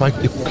 og jeg kan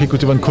ikke huske,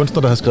 det var en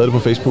kunstner, der havde skrevet det på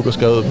Facebook og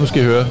skrevet, nu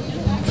skal I høre,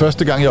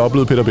 første gang jeg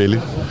oplevede Peter Belli.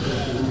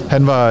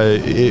 Han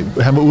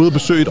var ude at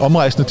besøge et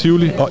omrejsende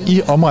Tivoli, og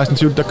i omrejsende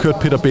Tivoli, der kørte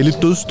Peter Belli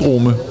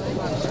dødsstrome.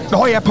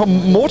 Nå ja, på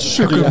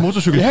motorcykel.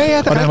 Ja,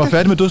 og da han var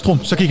færdig med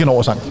dødsstrom, så gik han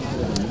over sang.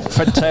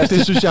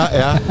 Fantastisk.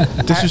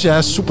 Det synes jeg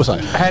er super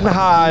sejt. Han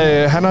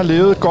har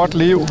levet et godt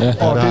liv,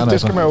 og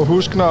det skal man jo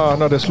huske,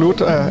 når det er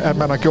slut, at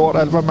man har gjort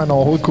alt, hvad man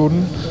overhovedet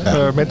kunne,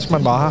 mens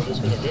man var her.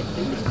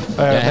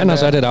 Ja, han har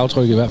sat et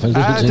aftryk i hvert fald.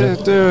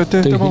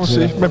 Det må man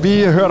sige. Men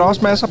vi hørte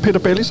også masser af Peter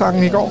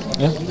Belli-sangen i går.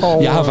 Ja.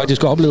 Og jeg har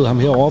faktisk oplevet ham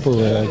herovre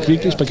på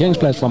Kvicklis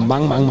parkeringsplads for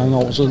mange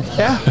år siden.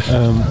 Ja.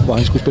 Hvor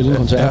han skulle spille en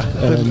koncert.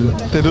 Ja,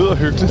 det lyder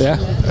hyggeligt. Ja,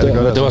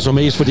 det var så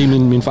mest fordi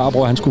min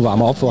farbror, han skulle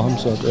varme op for ham.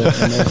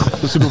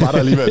 Så du var der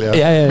alligevel,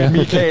 ja. Men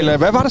Michael,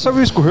 hvad var det så,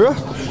 vi skulle høre?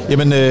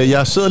 Jamen,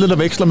 jeg sidder lidt og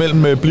veksler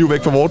mellem Bliv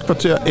væk fra vort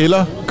kvarter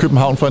eller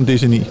København fra en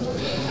DC9.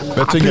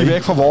 Bliv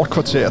væk fra vort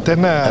kvarter.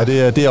 Den er...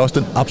 Ja, det er også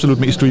den absolut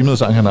mest streamede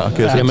sang, han har.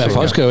 Jamen,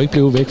 folk skal jo ikke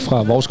blive væk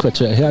fra vores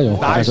kvarter her, jo.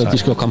 Nej, de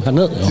skal jo komme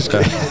herned, jo.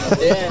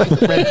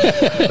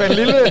 Men en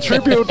lille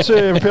tribute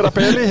til Peter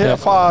Belli her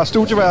fra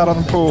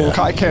studieværterne på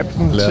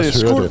kajkanten til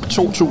Skvulp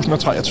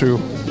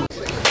 2023.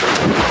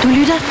 Du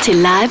lytter til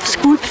live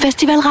Skvulp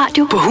Festival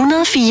Radio på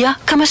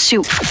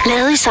 104,7.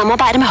 Lavet i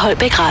samarbejde med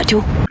Holbæk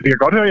Radio. Vi kan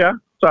godt høre jer.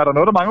 Så er der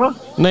noget, der mangler?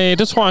 Nej,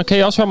 det tror jeg. Kan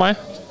I også høre mig?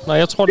 Nej,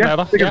 jeg tror, den er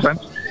der. Det kan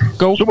sandt.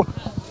 Go. Super.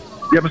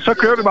 Jamen, så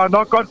kører vi bare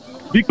nok godt.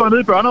 Vi går ned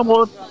i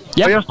børneområdet,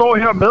 og jeg står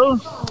her med...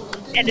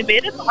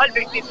 Levende fra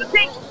Holbæk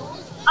Bibliotek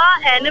og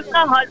Anne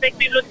fra Holbæk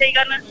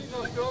Bibliotekerne.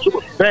 Super.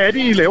 Hvad er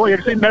det, I laver? Jeg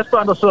kan se en masse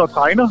børn, der sidder og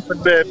tegner. Men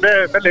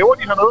hvad laver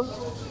de hernede?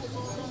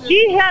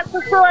 Lige her så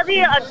sidder de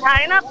og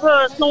tegner på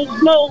sådan nogle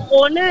små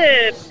runde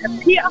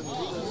papir,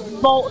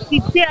 hvor de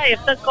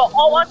derefter går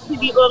over til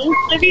de unge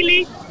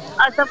frivillige,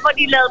 og så får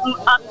de lavet dem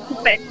op til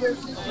batches.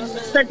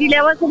 Så de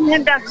laver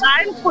simpelthen deres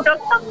egne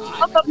produkter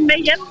og får dem med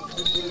hjem.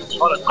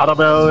 Har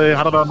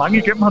der været mange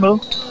igennem hernede?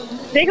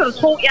 Det kan du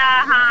tro.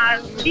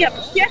 Vi har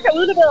cirka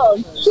udleveret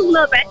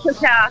 700 batches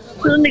her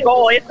siden i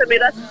går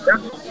eftermiddag.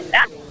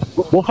 Ja.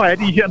 Hvorfor er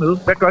de hernede?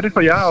 Hvad gør det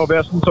for jer at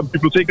være sådan som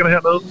bibliotekerne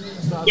hernede?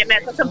 Jamen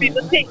altså, som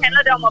bibliotek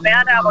handler det om at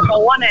være der, hvor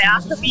borgerne er.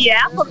 Så vi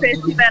er på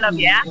festivaler,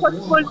 vi er på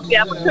Skvulp, vi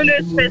er på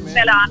Tølløs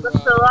Festival og andre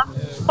steder,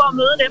 for at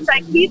møde dem, der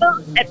ikke lige ved,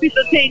 at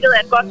biblioteket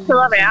er et godt sted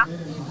at være.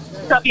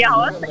 Så vi har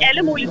også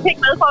alle mulige ting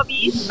med for at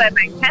vise, hvad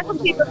man kan som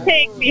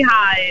bibliotek. Vi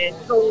har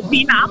nogle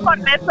fine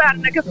armbånd med,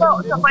 børnene kan få,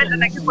 så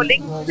forældrene kan få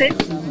links til,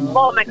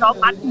 hvor man kan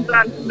oprette sine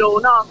børn som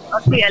låner og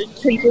se alle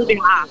tilbud, vi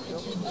har.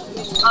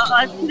 Og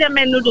også det der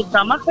med, nu er det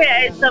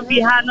sommerferie, så vi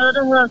har noget,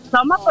 der hedder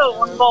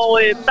sommerbogen, hvor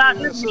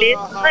børnene skal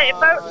læse 3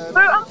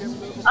 bøger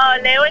og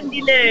lave en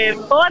lille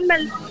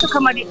boganmeldelse. Så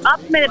kommer de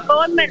op med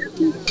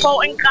boganmeldelsen, får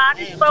en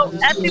gratis bog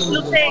af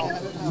biblioteket,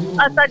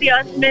 og så er de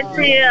også med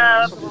til at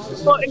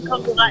få en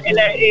konkurrence,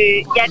 eller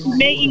de er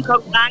med i en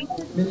konkurrence,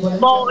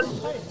 hvor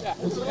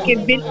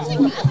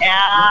gevinsten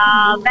er,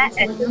 hvad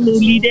er det nu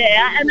lige det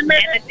er? Altså,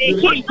 det er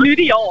helt nyt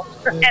i år.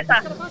 Altså,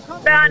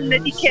 børnene,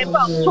 de kæmper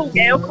om 2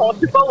 gavekort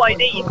til Bog og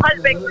Idé i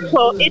Holbæk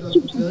på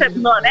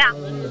 1.500 hver.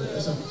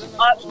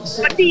 Og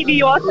fordi vi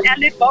jo også er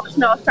lidt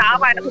voksne og så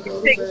arbejder på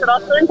biblioteket, så er der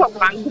også en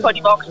konkurrence for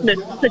de voksne.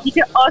 Så de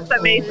kan også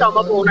være med i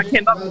sommerbogen og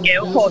kæmpe om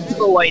gavekort til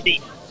bog og idé.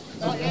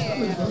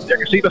 Jeg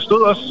kan se, der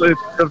stod også,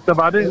 det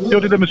var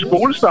det der med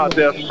skolestart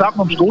der, sammen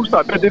om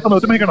skolestart. Hvad er det for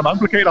noget? Det hænger der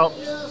mange plakater om.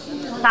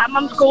 Sammen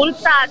om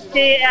skolestart,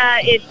 det er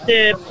et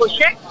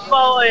projekt,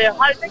 hvor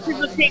Holbæk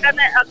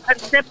bibliotekerne er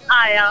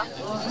konceptejere.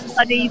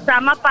 Og det er i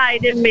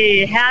samarbejde med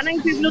Herning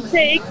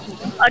Bibliotek,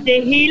 og det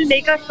hele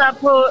ligger så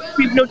på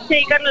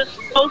bibliotekernes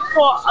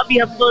sprogspor, og vi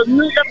har fået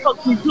midler fra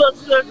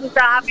Kulturstyrelsen,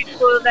 der har vi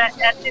fået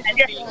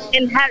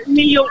 1,5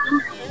 million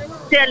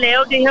til at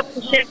lave det her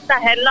projekt, der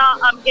handler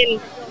om en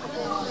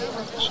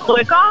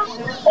trykker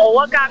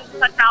overgang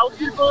fra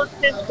dagtilbud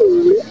til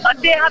skole. Og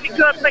det har vi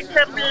gjort for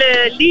eksempel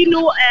lige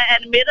nu, er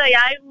Annemette og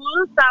jeg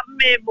ude sammen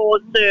med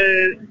vores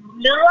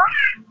leder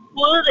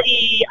ude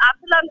i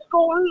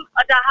Absalonskolen,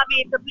 og der har vi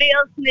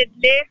etableret sådan et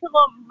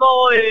læserum,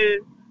 hvor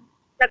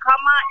der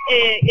kommer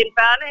en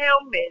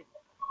børnehave med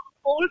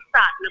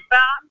skolestartende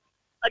børn,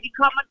 og de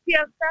kommer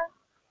tirsdag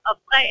og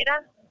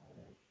fredag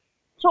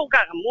 2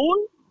 gange om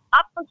ugen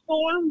op på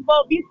skolen,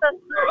 hvor vi så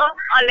sidder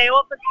og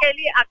laver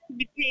forskellige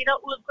aktiviteter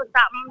ud på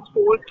sammen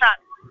skolestart.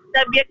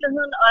 Der i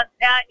virkeligheden også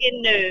er en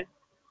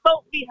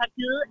bog, vi har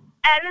givet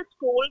alle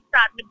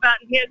skolestartende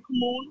børn her i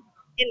kommunen,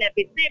 en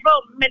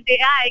ABC-bog, men det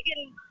er ikke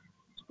en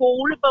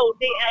skolebog,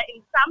 det er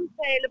en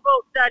samtalebog,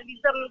 der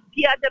ligesom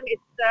giver dem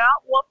et større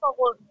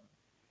ordforråd,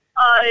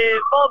 og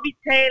hvor vi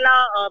taler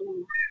om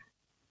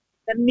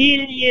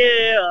familie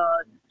og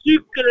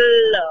cykel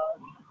og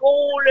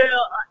skole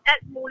og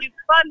alt muligt,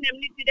 for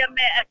nemlig det der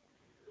med, at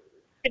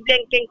det bliver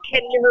en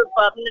genkendelighed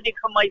for dem, når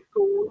de kommer i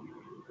skole.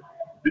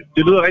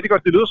 Det lyder rigtig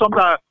godt. Det lyder som,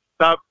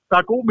 der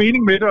er god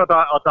mening med det,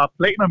 og der er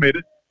planer med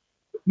det.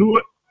 Nu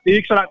det er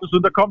ikke så lang tid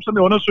siden, der kom sådan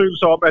en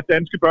undersøgelse om, at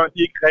danske børn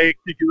de ikke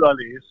rigtig gider at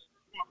læse.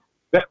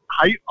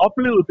 Har I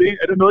oplevet det?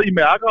 Er det noget, I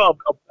mærker?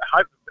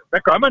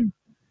 Hvad gør man?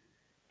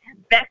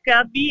 Hvad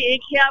gør vi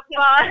ikke her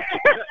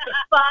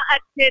for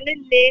at tænde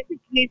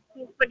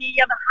læseknisten? Fordi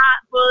jeg har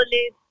både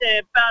læst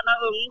børn og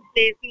unges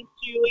læsning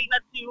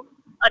 2021,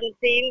 og den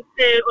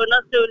seneste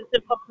undersøgelse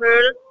fra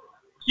Pearl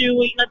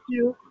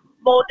 2021,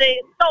 hvor det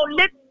står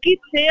lidt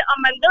skidt til, og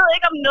man ved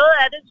ikke, om noget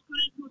af det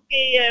skyldes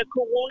måske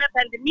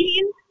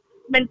coronapandemien,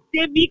 men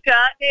det vi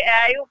gør, det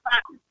er jo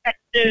faktisk,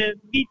 at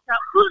vi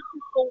tager ud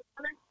til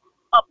skolerne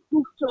og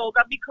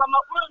buktugger. Vi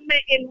kommer ud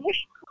med en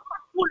helt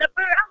fuld af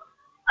bøger,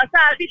 og så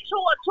er vi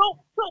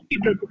to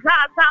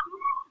bibliotekarer sammen,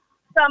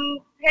 som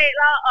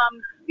taler om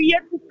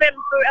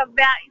 4-5 bøger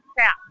hver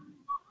især,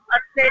 og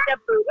sælger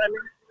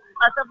bøgerne.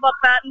 Og så får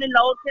børnene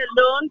lov til at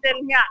låne den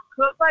her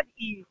kuffert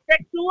i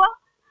 6 uger,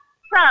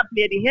 så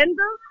bliver de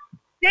hentet.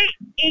 Det er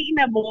en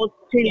af vores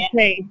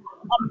tiltag.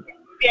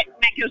 Ja.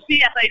 Man kan jo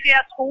sige, at altså, i det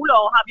her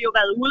skoleår har vi jo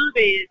været ude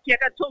ved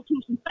ca.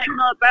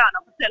 2.300 børn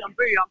og fortælle om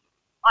bøger.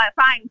 Og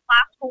erfaringen fra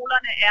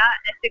skolerne er,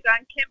 at det gør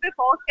en kæmpe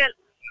forskel.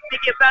 Det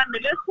giver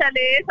børnene lyst til at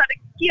læse, og det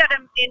giver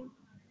dem en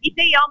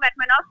idé om, at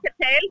man også kan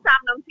tale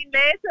sammen om sine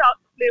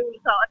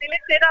læseoplevelser. Og det er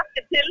lidt det, der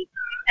skal til,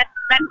 at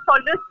man får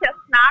lyst til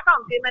at snakke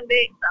om det, man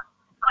læser,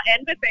 og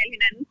anbefale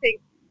hinanden ting.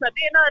 Så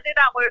det er noget af det,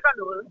 der rykker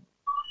noget.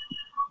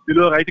 Det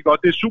lyder rigtig godt.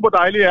 Det er super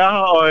dejligt, at I er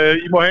her, og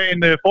I må have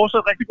en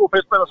fortsat rigtig god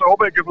festival, og så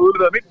håber jeg, at I kan få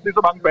udleveret mindst lige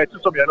så mange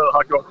badges, som jeg allerede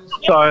har gjort.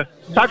 Så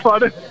tak for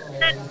det.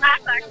 Tak.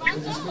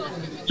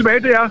 Tilbage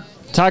til jer.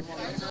 Tak.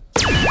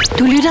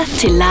 Du lytter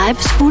til live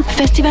Skvulp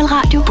Festival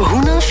Radio på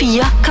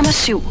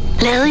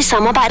 104,7. Lavet i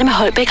samarbejde med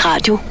Holbæk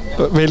Radio.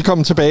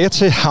 Velkommen tilbage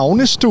til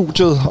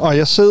Havnestudiet, og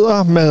jeg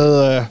sidder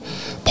med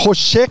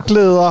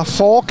projektleder,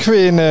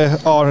 forkvinde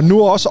og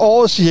nu også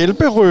årets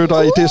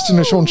hjælperytter i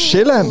Destination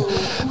Sjælland.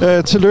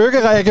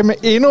 Tillykke, Rikke, med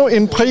endnu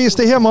en pris.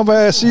 Det her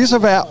må sige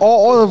at være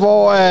året,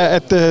 hvor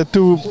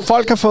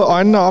folk har fået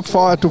øjnene op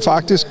for, at du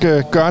faktisk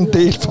gør en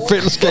del for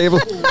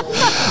fællesskabet.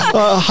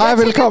 Hej,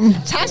 velkommen.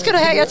 Tak skal du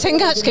have. Jeg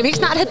tænker, skal vi ikke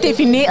snart have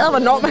defineret,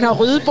 hvornår man har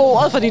ryddet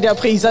bordet for de der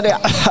priser der?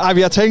 Ej,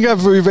 jeg tænker, at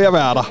vi er ved at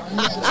være der.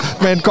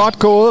 Men godt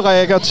gået,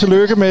 Rikke, og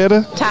tillykke med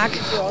det. Tak.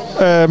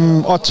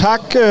 Og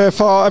tak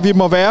for, at vi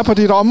må være på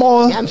dit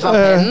område. Jamen for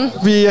fanden.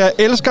 Vi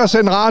elsker at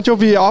sende radio.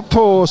 Vi er oppe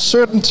på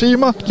 17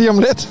 timer lige om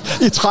lidt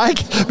i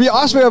træk. Vi er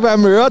også ved at være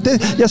møre.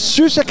 Jeg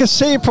synes, jeg kan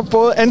se på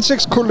både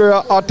ansigtskulør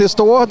og det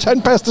store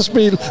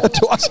tandpastasmil, at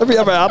du også er ved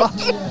at være der.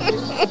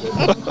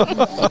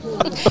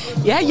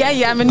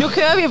 Ja, men nu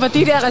kører vi på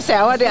de der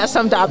reserver der,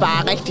 som der er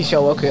bare rigtig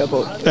sjov at køre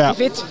på. Ja. Det er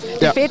fedt.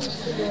 Det er fedt.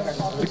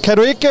 Kan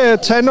du ikke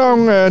tage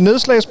nogle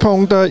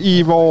nedslagspunkter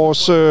i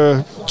vores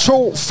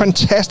 2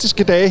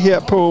 fantastiske dage her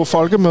på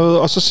Folkemødet,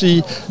 og så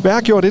sige, hvad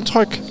har gjort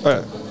indtryk?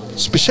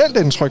 Specielt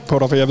indtryk på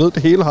dig, for jeg ved,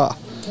 det hele har.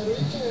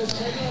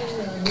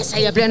 Altså,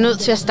 jeg bliver nødt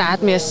til at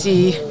starte med at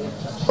sige,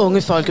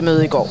 unge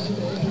Folkemøde i går.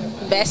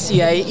 Hvad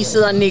siger I? I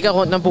sidder og nikker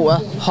rundt om bordet.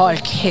 Hold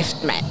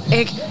kæft, mand.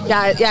 Ikke?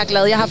 Jeg er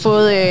glad. Jeg har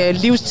fået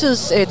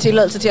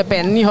livstidstilladelse til at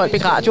bande i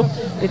Holbæk Radio.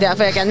 Det er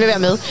derfor, jeg gerne vil være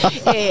med.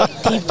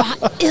 Det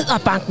var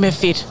edderbank med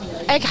fedt.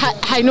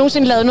 Har I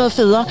nogensinde lavet noget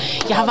federe?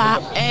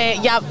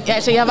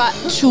 Jeg var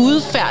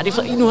tudefærdig.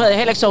 Nu havde jeg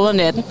heller ikke sovet om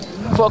natten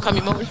for at komme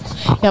i mål.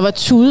 Jeg var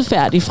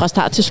tudefærdig fra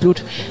start til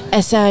slut.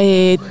 Altså,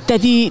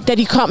 da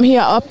de kom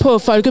herop på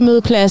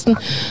Folkemødepladsen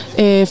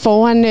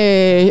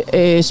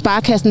foran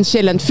Sparekassen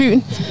Sjælland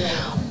Fyn,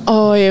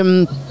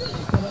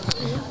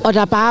 og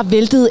der bare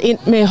væltede ind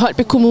med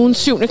Holbæk Kommunes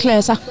 7.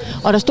 klasser,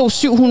 og der stod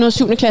 700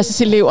 7.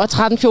 klasses elever,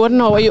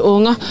 13-14-årige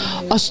unger,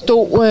 og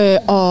stod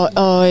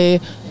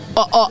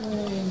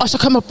og så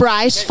kommer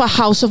Bryce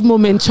fra House of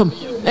Momentum,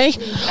 ikke?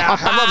 Ja, og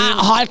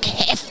bare, hold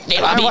kæft, det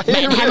var vildt,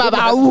 men han var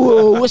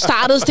bare,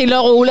 startede stille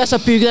og roligt, og så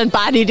byggede han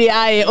bare de der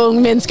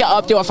unge mennesker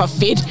op, det var for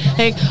fedt,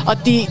 ikke? Og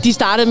de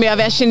startede med at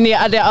være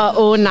generede,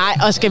 og nej,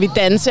 og skal vi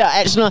danse, og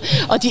alt sådan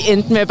noget, og de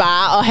endte med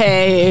bare at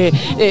have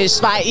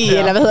svej i,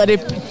 eller hvad hedder det,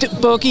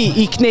 buk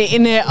i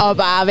knæene, og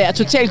bare være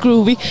totalt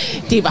groovy.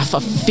 Det var for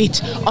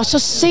fedt. Og så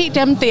se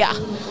dem der,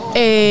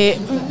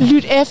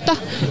 lyt efter,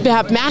 vær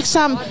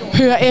opmærksom,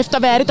 høre efter,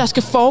 hvad er det, der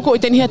skal foregå i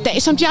den her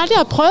dag, som de aldrig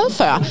har prøvet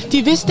før.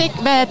 De vidste ikke,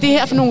 hvad er det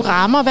her for nogle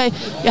rammer.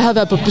 Jeg havde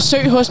været på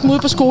besøg hos dem ude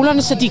på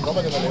skolerne, så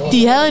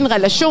de havde en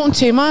relation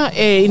til mig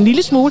en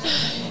lille smule.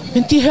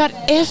 Men de hørte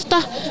efter,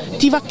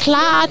 de var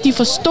klar, de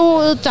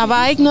forstod, der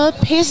var ikke noget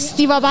pis,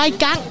 de var bare i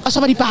gang, og så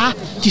var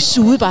de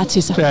sugede bare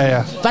til sig.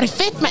 Ja. Var det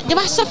fedt, mand? Det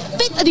var så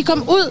fedt, at de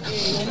kom ud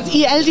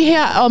i alle de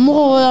her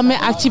områder med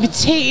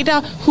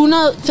aktiviteter,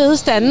 100 fede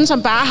stande,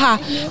 som bare har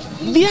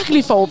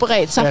virkelig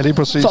forberedt sig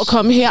for at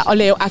komme her og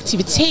lave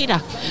aktiviteter.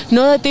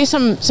 Noget af det,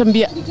 som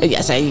vi...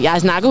 Altså, jeg er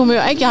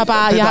snakkehumør, ikke? Jeg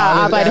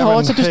har arbejdet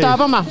hårdt, så du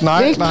stopper mig.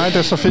 Nej, det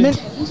er så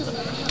fint.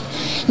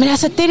 Men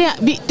altså,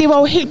 det var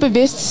jo helt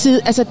bevidst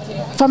side. Altså,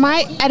 for mig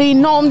er det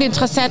enormt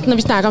interessant, når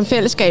vi snakker om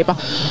fællesskaber,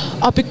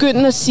 at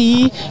begynde at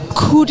sige,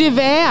 kunne det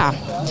være,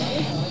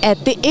 at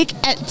det ikke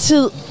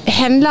altid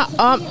handler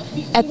om,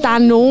 at der er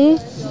nogen,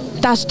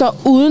 der står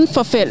uden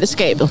for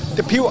fællesskabet.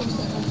 Det piver.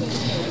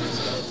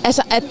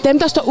 Altså, at dem,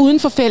 der står uden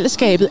for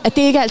fællesskabet, at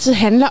det ikke altid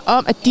handler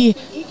om, at de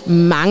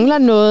mangler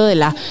noget,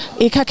 eller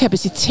ikke har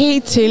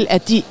kapacitet til,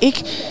 at de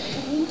ikke...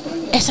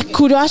 Altså,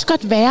 kunne det også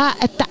godt være,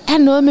 at der er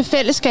noget med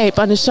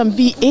fællesskaberne, som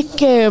vi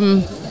ikke...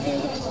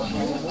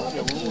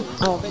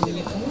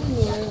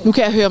 Nu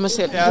kan jeg høre mig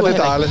selv. Ja, det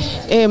er dejligt.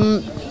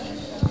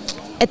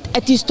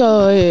 At de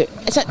står...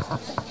 altså,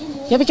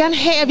 jeg vil gerne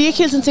have, at vi ikke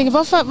hele tiden tænker,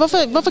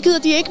 hvorfor gider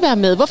de ikke være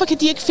med? Hvorfor kan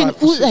de ikke finde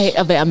ud af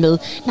at være med?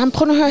 Nej, men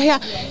prøv at høre her.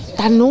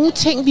 Der er nogle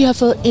ting, vi har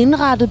fået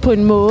indrettet på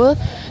en måde,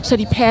 så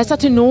de passer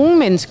til nogle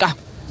mennesker.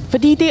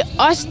 Fordi det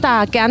er os,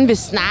 der gerne vil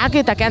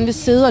snakke, der gerne vil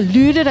sidde og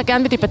lytte, der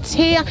gerne vil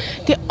debattere.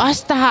 Det er os,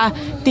 der har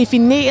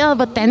defineret,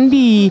 hvordan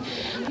vi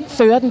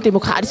fører den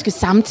demokratiske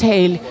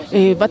samtale.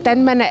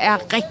 Hvordan man er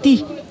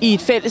rigtig i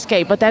et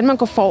fællesskab, hvordan man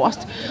går forrest.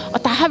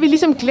 Og der har vi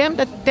ligesom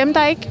glemt, at dem,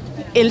 der ikke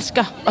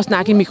elsker at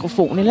snakke i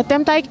mikrofon, eller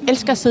dem, der ikke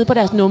elsker at sidde på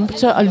deres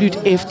numse og lytte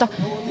efter,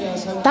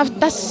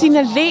 der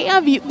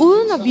signalerer vi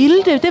uden at ville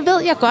det. Det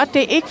ved jeg godt,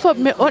 det er ikke for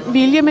med ond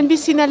vilje, men vi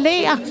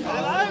signalerer.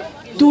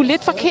 Du er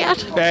lidt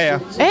forkert. Ja.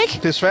 Ikke?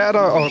 Det er svært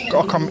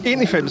at komme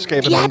ind i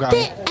fællesskabet nogle gange.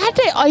 Ja, det er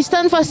det. Og i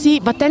stedet for at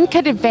sige, hvordan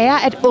kan det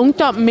være, at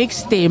ungdommen ikke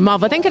stemmer?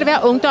 Hvordan kan det være,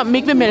 at ungdommen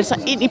ikke vil melde sig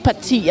ind i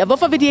partier?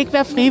 Hvorfor vil de ikke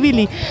være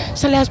frivillige?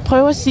 Så lad os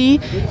prøve at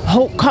sige,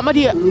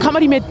 kommer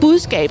de med et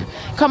budskab?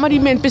 Kommer de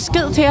med en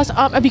besked til os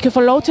om, at vi kan få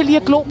lov til lige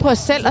at glo på os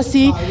selv og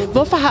sige,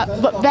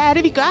 hvad er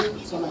det, vi gør?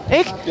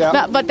 Ikke? Ja.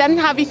 Hvordan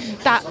har vi...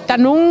 Der er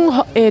nogle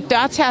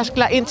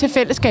dørtærskler ind til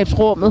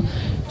fællesskabsrummet,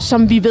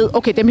 som vi ved,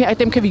 okay,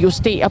 dem kan vi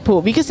justere på.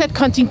 Vi kan sætte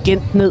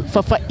kontingent ned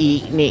for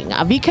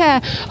foreninger. Vi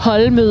kan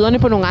holde møderne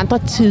på nogle andre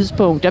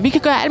tidspunkter. Vi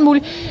kan gøre alt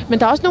muligt. Men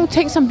der er også nogle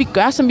ting, som vi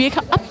gør, som vi ikke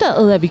har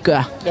opdaget, at vi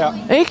gør.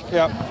 Ja. Ikke?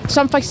 Ja.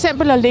 Som for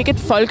eksempel at lægge et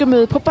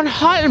folkemøde på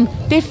Bornholm.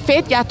 Det er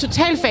fedt. Jeg er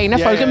totalt fan af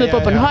folkemøde på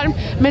Bornholm.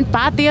 Men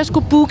bare det at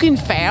skulle booke en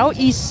færge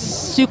i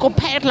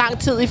psykopat lang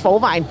tid i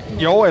forvejen.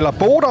 Jo, eller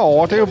bo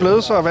derovre. Det er jo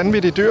blevet så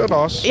vanvittigt dyrt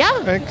også.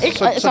 Ja. Ikke?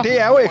 Så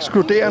det er jo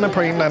ekskluderende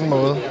på en eller anden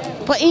måde.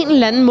 På en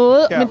eller anden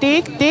måde, men det er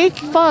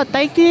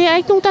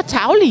ikke nogen, der er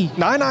tarvelige.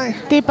 Nej.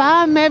 Det er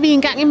bare med, at vi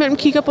en gang imellem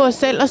kigger på os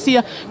selv og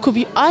siger, kunne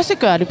vi også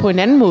gøre det på en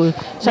anden måde,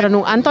 så er der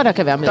nogle andre, der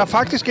kan være med. Der er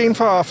faktisk en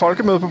fra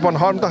Folkemødet på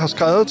Bornholm, der har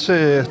skrevet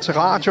til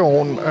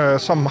radioen,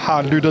 som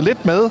har lyttet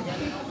lidt med,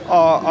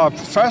 og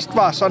først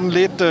var sådan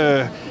lidt...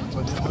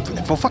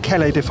 hvorfor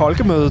kalder I det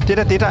folkemøde? Det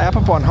er det, der er på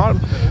Bornholm.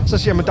 Så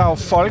siger man, der er jo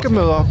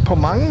folkemøder på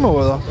mange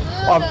måder.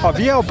 Og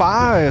vi har jo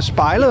bare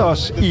spejlet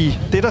os i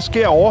det, der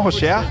sker over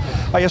hos jer.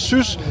 Og jeg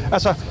synes,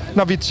 altså,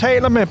 når vi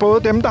taler med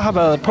både dem, der har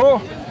været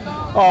på,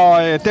 og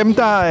dem,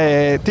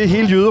 der... det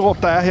hele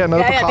jyderup, der er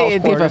hernede på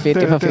Kravsbrygge.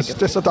 Det er for fedt.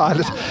 Det er så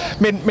dejligt.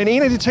 Men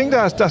en af de ting,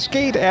 der er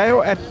sket, er jo,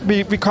 at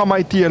vi kommer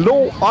i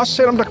dialog, også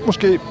selvom der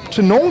måske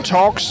til nogle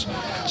talks,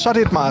 så er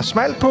det et meget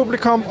smalt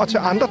publikum, og til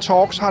andre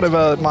talks har det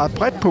været et meget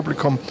bredt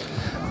publikum.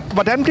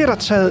 Hvordan bliver der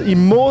taget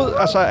imod?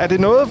 Altså, er det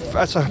noget...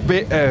 Altså,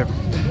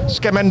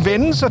 skal man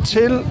vende sig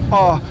til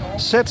at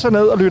sætte sig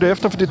ned og lytte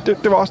efter? For det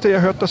var også det, jeg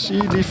hørte dig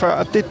sige lige før.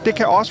 At det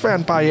kan også være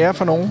en barriere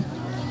for nogen.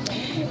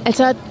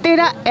 Altså, det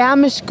der er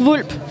med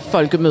Skvulp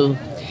folkemøde,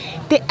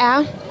 det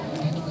er,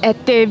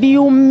 at vi er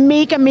jo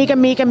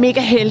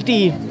mega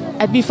heldige,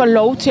 at vi får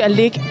lov til at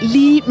ligge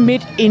lige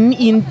midt inde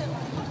i en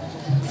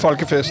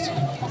folkefest.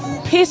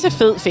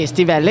 Pissefed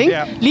festival, ikke?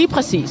 Ja. Lige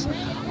præcis.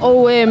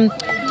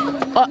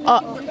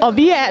 Og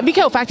vi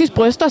kan jo faktisk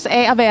bryste os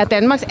af at være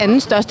Danmarks anden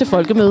største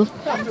folkemøde.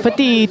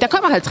 Fordi der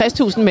kommer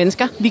 50.000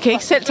 mennesker. Vi kan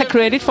ikke selv tage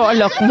credit for at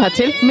lokke dem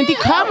hertil, men de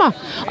kommer.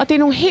 Og det er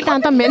nogle helt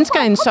andre mennesker,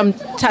 end som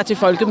tager til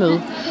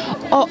folkemøde.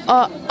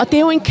 Og det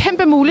er jo en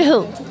kæmpe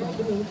mulighed.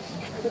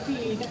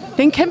 Det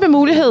er en kæmpe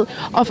mulighed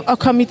at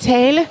komme i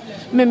tale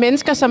med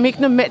mennesker, som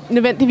ikke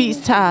nødvendigvis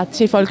tager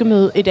til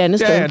folkemøde et andet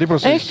sted. Ja, det er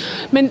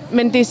præcis.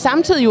 Men det er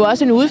samtidig jo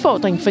også en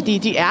udfordring, fordi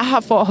de er her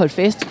for at holde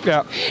fest. Ja.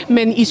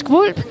 Men i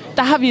Skvulp,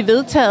 der har vi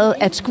vedtaget,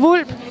 at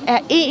Skvulp er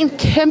en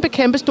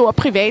kæmpe stor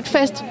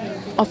privatfest,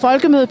 og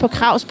folkemødet på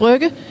Kravs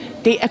Brygge,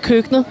 det er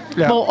køkkenet,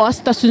 hvor os,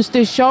 der synes,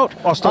 det er sjovt,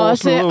 og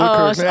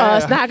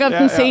snakke om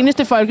den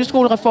seneste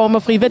folkeskolereform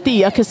og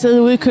friværdier, kan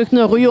sidde ude i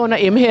køkkenet og ryge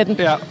under M-hætten.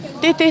 Ja.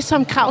 Det er det,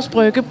 som Kravs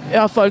Brygge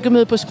og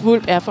folkemødet på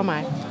Skvulp er for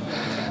mig.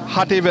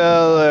 Har det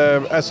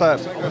været,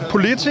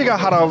 politikere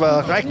har der jo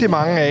været rigtig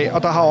mange af,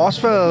 og der har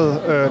også været,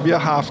 vi har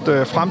haft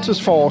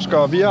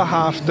fremtidsforskere, vi har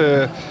haft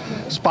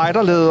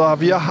spejderledere,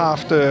 vi har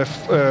haft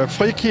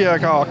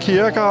frikirker og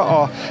kirker,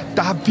 og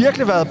der har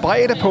virkelig været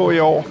bredde på i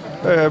år.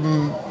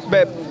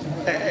 Hvad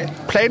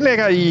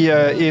planlægger I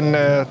en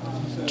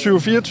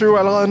 2024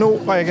 allerede nu,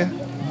 Rikke?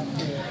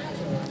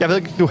 Jeg ved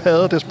ikke, du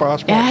havde det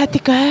spørgsmål. Ja,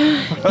 det gør jeg.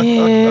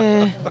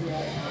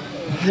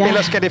 Ja.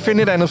 Eller skal det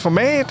finde et andet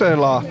format,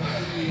 eller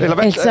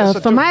hvad? Altså,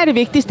 for mig er det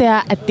vigtigste,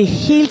 at det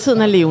hele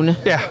tiden er levende.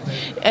 Ja.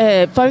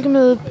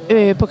 Folkemødet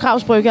på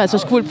Kravs Brygge, altså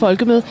Skvulp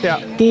Folkemøde,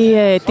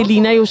 det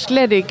ligner jo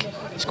slet ikke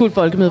Skvulp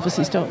Folkemøde for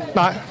sidste år.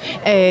 Nej.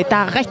 Der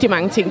er rigtig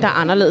mange ting, der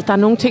er anderledes. Der er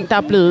nogle ting, der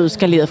er blevet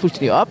skaleret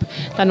fuldstændig op.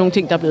 Der er nogle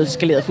ting, der er blevet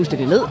skaleret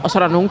fuldstændig ned. Og så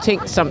er der nogle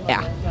ting, som er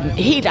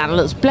helt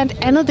anderledes. Blandt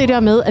andet det der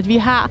med, at vi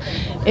har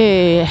 70-100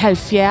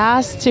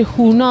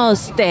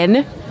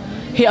 stande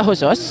her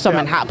hos os, som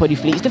man har på de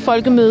fleste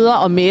folkemøder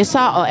og messer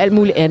og alt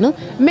muligt andet.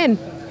 Men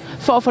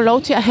for at få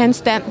lov til at have en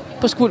stand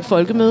på Skvulp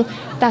Folkemøde,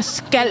 der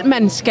skal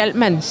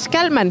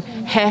man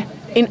have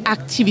en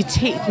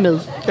aktivitet med.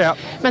 Ja.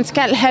 Man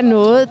skal have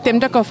noget, dem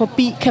der går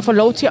forbi, kan få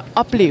lov til at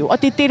opleve.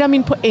 Og det er det, der er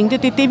min pointe.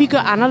 Det er det, vi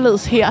gør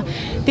anderledes her.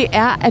 Det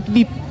er, at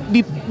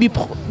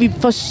vi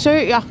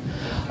forsøger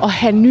at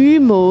have nye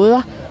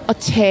måder at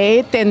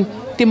tage den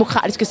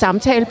demokratiske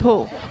samtale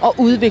på og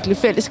udvikle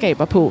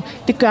fællesskaber på.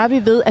 Det gør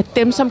vi ved, at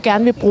dem, som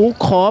gerne vil bruge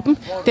kroppen,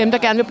 dem, der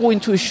gerne vil bruge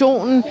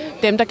intuitionen,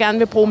 dem, der gerne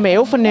vil bruge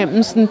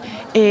mavefornemmelsen,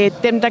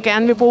 dem, der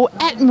gerne vil bruge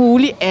alt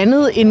muligt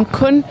andet end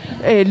kun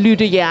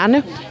lytte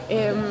hjerne,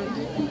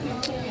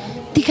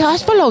 de kan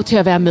også få lov til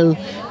at være med.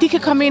 De kan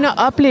komme ind og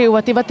opleve,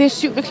 og det var det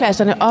 7.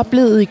 klasserne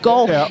oplevede i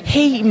går. Ja.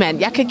 Hey mand,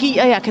 jeg kan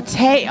give, og jeg kan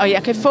tage, og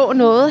jeg kan få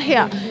noget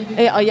her,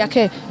 og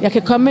jeg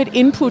kan komme med et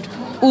input,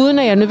 uden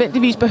at jeg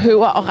nødvendigvis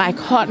behøver at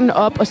række hånden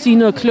op og sige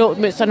noget klogt,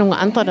 mens der er nogle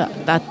andre,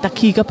 der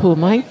kigger på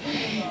mig. Ikke?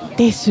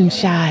 Det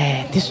synes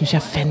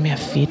jeg fandme er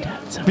fedt.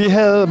 Altså. Vi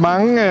havde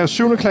mange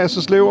 7.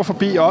 klasses elever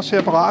forbi også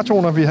her på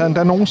radioen, og vi havde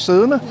endda nogen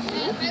siddende,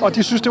 og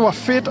de synes, det var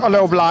fedt at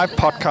lave live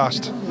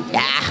podcast. Ja.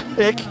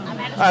 Ikke?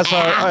 Altså,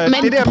 men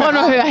det der prøv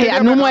at høre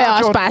her, nu må jeg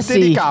også bare sige.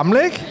 Det er de gamle,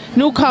 ikke?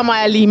 Nu kommer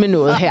jeg lige med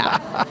noget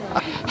her.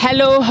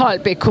 Hallo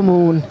Holbæk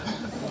Kommune.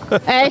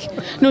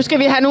 Nu skal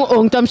vi have nogle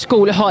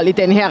ungdomsskolehold i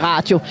den her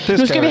radio.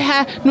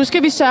 Nu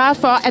skal vi sørge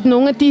for, at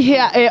nogle af de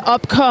her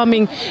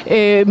upcoming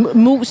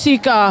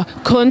musikere,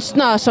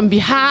 kunstnere, som vi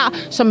har,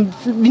 som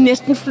vi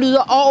næsten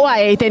flyder over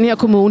af i den her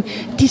kommune,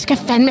 de skal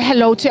fandme have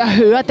lov til at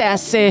høre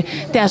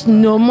deres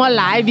numre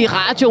live i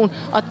radioen.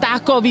 Og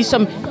der går vi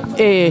som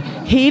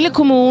hele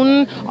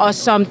kommunen og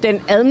som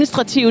den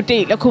administrative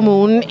del af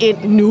kommunen ind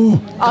nu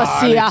og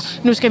siger,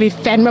 nu skal vi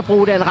fandme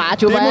bruge den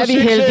radio. Hvor er vi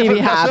heldige, vi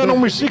har der sidder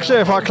nogle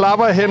musikchefer og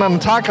klapper i hænderne.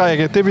 Tak,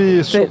 Rikke. Det er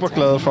vi super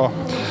glade for.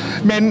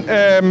 Men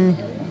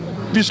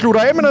vi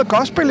slutter af med noget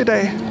gospel i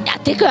dag. Ja,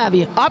 det gør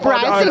vi.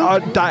 Uprising. Og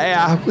der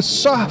er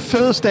så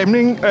fed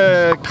stemning.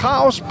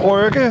 Kravs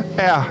Brygge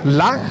er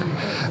lang,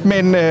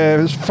 men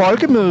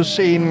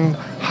folkemødescenen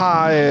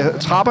har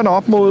trapperne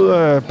op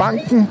mod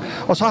banken,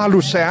 og så har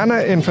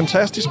Lucerne en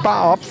fantastisk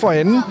bar op for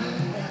enden.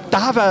 Der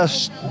har været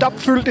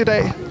stopfyldt i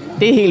dag.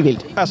 Det er helt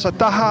vildt. Altså,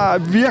 der har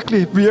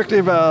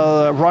virkelig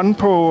været run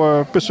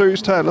på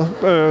besøgstallet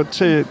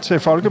til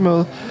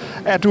folkemødet.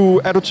 Er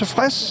du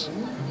tilfreds?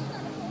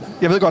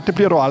 Jeg ved godt, det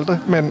bliver du aldrig,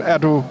 men er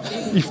du...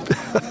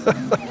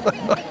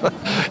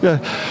 ja.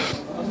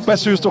 Hvad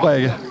synes du,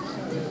 Rikke?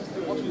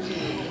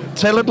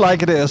 Tell it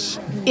like it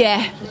is.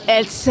 Ja,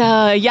 altså,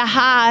 jeg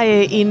har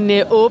en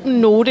åben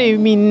note i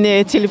min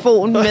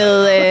telefon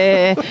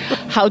med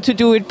how to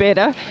do it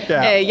better.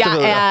 Ja,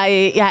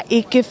 jeg er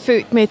ikke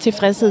født med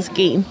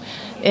tilfredshedsgen.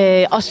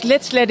 Og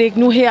slet ikke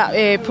nu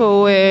her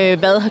på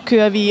hvad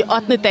kører vi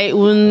 8. dag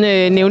uden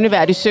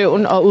nævneværdig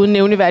søvn og uden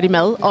nævneværdig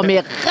mad og med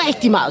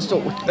rigtig meget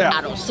sol. Ja.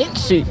 Er du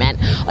sindssyg, mand?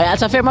 Og jeg er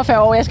altså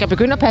 45 år, jeg skal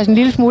begynde at passe en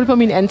lille smule på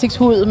min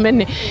ansigtshud,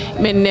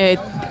 men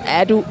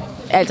er du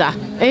altså,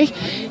 ikke?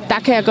 Der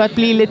kan jeg godt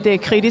blive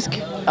lidt kritisk.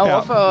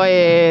 overfor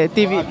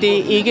det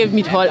er ikke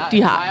mit hold.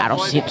 De har, er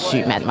du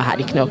sindssyg mand, hvor har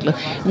de knoklet.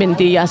 Men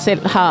det jeg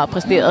selv har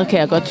præsteret, kan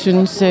jeg godt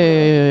synes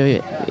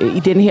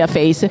i den her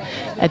fase,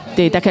 at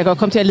der kan jeg godt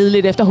komme til at lede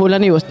lidt efter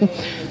hullerne i osten.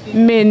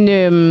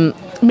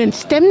 Men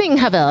stemningen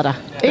har været der,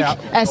 ikke?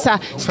 Ja. Altså,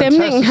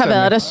 stemningen har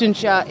været der,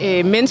 synes jeg.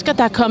 Mennesker,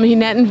 der er kommet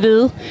hinanden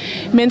ved.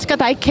 Mennesker,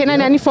 der ikke kender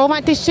hinanden i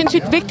forvejen. Det er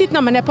sindssygt vigtigt,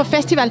 når man er på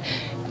festival.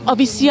 Og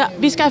vi siger,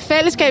 vi skal have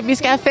fællesskab, vi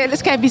skal have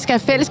fællesskab, vi skal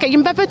have fællesskab.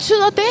 Jamen, hvad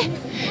betyder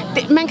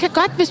det? Man kan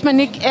godt, hvis man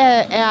ikke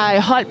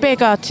er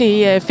Holbækker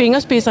til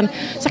fingerspidserne,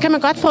 så kan man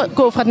godt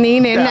gå fra den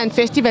ene ende af en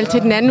festival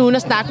til den anden, uden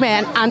at snakke med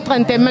andre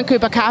end dem, man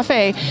køber kaffe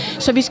af.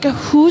 Så vi skal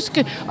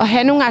huske at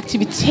have nogle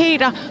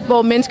aktiviteter,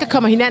 hvor mennesker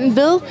kommer hinanden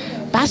ved.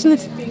 Bare sådan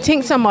en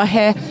ting som at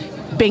have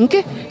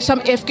bænke,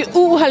 som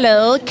FGU har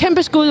lavet.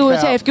 Kæmpe skud ud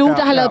til FGU,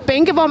 der har lavet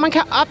bænke, hvor man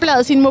kan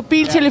oplade sine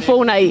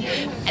mobiltelefoner i.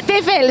 Det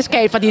er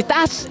fællesskab, fordi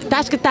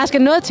der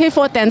skal noget til,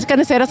 for at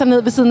danskerne sætter sig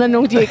ned ved siden af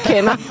nogen, de ikke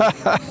kender.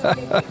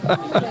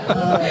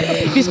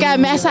 Vi skal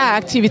have masser af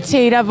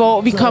aktiviteter,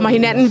 hvor vi kommer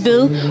hinanden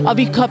ved, og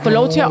vi kan få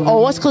lov til at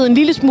overskride en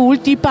lille smule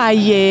de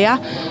barrierer,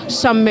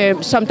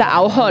 som der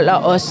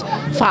afholder os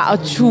fra at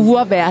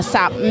ture være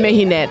sammen med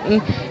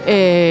hinanden,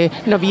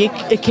 når vi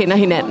ikke kender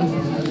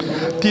hinanden.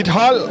 Dit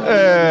hold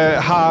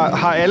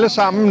har alle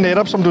sammen,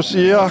 netop som du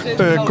siger,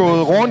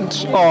 gået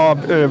rundt og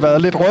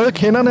været lidt røde i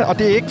kinderne, og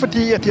det er ikke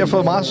fordi, at de har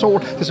fået meget sol,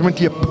 det er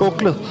simpelthen, de har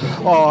puklet,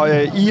 og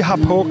I har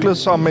puklet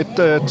som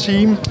et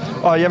team,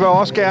 og jeg vil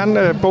også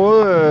gerne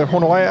både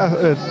honorere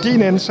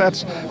din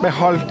indsats, men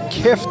hold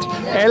kæft,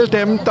 alle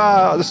dem,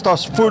 der står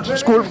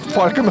Skvulp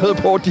folkemøde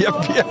på, de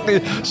har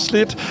virkelig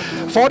slidt.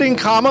 Får de en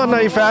krammer, når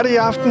I er færdige i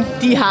aften?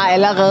 De har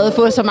allerede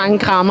fået så mange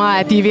krammer,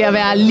 at de er ved at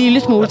være en lille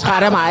smule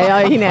trætte af mig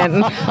og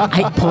hinanden.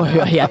 Ej, prøv at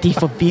høre her, det er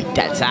for vildt,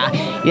 altså.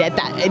 Ja,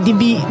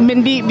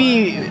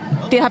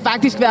 det har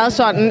faktisk været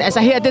sådan, altså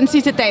her den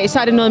sidste dag, så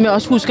er det noget med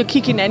at huske at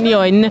kigge hinanden i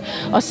øjnene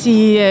og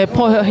sige,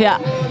 prøv at høre her,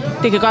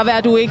 det kan godt være,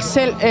 at du ikke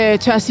selv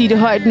tør at sige det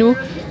højt nu,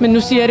 men nu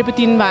siger jeg det på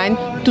din vegne,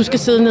 du skal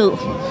sidde ned.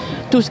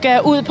 Du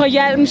skal ud på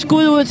Hjalm,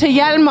 skud ud til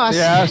Hjalm også.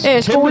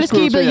 Ja,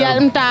 skoleskibet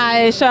Hjalm,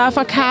 der sørger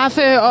for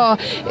kaffe og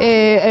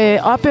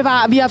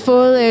opbevarer. Vi har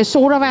fået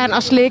sodavand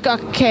og slik og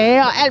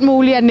kage og alt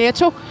muligt af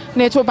Netto.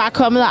 Netto er bare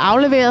kommet og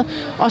afleveret.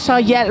 Og så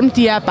Hjalm,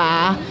 de er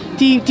bare...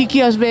 De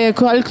giver os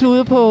kolde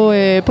klude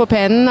på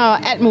panden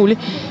og alt muligt.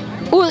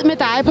 Ud med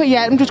dig på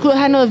Hjalm. Du skal ud og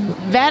have noget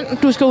vand.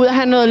 Du skal ud og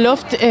have noget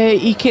luft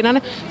i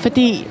kinderne.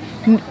 Fordi...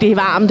 det er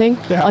varmt, ikke?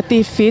 Ja. Og det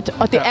er fedt,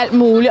 og det er alt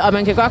muligt, og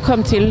man kan godt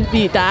komme til.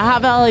 Der har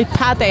været et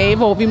par dage,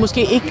 hvor vi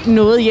måske ikke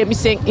nåede hjem i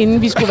seng,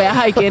 inden vi skulle være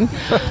her igen.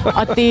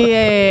 Og det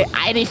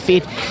er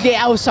fedt. Det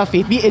er jo så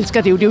fedt. Vi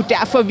elsker det jo. Det er jo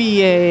derfor,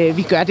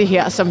 vi gør det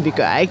her, som vi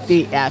gør, ikke?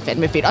 Det er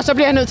fandme fedt. Og så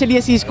bliver jeg nødt til lige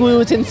at sige skud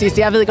ud til den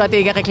sidste. Jeg ved godt, det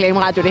ikke er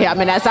reklameradio, det her,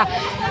 men altså...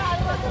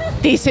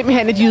 det er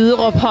simpelthen et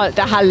jyderophold,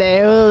 der har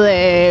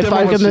lavet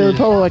folkemøde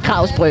på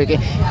Kravs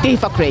Brygge. Det er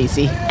for crazy.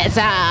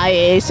 Altså,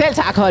 selv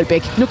tak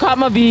Holbæk. Nu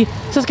kommer vi,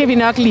 så skal vi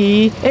nok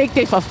lige. Ikke?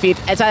 Det er for fedt.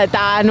 Altså,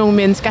 der er nogle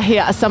mennesker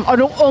her, og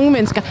nogle unge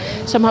mennesker,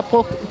 som har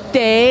brugt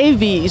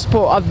dagevis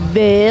på at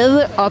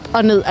vade op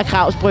og ned af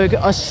Kravs Brygge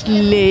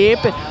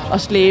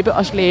og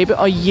slæbe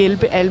og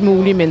hjælpe alle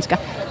mulige mennesker.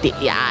 Det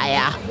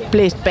er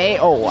blæst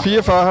bagover.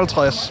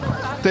 44,50.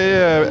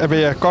 Det vil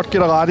jeg godt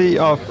give dig ret i,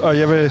 og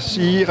jeg vil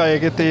sige,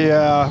 Rikke, det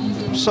er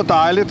så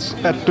dejligt,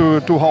 at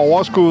du har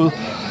overskud,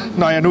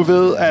 når jeg nu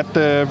ved,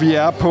 at vi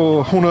er på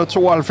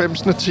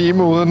 192.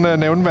 time uden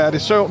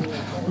nævneværdig søvn.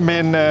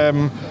 Men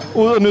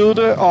ud at nyde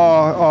det,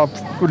 og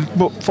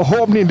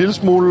forhåbentlig en lille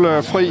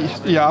smule fri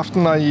i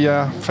aften, når I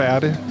er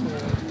færdige.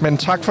 Men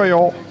tak for i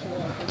år.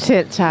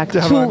 Selv tak.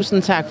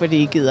 Tusind tak,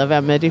 fordi I gider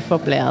være med. Det er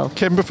forblæret.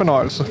 Kæmpe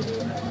fornøjelse.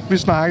 Vi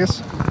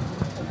snakkes.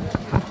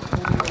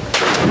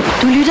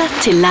 Du lytter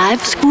til live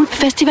Skvulp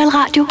Festival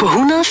Radio på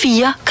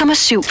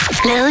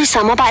 104,7. Lavet i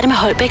samarbejde med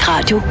Holbæk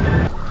Radio.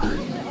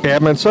 Ja,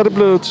 men så er det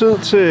blevet tid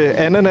til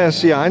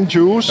ananas i egen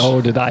juice.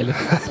 Det er dejligt.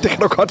 Det kan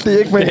du godt lide,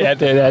 ikke med? Ja,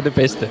 det er det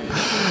bedste.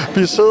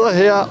 Vi sidder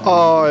her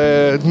og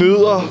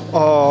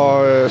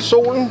nyder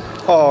solen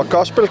og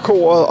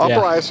gospelkoret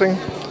Uprising.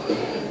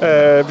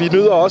 Ja. Vi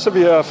nyder også, at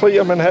vi er fri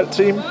om en halv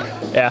time.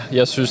 Ja,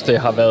 jeg synes, det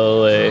har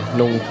været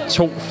nogle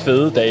 2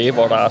 fede dage,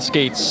 hvor der er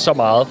sket så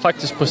meget.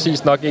 Faktisk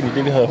præcis nok egentlig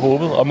det, vi havde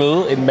håbet. At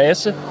møde en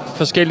masse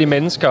forskellige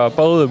mennesker,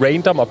 både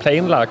random og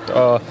planlagt,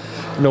 og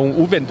nogle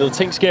uventede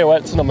ting sker jo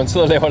altid, når man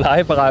sidder og laver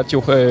live på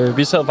radio.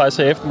 Vi sad faktisk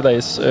her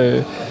eftermiddags,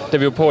 da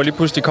vi var på, og lige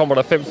pludselig kommer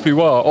der 5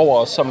 flyvere over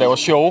os, som laver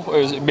show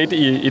midt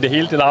i det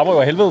hele. Det larmer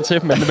jo helvede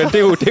til, men det er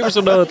jo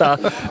sådan noget,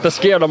 der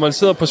sker, når man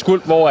sidder på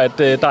Skvulp, hvor at,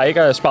 der ikke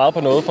er sparet på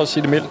noget, for at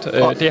sige det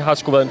mildt. Det har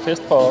sgu været en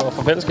fest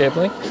for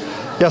fællesskabet, ikke?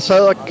 Jeg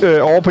sad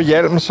over på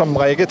Hjalm, som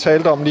Rikke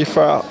talte om lige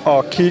før,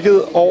 og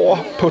kiggede over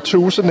på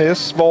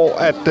Tusenæs, hvor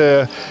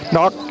at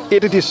nok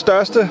et af de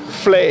største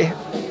flag,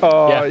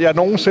 jeg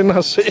nogensinde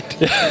har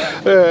set,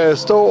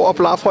 stå og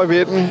blafre i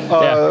vinden.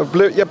 Og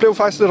jeg blev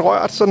faktisk lidt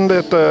rørt, sådan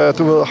lidt,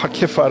 du ved, hold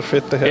kæft, hvor er det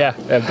fedt det her. Ja,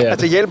 det er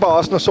det hjælper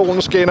også, når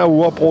solen skinner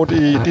uafbrudt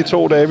i de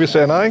 2 dage, vi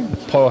sender, ikke?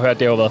 Prøv at høre,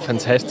 det har jo været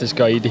fantastisk,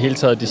 og i det hele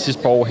taget de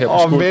sidste par år her på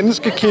Skvulp. Og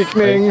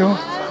menneskekigning.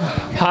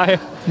 Hej.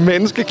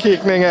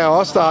 Menneskekigning er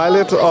også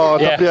dejligt, og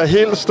der bliver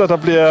hilst, og der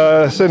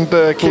bliver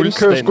sendt kindkys,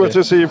 skulle jeg til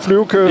at sige,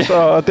 flyvekys,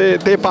 og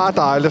det er bare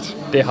dejligt.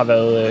 Det har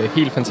været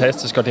helt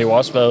fantastisk, og det har jo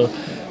også været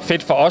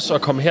fedt for os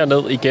at komme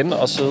herned igen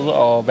og sidde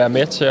og være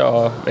med til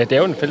at... Det er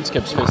jo en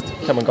fællesskabsfest,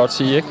 kan man godt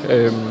sige,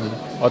 ikke?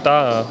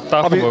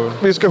 Og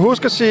vi skal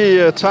huske at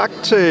sige tak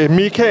til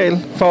Michael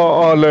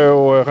for at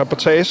lave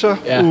reportager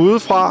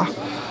udefra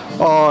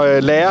og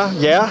lære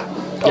jer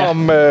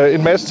om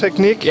en masse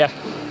teknik. Ja.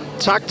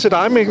 Tak til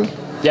dig, Mikkel.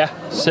 Ja,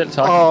 selv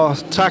tak. Og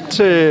tak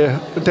til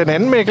den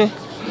anden Mikkel,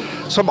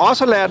 som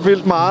også har lært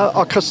vildt meget.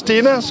 Og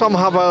Christina, som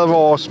har været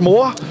vores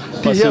mor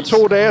de her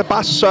 2 dage.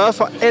 Bare sørget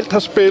for alt har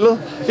spillet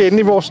inde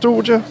i vores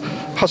studie.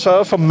 Har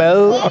sørget for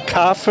mad og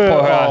kaffe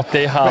og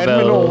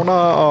vandmeloner,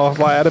 og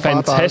hvor er det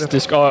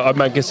fantastisk. Bare dejligt. Og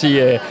man kan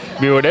sige,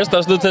 vi er jo næsten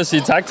også nødt til at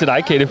sige tak til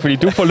dig, Kette, fordi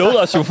du forlod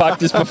os jo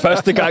faktisk for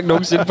første gang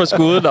nogensinde på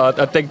skuden,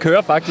 og den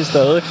kører faktisk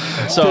stadig.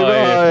 Så,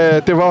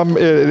 det var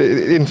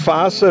en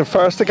fars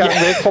første gang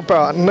væk fra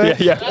børnene.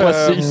 Ja,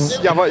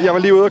 præcis. Jeg var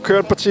lige ude og køre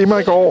et par timer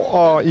i går,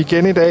 og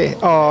igen i dag,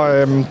 og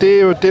det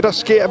er jo det, der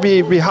sker.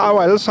 Vi har jo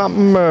alle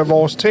sammen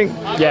vores ting.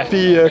 Ja.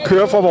 Vi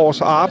kører for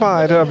vores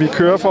arbejde, og vi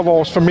kører for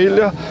vores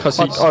familier.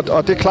 Præcis.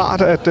 Og det er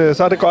klart, at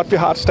så er det godt, at vi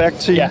har et stærkt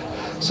team. Ja.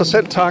 Så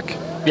selv tak.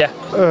 Ja.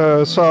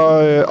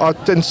 Og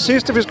den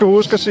sidste, vi skal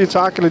huske at sige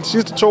tak, eller de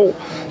sidste 2,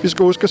 vi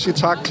skal huske at sige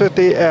tak til,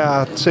 det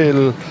er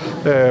til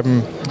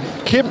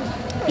Kim,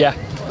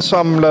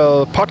 som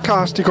lavede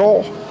podcast i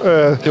går.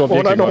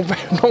 Under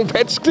nogle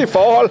vanskelige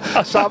forhold,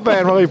 sammen med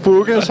Anne-Marie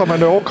Bukke, som er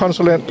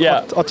neurokonsulent.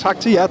 Og tak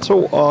til jer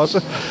 2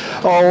 også.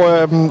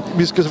 Og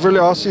vi skal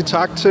selvfølgelig også sige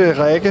tak til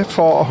Rikke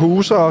for at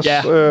huse os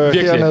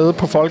hernede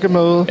på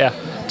Folkemødet. Ja.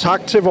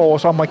 Tak til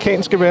vores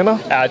amerikanske venner.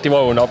 Ja, det var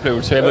jo en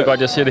oplevelse. Jeg ved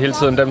godt, jeg siger det hele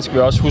tiden. Dem skal vi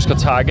også huske at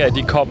takke, at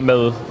de kom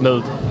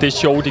med det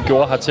show, de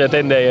gjorde her til.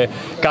 Den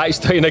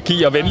gejst og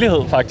energi og venlighed,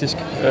 faktisk.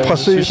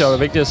 Præcis. Det synes jeg var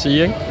vigtigt at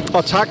sige, ikke?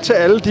 Og tak til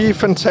alle de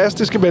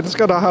fantastiske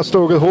mennesker, der har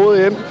stukket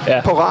hovedet ind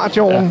på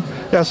radioen. Ja.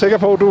 Jeg er sikker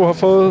på, at du har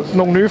fået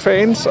nogle nye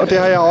fans, og det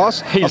har jeg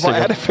også. Helt og hvor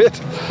er det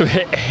fedt.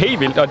 Helt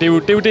vildt. Og det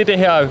er jo det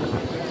her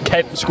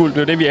kan skuld. Det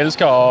er jo det, vi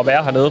elsker at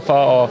være hernede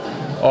for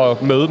og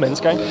møde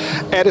mennesker, ikke?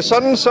 Er det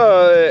sådan, så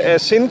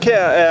at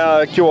Sindkjær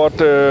er gjort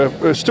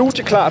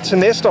studieklar til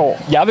næste år?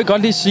 Jeg vil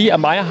godt lige sige, at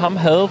mig og ham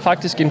havde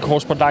faktisk en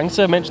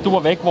korrespondance, mens du var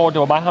væk, hvor det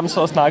var mig og ham,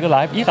 så snakkede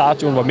live i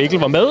radioen, hvor Mikkel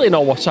var med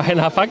indover. Så han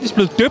har faktisk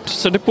blevet døbt,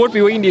 så det burde vi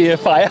jo egentlig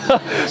fejre.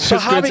 Så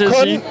har vi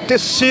kun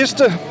det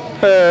sidste.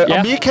 Og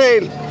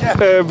Michael,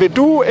 vil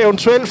du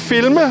eventuelt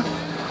filme?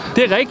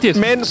 Det er rigtigt.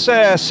 Mens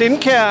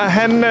Sindkjær,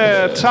 han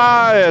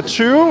tager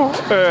 20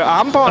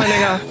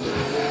 armbøjninger.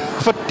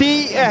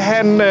 Fordi at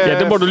han... Ja,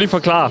 det må du lige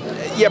forklare.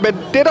 Jamen,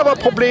 det der var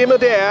problemet,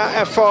 det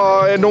er, at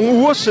for nogle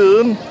uger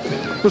siden...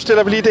 Nu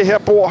stiller vi lige det her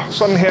bord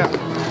sådan her.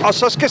 Og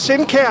så skal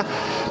Sindkjær...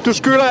 Du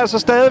skylder altså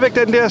stadigvæk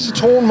den der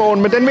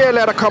citronmåne, men den vil jeg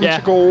lade dig komme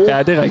til gode.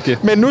 Ja, det er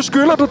rigtigt. Men nu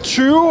skylder du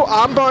 20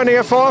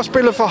 armbøjninger for at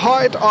spille for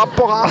højt op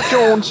på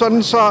radioen,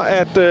 sådan så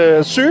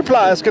at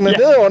sygeplejerskerne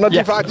nedenunder,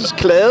 de faktisk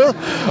klagede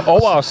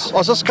over os.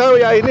 Og så skrev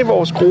jeg ind i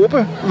vores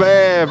gruppe,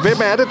 hvem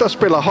er det, der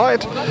spiller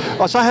højt?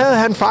 Og så havde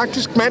han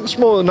faktisk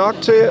mandsmod nok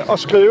til at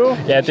skrive.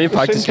 Ja, det er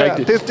faktisk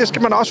rigtigt. Det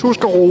skal man også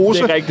huske at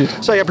rose. Det er rigtigt.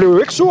 Så jeg blev jo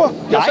ikke sur.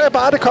 Jeg sagde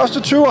bare, at det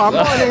kostede 20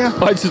 armbøjninger.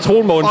 Og en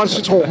citronmåne. Og en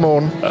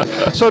citronmåne.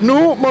 Så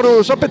nu må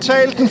du så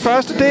betale den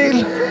første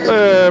del.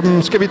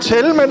 Skal vi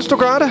tælle, mens du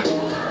gør det?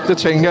 Det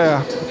tænker jeg.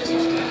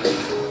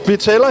 Vi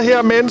tæller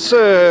her, mens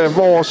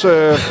vores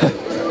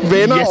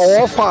venner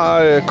over fra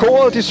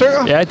koret, de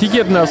synger. Ja, de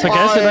giver den altså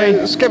gas i dag.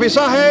 Skal vi så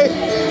have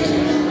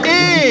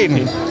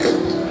 1,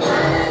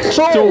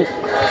 2,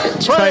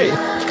 3,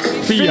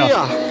 4,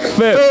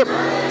 5,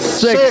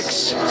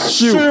 6,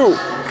 7,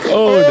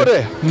 8,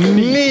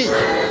 9,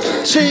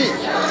 10,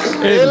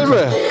 11,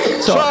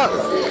 12,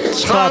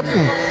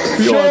 13,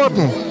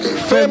 14,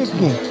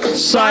 15,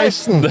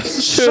 16,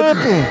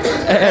 17,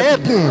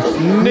 18,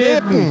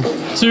 19,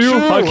 20.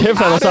 Hold kæft,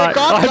 han er sej.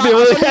 Det er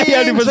godt,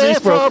 ja, lige præcis,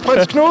 bro.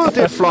 Prins Knud,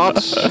 det er flot.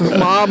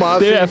 Meget,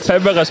 meget fint. Det er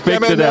fandme respekt,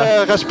 jamen, det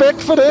der.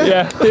 Respekt for det.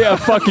 Ja, det er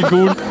fucking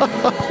cool.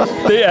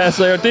 Det er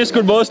altså, det er sgu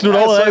en måde at slutte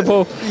året af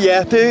på.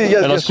 Ja,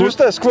 jeg synes,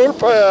 at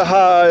Skvulp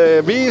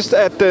har vist,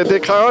 at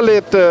det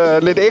kræver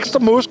lidt ekstra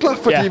muskler,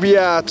 fordi vi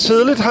er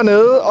tidligt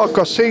hernede og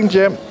går sent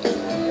hjem.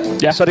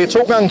 Ja. Så det er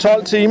 2 gange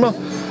 12 timer.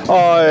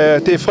 Og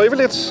det er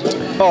frivilligt,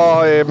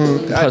 og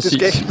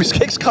vi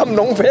skal ikke skræmme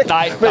nogen væk,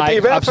 men det er i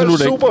hvert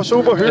fald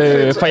super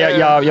hyggeligt. For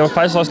jeg vil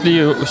faktisk også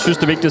lige synes,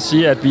 det er vigtigt at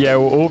sige, at vi er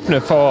jo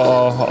åbne for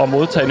at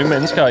modtage nye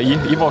mennesker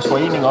i vores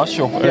forening også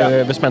jo.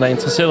 Ja. Hvis man er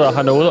interesseret og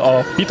har noget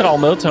at bidrage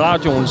med til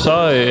radioen, så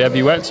er vi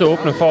jo altid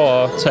åbne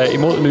for at tage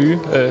imod nye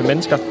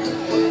mennesker.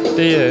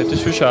 Det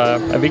synes jeg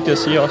er vigtigt at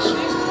sige også.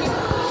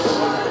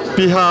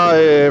 Vi har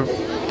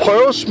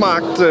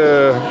prøvesmagt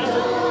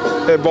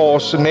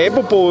vores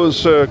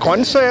nabobods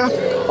grøntsager,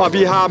 og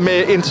vi har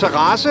med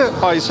interesse,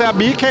 og især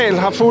Michael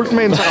har fulgt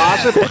med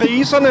interesse,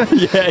 priserne.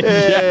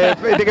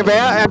 Det kan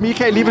være, at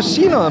Michael lige vil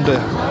sige noget om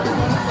det.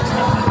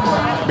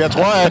 Jeg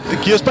tror, at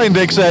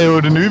kirsebærindeks er jo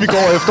det nye, vi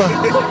går efter.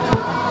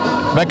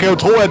 Man kan jo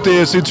tro, at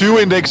det er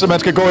C20-indekset, man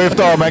skal gå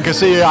efter, og man kan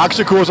se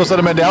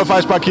aktiekurser, men det er jo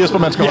faktisk bare kirsebær,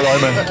 man skal holde øje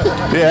med.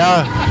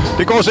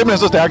 Det går simpelthen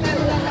så stærkt.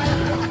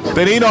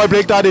 Den ene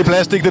øjeblik, der er det i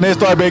plastik, det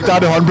næste øjeblik, der er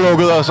det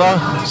håndplukket, og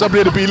så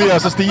bliver det billigere,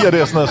 og så stiger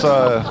det og sådan noget, så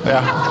ja.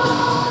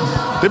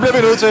 Det bliver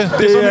vi nødt til.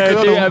 Det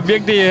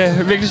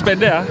er virkelig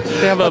spændende, ja.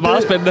 Det har været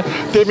meget spændende.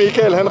 Det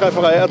Michael han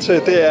refererer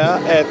til, det er,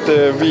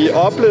 at vi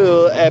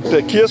oplevede, at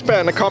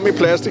kirsebærne kom i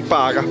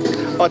plastikbakker.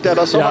 Og da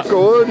der så var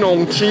gået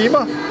nogle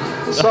timer,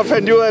 så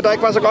fandt de ud af, at der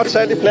ikke var så godt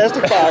salg i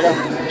plastikbakker.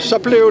 Så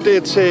blev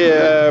det til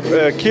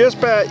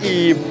kirsebær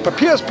i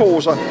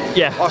papirsposer.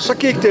 Ja. Og så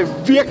gik det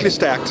virkelig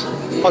stærkt.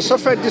 Og så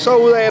fandt de så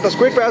ud af, at der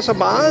skulle ikke være så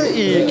meget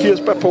i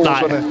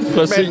kirsebærposerne.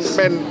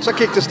 Men så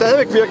gik det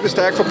stadigvæk virkelig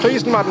stærkt, for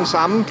prisen var den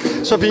samme.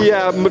 Så vi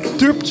er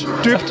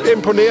dybt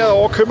imponeret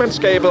over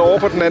købmandskabet over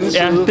på den anden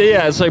side. Ja, det er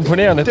altså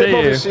imponerende. Det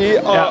må vi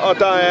sige. Og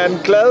der er en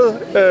glad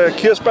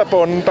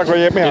kirsebærbonde, der går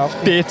hjem i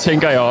aften. Det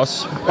tænker jeg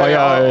også.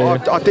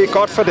 Og det er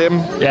godt for dem.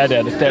 Ja, det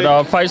er det. Der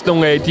er faktisk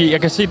nogle af de,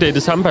 jeg kan sige, det er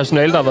det samme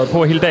personale, der har været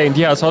på hele dagen.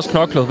 De har altså også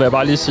knoklet, vil jeg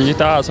bare lige sige.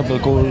 Der er altså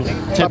blevet gået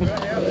til den.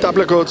 Der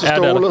blev gået til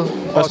stålet.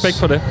 Respekt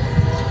for det.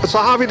 Så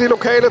har vi de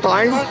lokale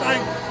drenge.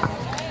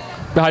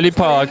 Vi har lige et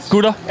par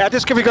gutter. Ja,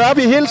 det skal vi gøre.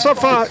 Vi hilser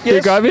for... Yes,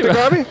 det gør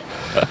vi.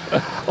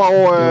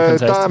 Og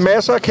der er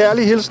masser af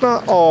kærlige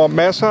hilsner og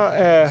masser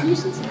af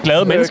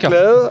glade mennesker.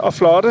 Glade og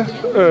flotte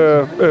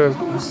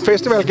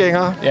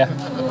festivalgængere. Ja,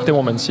 det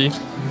må man sige.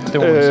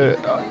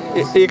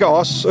 Ikke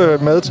også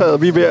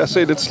medtaget. Vi er ved at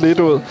se lidt slidt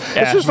ud. Ja,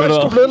 jeg synes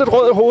faktisk, du er blevet lidt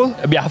rød i hovedet.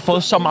 Jeg har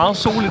fået så meget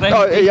sol i dag.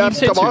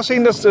 Der var også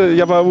en,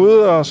 jeg var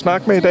ude og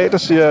snakke med i dag, der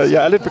siger,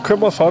 jeg er lidt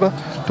bekymret for dig.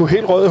 Du er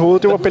helt rød i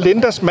hovedet. Det var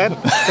Belindas mand.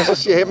 Og så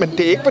siger jeg, men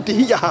det er ikke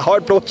fordi, jeg har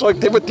højt blodtryk.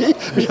 Det er fordi,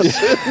 vi har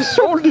siddet i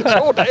solen i 2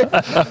 dage.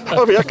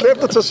 Og vi har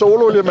glemt at tage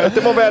sololie med.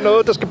 Det må være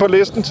noget, der skal på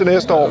listen til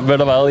næste år. Ved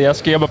du hvad, jeg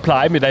skal hjem og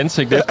pleje mit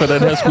ansigt efter den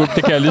her skulp.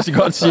 Det kan jeg lige så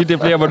godt sige. Det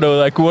bliver med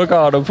noget agurker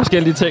og nogle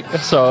forskellige ting.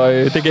 Så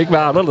det kan ikke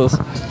være anderledes.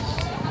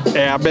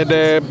 Ja, men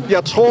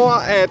jeg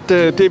tror, at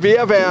det er ved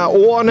at være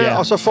ordene,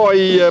 og så får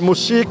I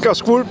musik og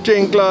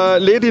Skvulp-jingler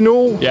lidt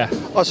endnu. Ja.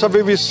 Og så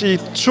vil vi sige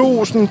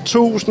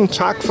tusind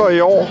tak for i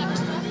år.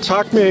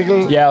 Tak,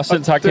 Mikkel. Ja, og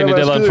selv tak, Henny. Det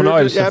har været en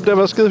fornøjelse. Ja, det har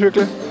været skide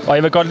hyggeligt. Og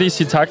jeg vil godt lige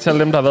sige tak til alle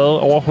dem, der har været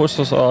over hos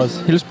os og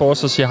hilse på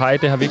os og sige hej.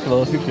 Det har virkelig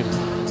været hyggeligt.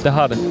 Det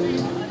har det.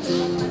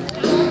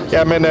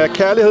 Ja, men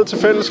kærlighed til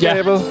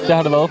fællesskabet. Ja, det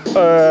har det været.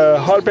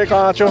 Holbæk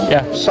Radio. Ja.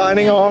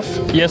 Signing off.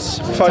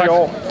 Yes. For i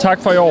år. Tak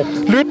for i år.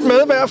 Lyt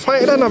med hver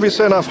fredag, når vi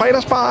sender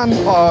fredagsbaren.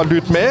 Og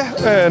lyt med,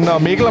 når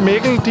Mikkel og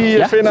Mikkel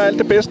finder alt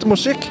det bedste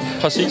musik.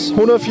 Præcis.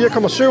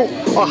 104,7.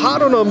 Og har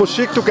du noget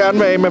musik, du gerne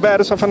vil have med, hvad er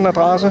det så for en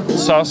adresse?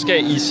 Så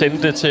skal I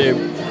sende det til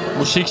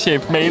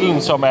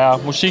musikchef-mailen, som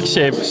er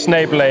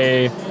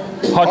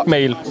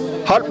musikchef@hotmail.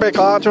 Holbæk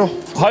Radio.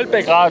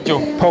 Holbæk Radio.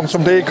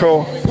 .dk.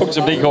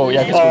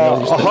 Jeg kan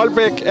og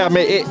Holbæk er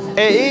med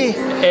AE.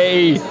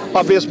 AE.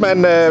 Og hvis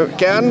man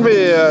gerne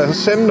vil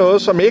sende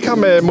noget, som ikke har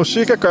med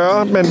musik at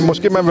gøre, men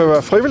måske man vil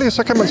være frivillig,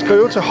 så kan man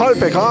skrive til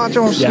Holbæk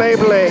Radio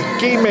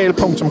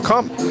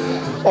 @gmail.com.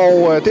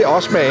 Og det er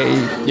også med AE.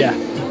 Ja.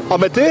 Og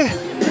med det...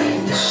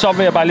 Så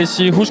vil jeg bare lige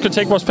sige, husk at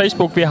tjekke vores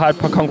Facebook. Vi har et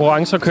par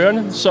konkurrencer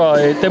kørende,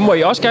 så dem må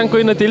I også gerne gå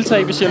ind og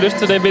deltage, hvis I har lyst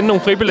til det. Vinde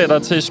nogle fribilletter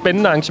til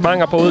spændende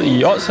arrangementer, både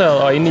i Odsherred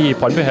og inde i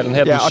Brøndbyhallen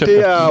her den 17.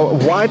 Ja, og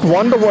det er White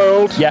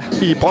Wonderworld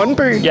i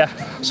Brøndby. Ja.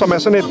 Som er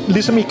sådan et,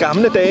 ligesom i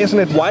gamle dage,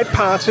 sådan et white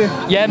party.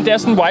 Ja, men det er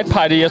sådan en white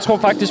party. Jeg tror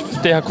faktisk,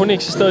 det har kun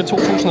eksisteret i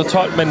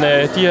 2012, men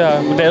de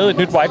har lavet et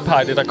nyt white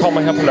party, der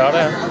kommer her på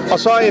lørdag. Og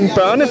så en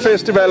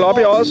børnefestival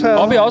oppe i Odsherred.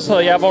 Oppe i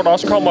Odsherred, ja, hvor der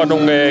også kommer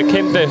nogle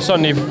kendte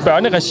sådan i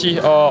børneregi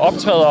og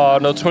optræder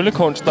og noget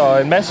tryllekunst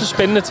og en masse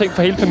spændende ting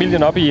for hele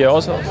familien oppe i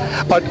Odsherred.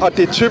 Og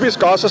det er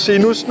typisk også at sige,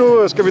 nu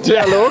skal vi til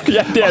at lukke.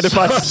 Ja, det er det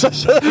faktisk. Så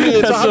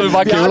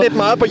vi har lidt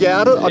meget på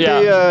hjertet, og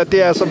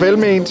det er altså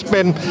velment,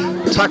 men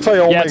tak for i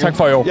år. Ja, tak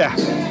for i år. Ja.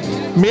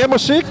 Mere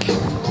musik,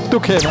 du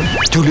kender.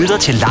 Du lytter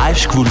til live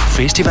Skvulp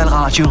Festival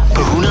Radio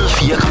på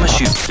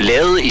 104,7.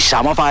 Lavet i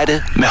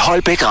samarbejde med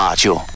Holbæk Radio.